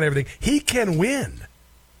spending and everything, he can win.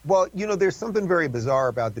 Well, there's something very bizarre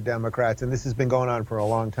about the Democrats, and this has been going on for a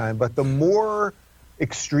long time, but the more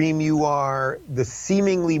extreme you are, the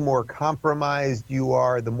seemingly more compromised you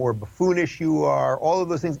are, the more buffoonish you are, all of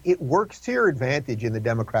those things, it works to your advantage in the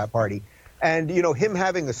Democrat Party. And, him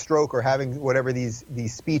having a stroke or having whatever these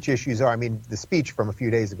speech issues are, the speech from a few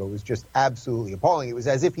days ago was just absolutely appalling. It was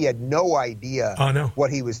as if he had no idea what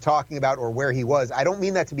he was talking about or where he was. I don't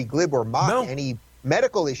mean that to be glib or mock any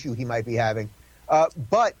medical issue he might be having.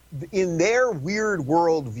 But in their weird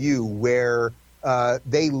worldview where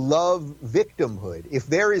they love victimhood, if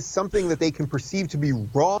there is something that they can perceive to be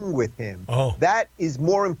wrong with him, that is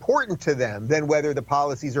more important to them than whether the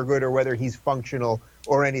policies are good or whether he's functional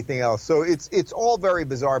or anything else. So it's all very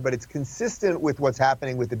bizarre, but it's consistent with what's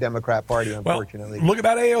happening with the Democrat Party, unfortunately. Well, look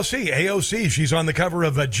about AOC. AOC, she's on the cover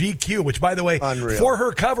of GQ, which, by the way, Unreal. For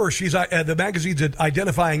her cover, she's the magazine's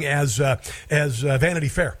identifying as Vanity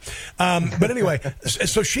Fair. But anyway,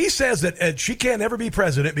 so she says that she can't ever be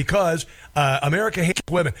president because America hates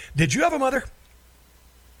women. Did you have a mother?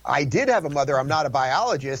 I did have a mother. I'm not a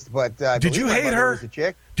biologist, but did you hate her? Was a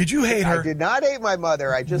chick. Did you hate her? I did not hate my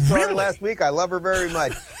mother. I just saw her last week. I love her very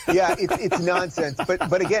much. Yeah, it's nonsense.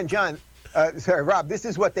 But again, John, Rob, this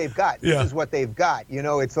is what they've got. This is what they've got.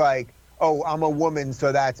 It's like, oh, I'm a woman,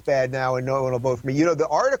 so that's bad now, and no one will vote for me. The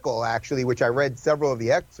article, actually, which I read several of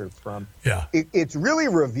the excerpts from, it's really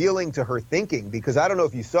revealing to her thinking, because I don't know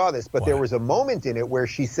if you saw this, but there was a moment in it where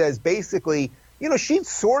she says basically, she'd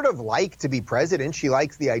sort of like to be president. She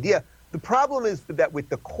likes the idea. The problem is that with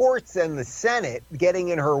the courts and the Senate getting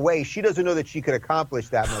in her way, she doesn't know that she could accomplish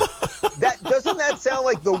that much. Doesn't that sound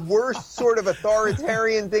like the worst sort of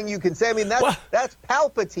authoritarian thing you can say? That's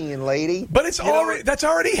Palpatine, lady. But that's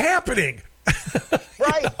already happening.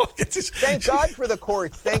 Right. Thank God for the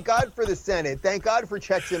courts. Thank God for the Senate. Thank God for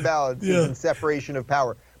checks and balances and separation of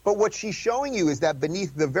power. But what she's showing you is that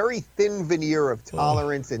beneath the very thin veneer of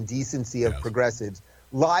tolerance and decency of progressives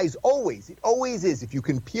lies always, it always is. If you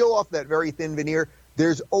can peel off that very thin veneer,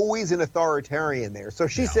 there's always an authoritarian there. So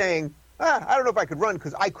she's saying, I don't know if I could run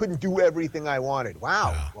because I couldn't do everything I wanted.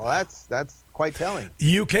 Wow. Well, that's quite telling.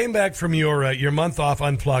 You came back from your month off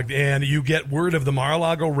unplugged, and you get word of the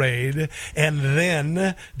Mar-a-Lago raid, and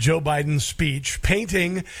then Joe Biden's speech,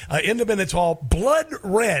 painting Independence Hall blood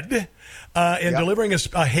red, and delivering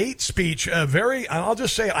a hate speech, I'll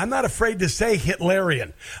just say, I'm not afraid to say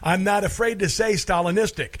Hitlerian. I'm not afraid to say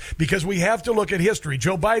Stalinistic, because we have to look at history.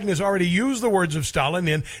 Joe Biden has already used the words of Stalin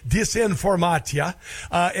in Disinformatia,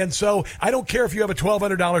 and so I don't care if you have a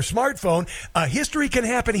 $1,200 smartphone. History can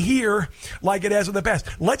happen here like it has in the past.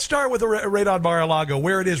 Let's start with the raid on Mar-a-Lago,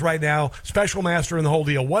 where it is right now, special master and the whole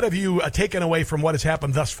deal. What have you taken away from what has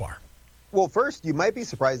happened thus far? Well, first, you might be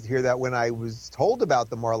surprised to hear that when I was told about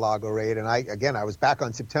the Mar-a-Lago raid, and I was back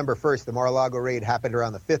on September 1st, the Mar-a-Lago raid happened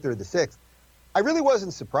around the 5th or the 6th, I really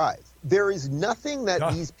wasn't surprised. There is nothing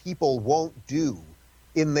that these people won't do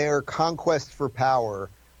in their conquest for power.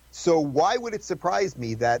 So why would it surprise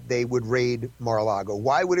me that they would raid Mar-a-Lago?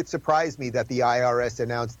 Why would it surprise me that the IRS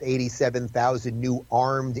announced 87,000 new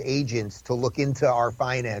armed agents to look into our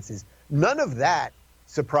finances? None of that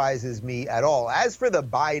surprises me at all. As for the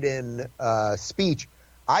Biden speech,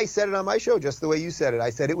 I said it on my show just the way you said it. I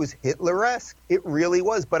said it was Hitler-esque. It really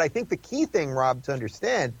was. But I think the key thing, Rob, to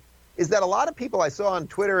understand is that a lot of people I saw on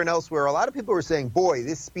Twitter and elsewhere, a lot of people were saying, boy,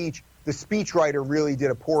 this speech, the speechwriter really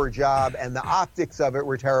did a poor job and the optics of it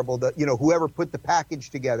were terrible. Whoever put the package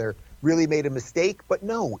together really made a mistake. But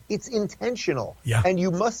no, it's intentional. Yeah. And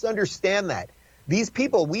you must understand that. These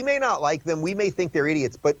people, we may not like them. We may think they're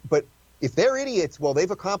idiots. But if they're idiots, well,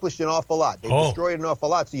 they've accomplished an awful lot. They've destroyed an awful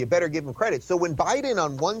lot, so you better give them credit. So when Biden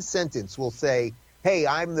on one sentence will say, hey,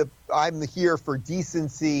 I'm here for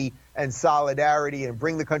decency and solidarity and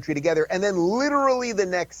bring the country together, and then literally the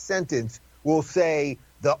next sentence will say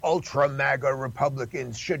the ultra-MAGA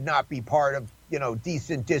Republicans should not be part of,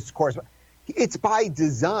 decent discourse. It's by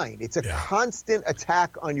design. It's a constant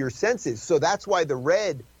attack on your senses. So that's why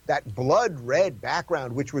that blood red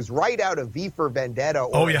background, which was right out of V for Vendetta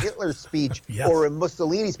or a Hitler speech or a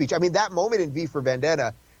Mussolini speech. I mean, that moment in V for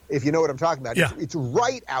Vendetta, if you know what I'm talking about. Yeah. It's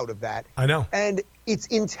right out of that. I know. And it's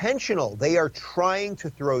intentional. They are trying to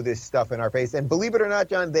throw this stuff in our face. And believe it or not,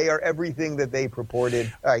 John, they are everything that they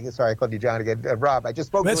purported. Sorry, I called you John again. Rob, I just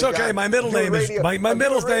spoke That's to okay. John. My middle name is my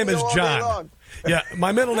middle name is John. Yeah,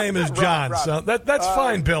 my middle name is John. Rob. So that's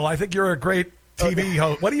fine, Bill. I think you're a great TV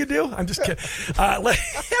host. What do you do? I'm just kidding.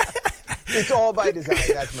 It's all by design.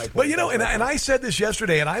 That's my point. Well, you know, and I said this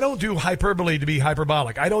yesterday, and I don't do hyperbole to be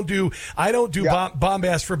hyperbolic. I don't do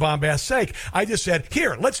bombast for bombast's sake. I just said,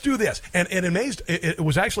 here, let's do this. And it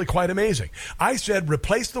was actually quite amazing. I said,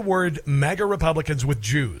 replace the word MAGA Republicans with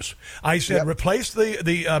Jews. I said, replace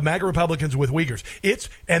the MAGA Republicans with Uyghurs.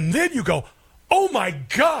 And then you go, oh my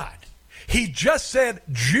God, he just said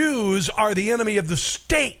Jews are the enemy of the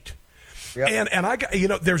state. Yep. And I got,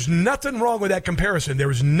 there's nothing wrong with that comparison.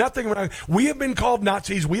 There is nothing wrong. We have been called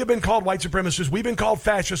Nazis. We have been called white supremacists. We've been called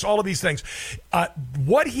fascists, all of these things.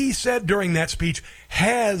 What he said during that speech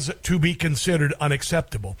has to be considered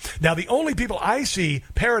unacceptable. Now, the only people I see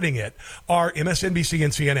parroting it are MSNBC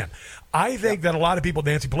and CNN. I think that a lot of people,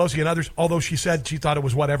 Nancy Pelosi and others, although she said she thought it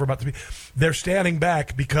was whatever about they're standing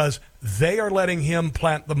back because they are letting him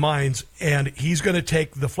plant the mines, and he's going to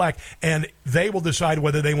take the flak, and they will decide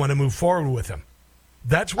whether they want to move forward with him.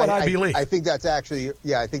 That's what I believe. I think that's actually,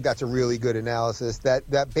 I think that's a really good analysis.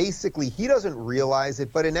 That basically he doesn't realize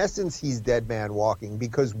it, but in essence, he's dead man walking,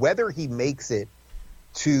 because whether he makes it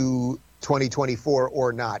to 2024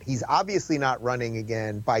 or not, he's obviously not running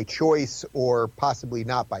again by choice or possibly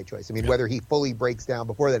not by choice. I mean, whether he fully breaks down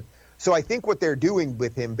before that. So I think what they're doing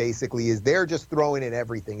with him basically is they're just throwing in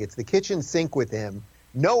everything. It's the kitchen sink with him,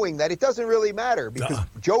 knowing that it doesn't really matter because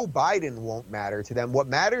Joe Biden won't matter to them. What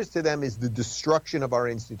matters to them is the destruction of our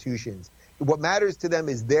institutions. What matters to them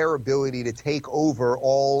is their ability to take over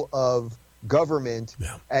all of government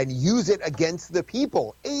and use it against the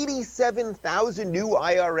people. 87,000 new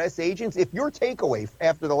IRS agents. If your takeaway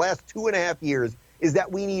after the last 2.5 years is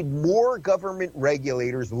that we need more government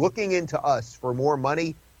regulators looking into us for more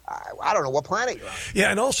money, I don't know what planet you're on. Yeah,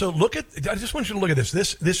 and also I just want you to look at this.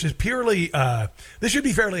 This is purely, this should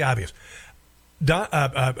be fairly obvious. Joe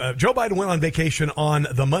Biden went on vacation on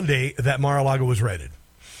the Monday that Mar-a-Lago was raided.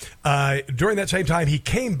 During that same time, he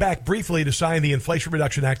came back briefly to sign the Inflation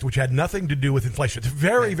Reduction Act, which had nothing to do with inflation. It's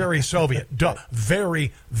very, very Soviet.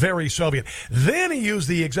 Very, very Soviet. Then he used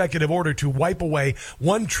the executive order to wipe away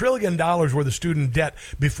 $1 trillion worth of student debt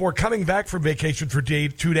before coming back from vacation for 2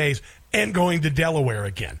 days and going to Delaware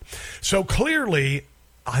again. So clearly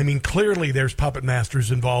there's puppet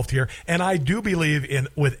masters involved here, and I do believe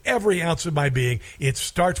with every ounce of my being, it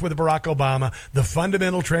starts with Barack Obama, the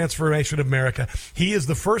fundamental transformation of America. He is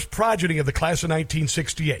the first progeny of the class of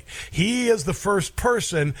 1968. He is the first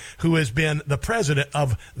person who has been the president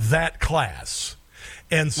of that class.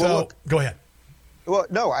 And so, go ahead. Well,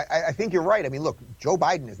 no, I think you're right. I mean, look, Joe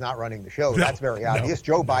Biden is not running the show. That's very obvious.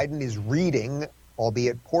 Joe Biden is reading,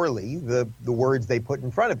 albeit poorly, the words they put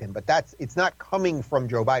in front of him. But it's not coming from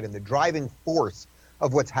Joe Biden. The driving force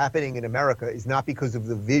of what's happening in America is not because of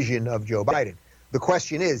the vision of Joe Biden. The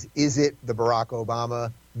question is it the Barack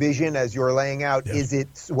Obama vision as you're laying out? Yes. Is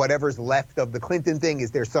it whatever's left of the Clinton thing?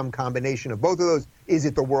 Is there some combination of both of those? Is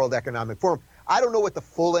it the World Economic Forum? I don't know what the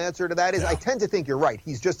full answer to that is. I tend to think you're right.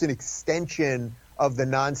 He's just an extension of the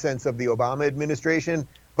nonsense of the Obama administration.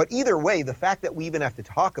 But either way, the fact that we even have to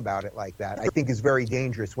talk about it like that, I think is very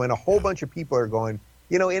dangerous when a whole bunch of people are going,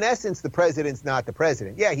 in essence, the president's not the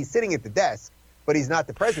president. Yeah, he's sitting at the desk, but he's not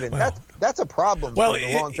the president. Well, that's a problem for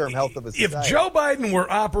the long-term health of a society. If Joe Biden were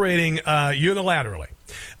operating unilaterally,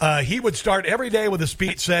 he would start every day with a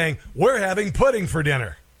speech saying, we're having pudding for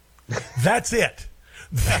dinner. That's it.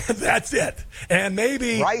 That's it. And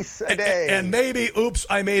maybe rice a day. And maybe, oops,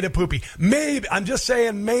 I made a poopy. Maybe. I'm just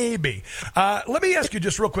saying maybe. Let me ask you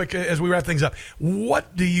just real quick as we wrap things up.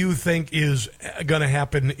 What do you think is going to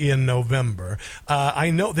happen in November?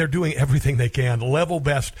 I know they're doing everything they can, level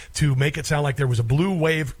best, to make it sound like there was a blue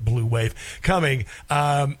wave coming.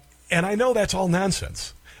 And I know that's all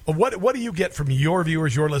nonsense. What do you get from your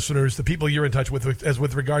viewers, your listeners, the people you're in touch with, as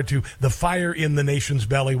with regard to the fire in the nation's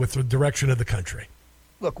belly with the direction of the country?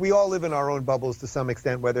 Look, we all live in our own bubbles to some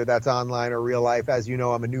extent, whether that's online or real life. As you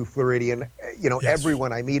know, I'm a new Floridian. Yes.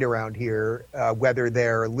 Everyone I meet around here, whether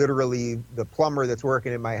they're literally the plumber that's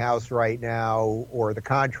working in my house right now or the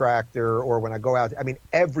contractor or when I go out,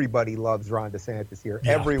 everybody loves Ron DeSantis here.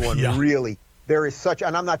 Yeah. Everyone really. There is such,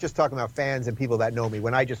 and I'm not just talking about fans and people that know me.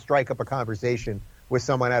 When I just strike up a conversation with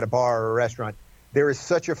someone at a bar or a restaurant, there is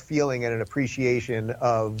such a feeling and an appreciation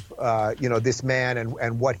of, this man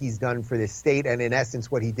and what he's done for this state and, in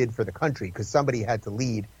essence, what he did for the country, because somebody had to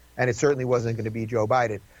lead, and it certainly wasn't going to be Joe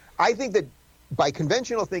Biden. I think that by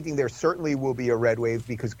conventional thinking, there certainly will be a red wave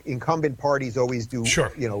because incumbent parties always do,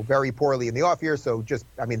 very poorly in the off year. So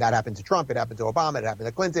that happened to Trump. It happened to Obama. It happened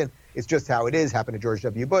to Clinton. It's just how it is. Happened to George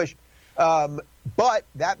W. Bush. But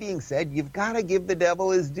that being said, you've got to give the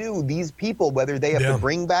devil his due. These people, whether they have to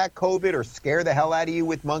bring back COVID or scare the hell out of you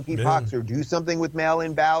with monkeypox or do something with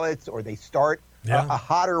mail-in ballots or they start a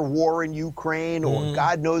hotter war in Ukraine or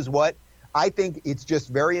God knows what, I think it's just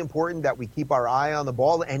very important that we keep our eye on the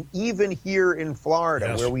ball. And even here in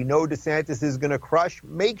Florida, where we know DeSantis is going to crush,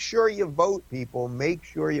 make sure you vote, people. Make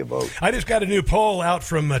sure you vote. I just got a new poll out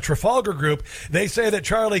from Trafalgar Group. They say that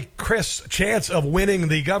Charlie Crist's chance of winning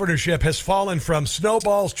the governorship has fallen from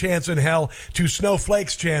snowball's chance in hell to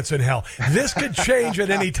snowflake's chance in hell. This could change at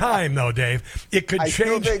any time, though, Dave. It could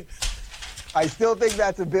change. I still think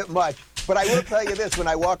that's a bit much. But I will tell you this, when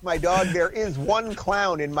I walk my dog, there is one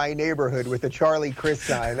clown in my neighborhood with a Charlie Crist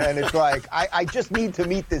sign. And it's like, I just need to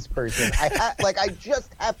meet this person. I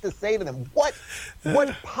just have to say to them, what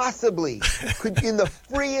possibly could, in the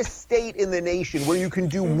freest state in the nation, where you can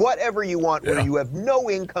do whatever you want, where you have no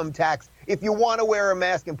income tax, if you want to wear a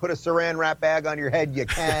mask and put a saran wrap bag on your head, you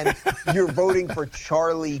can. You're voting for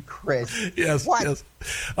Charlie Crist. Yes.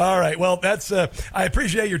 All right. Well, that's. I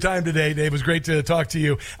appreciate your time today, Dave. It was great to talk to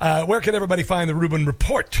you. Where can everybody find the Rubin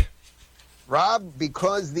Report? Rob,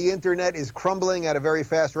 because the internet is crumbling at a very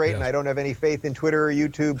fast rate and I don't have any faith in Twitter or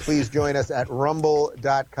YouTube, please join us at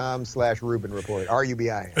rumble.com/Rubin Report.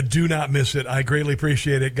 RUBI. Do not miss it. I greatly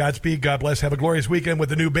appreciate it. Godspeed. God bless. Have a glorious weekend with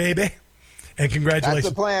the new baby. And congratulations.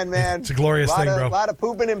 That's the plan, man. It's a glorious thing, bro. A lot of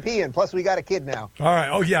pooping and peeing. Plus, we got a kid now. All right.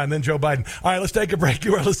 Oh, yeah. And then Joe Biden. All right. Let's take a break.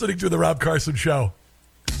 You are listening to The Rob Carson Show.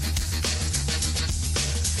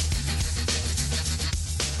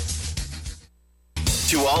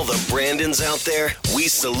 To all the Brandons out there, we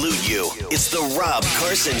salute you. It's The Rob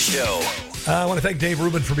Carson Show. I want to thank Dave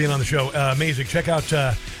Rubin for being on the show. Amazing. Check out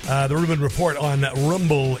the Rubin Report on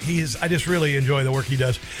Rumble. I just really enjoy the work he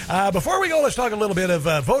does. Before we go, let's talk a little bit of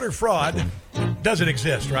voter fraud. Doesn't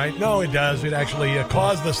exist, right? No, it does. It actually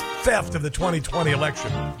caused the theft of the 2020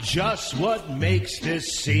 election. Just what makes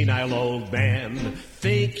this senile old man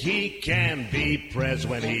think he can be pres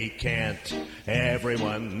when he can't?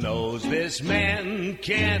 Everyone knows this man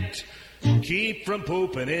can't keep from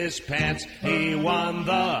pooping his pants. He won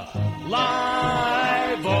the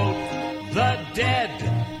live vote, the dead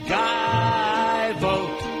guy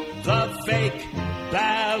vote, the fake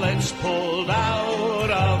ballots pulled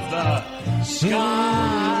out of the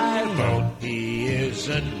sky vote. He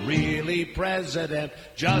isn't really president,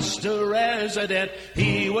 just a resident.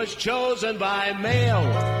 He was chosen by mail.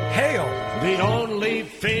 Hail. The only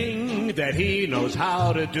thing that he knows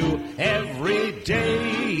how to do every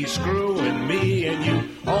day, he's screwing me and you.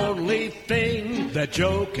 Only thing that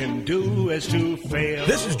Joe can do is to fail.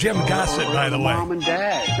 This is Jim Gossett, by the way. Mom and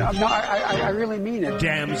Dad. No, I really mean it.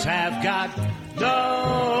 Dems have got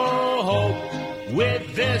no hope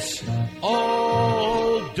with this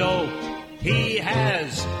old dope. He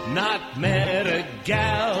has not met a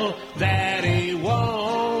gal that he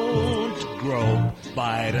won't grope.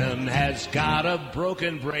 Biden has got a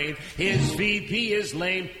broken brain. His VP is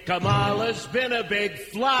lame. Kamala's been a big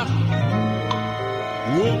flop.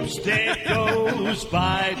 Whoops, there goes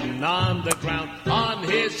Biden on the ground. On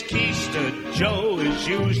his keister, Joe is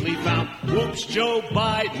usually found. Whoops, Joe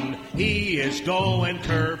Biden, he is going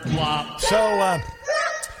kerflop. So,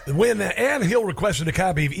 when Ann Hill requested a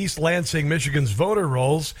copy of East Lansing, Michigan's voter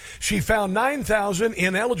rolls, she found 9,000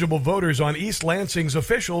 ineligible voters on East Lansing's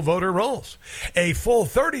official voter rolls. A full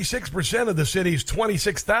 36% of the city's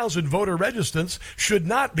 26,000 voter registrants should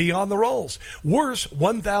not be on the rolls. Worse,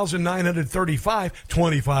 1,935,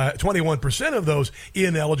 21% of those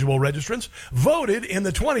ineligible registrants voted in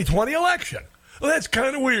the 2020 election. Well, that's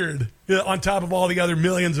kind of weird. On top of all the other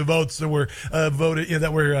millions of votes that were voted,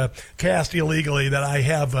 that were cast illegally, that I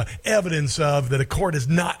have evidence of that a court has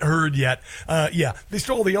not heard yet. They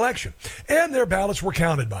stole the election, and their ballots were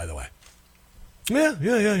counted, by the way.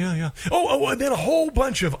 Yeah. Oh, and then a whole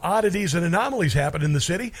bunch of oddities and anomalies happened in the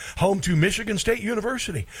city, home to Michigan State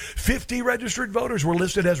University. 50 registered voters were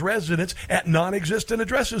listed as residents at non-existent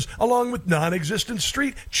addresses, along with non-existent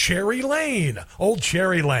street, Cherry Lane. Old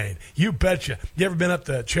Cherry Lane. You betcha. You ever been up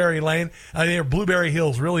to Cherry Lane? They're Blueberry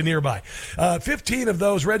Hills, really nearby. 15 of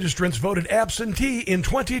those registrants voted absentee in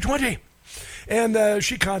 2020. And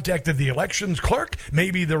she contacted the elections clerk.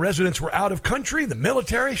 Maybe the residents were out of country, the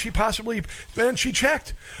military. And she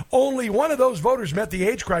checked. Only one of those voters met the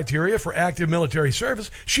age criteria for active military service.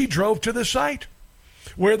 She drove to the site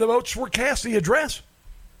where the votes were cast, the address.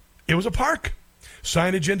 It was a park.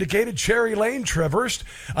 Signage indicated Cherry Lane traversed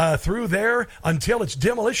through there until its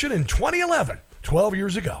demolition in 2011. 12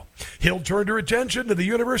 years ago. Hill turned her attention to the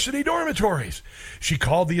university dormitories. She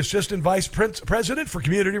called the assistant vice president for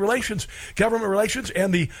community relations, government relations,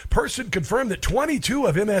 and the person confirmed that 22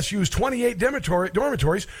 of MSU's 28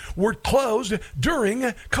 dormitories were closed during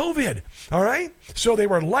COVID. All right? So they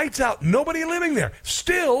were lights out, nobody living there.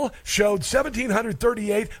 Still showed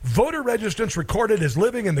 1,738 voter registrants recorded as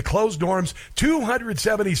living in the closed dorms.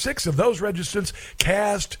 276 of those registrants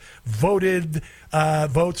cast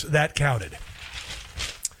votes that counted.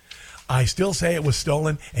 I still say it was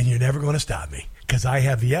stolen, and you're never going to stop me because I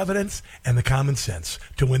have the evidence and the common sense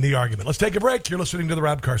to win the argument. Let's take a break. You're listening to The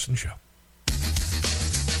Rob Carson Show.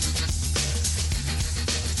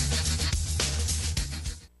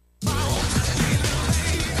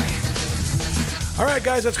 All right,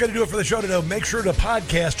 guys, that's going to do it for the show today. Make sure to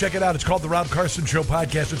podcast. Check it out. It's called The Rob Carson Show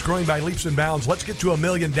Podcast. It's growing by leaps and bounds. Let's get to 1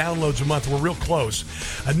 million downloads a month. We're real close.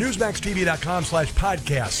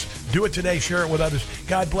 Newsmaxtv.com/podcasts. Do it today. Share it with others.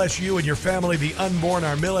 God bless you and your family, the unborn,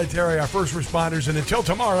 our military, our first responders. And until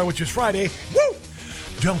tomorrow, which is Friday, woo!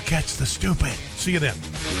 Don't catch the stupid. See you then.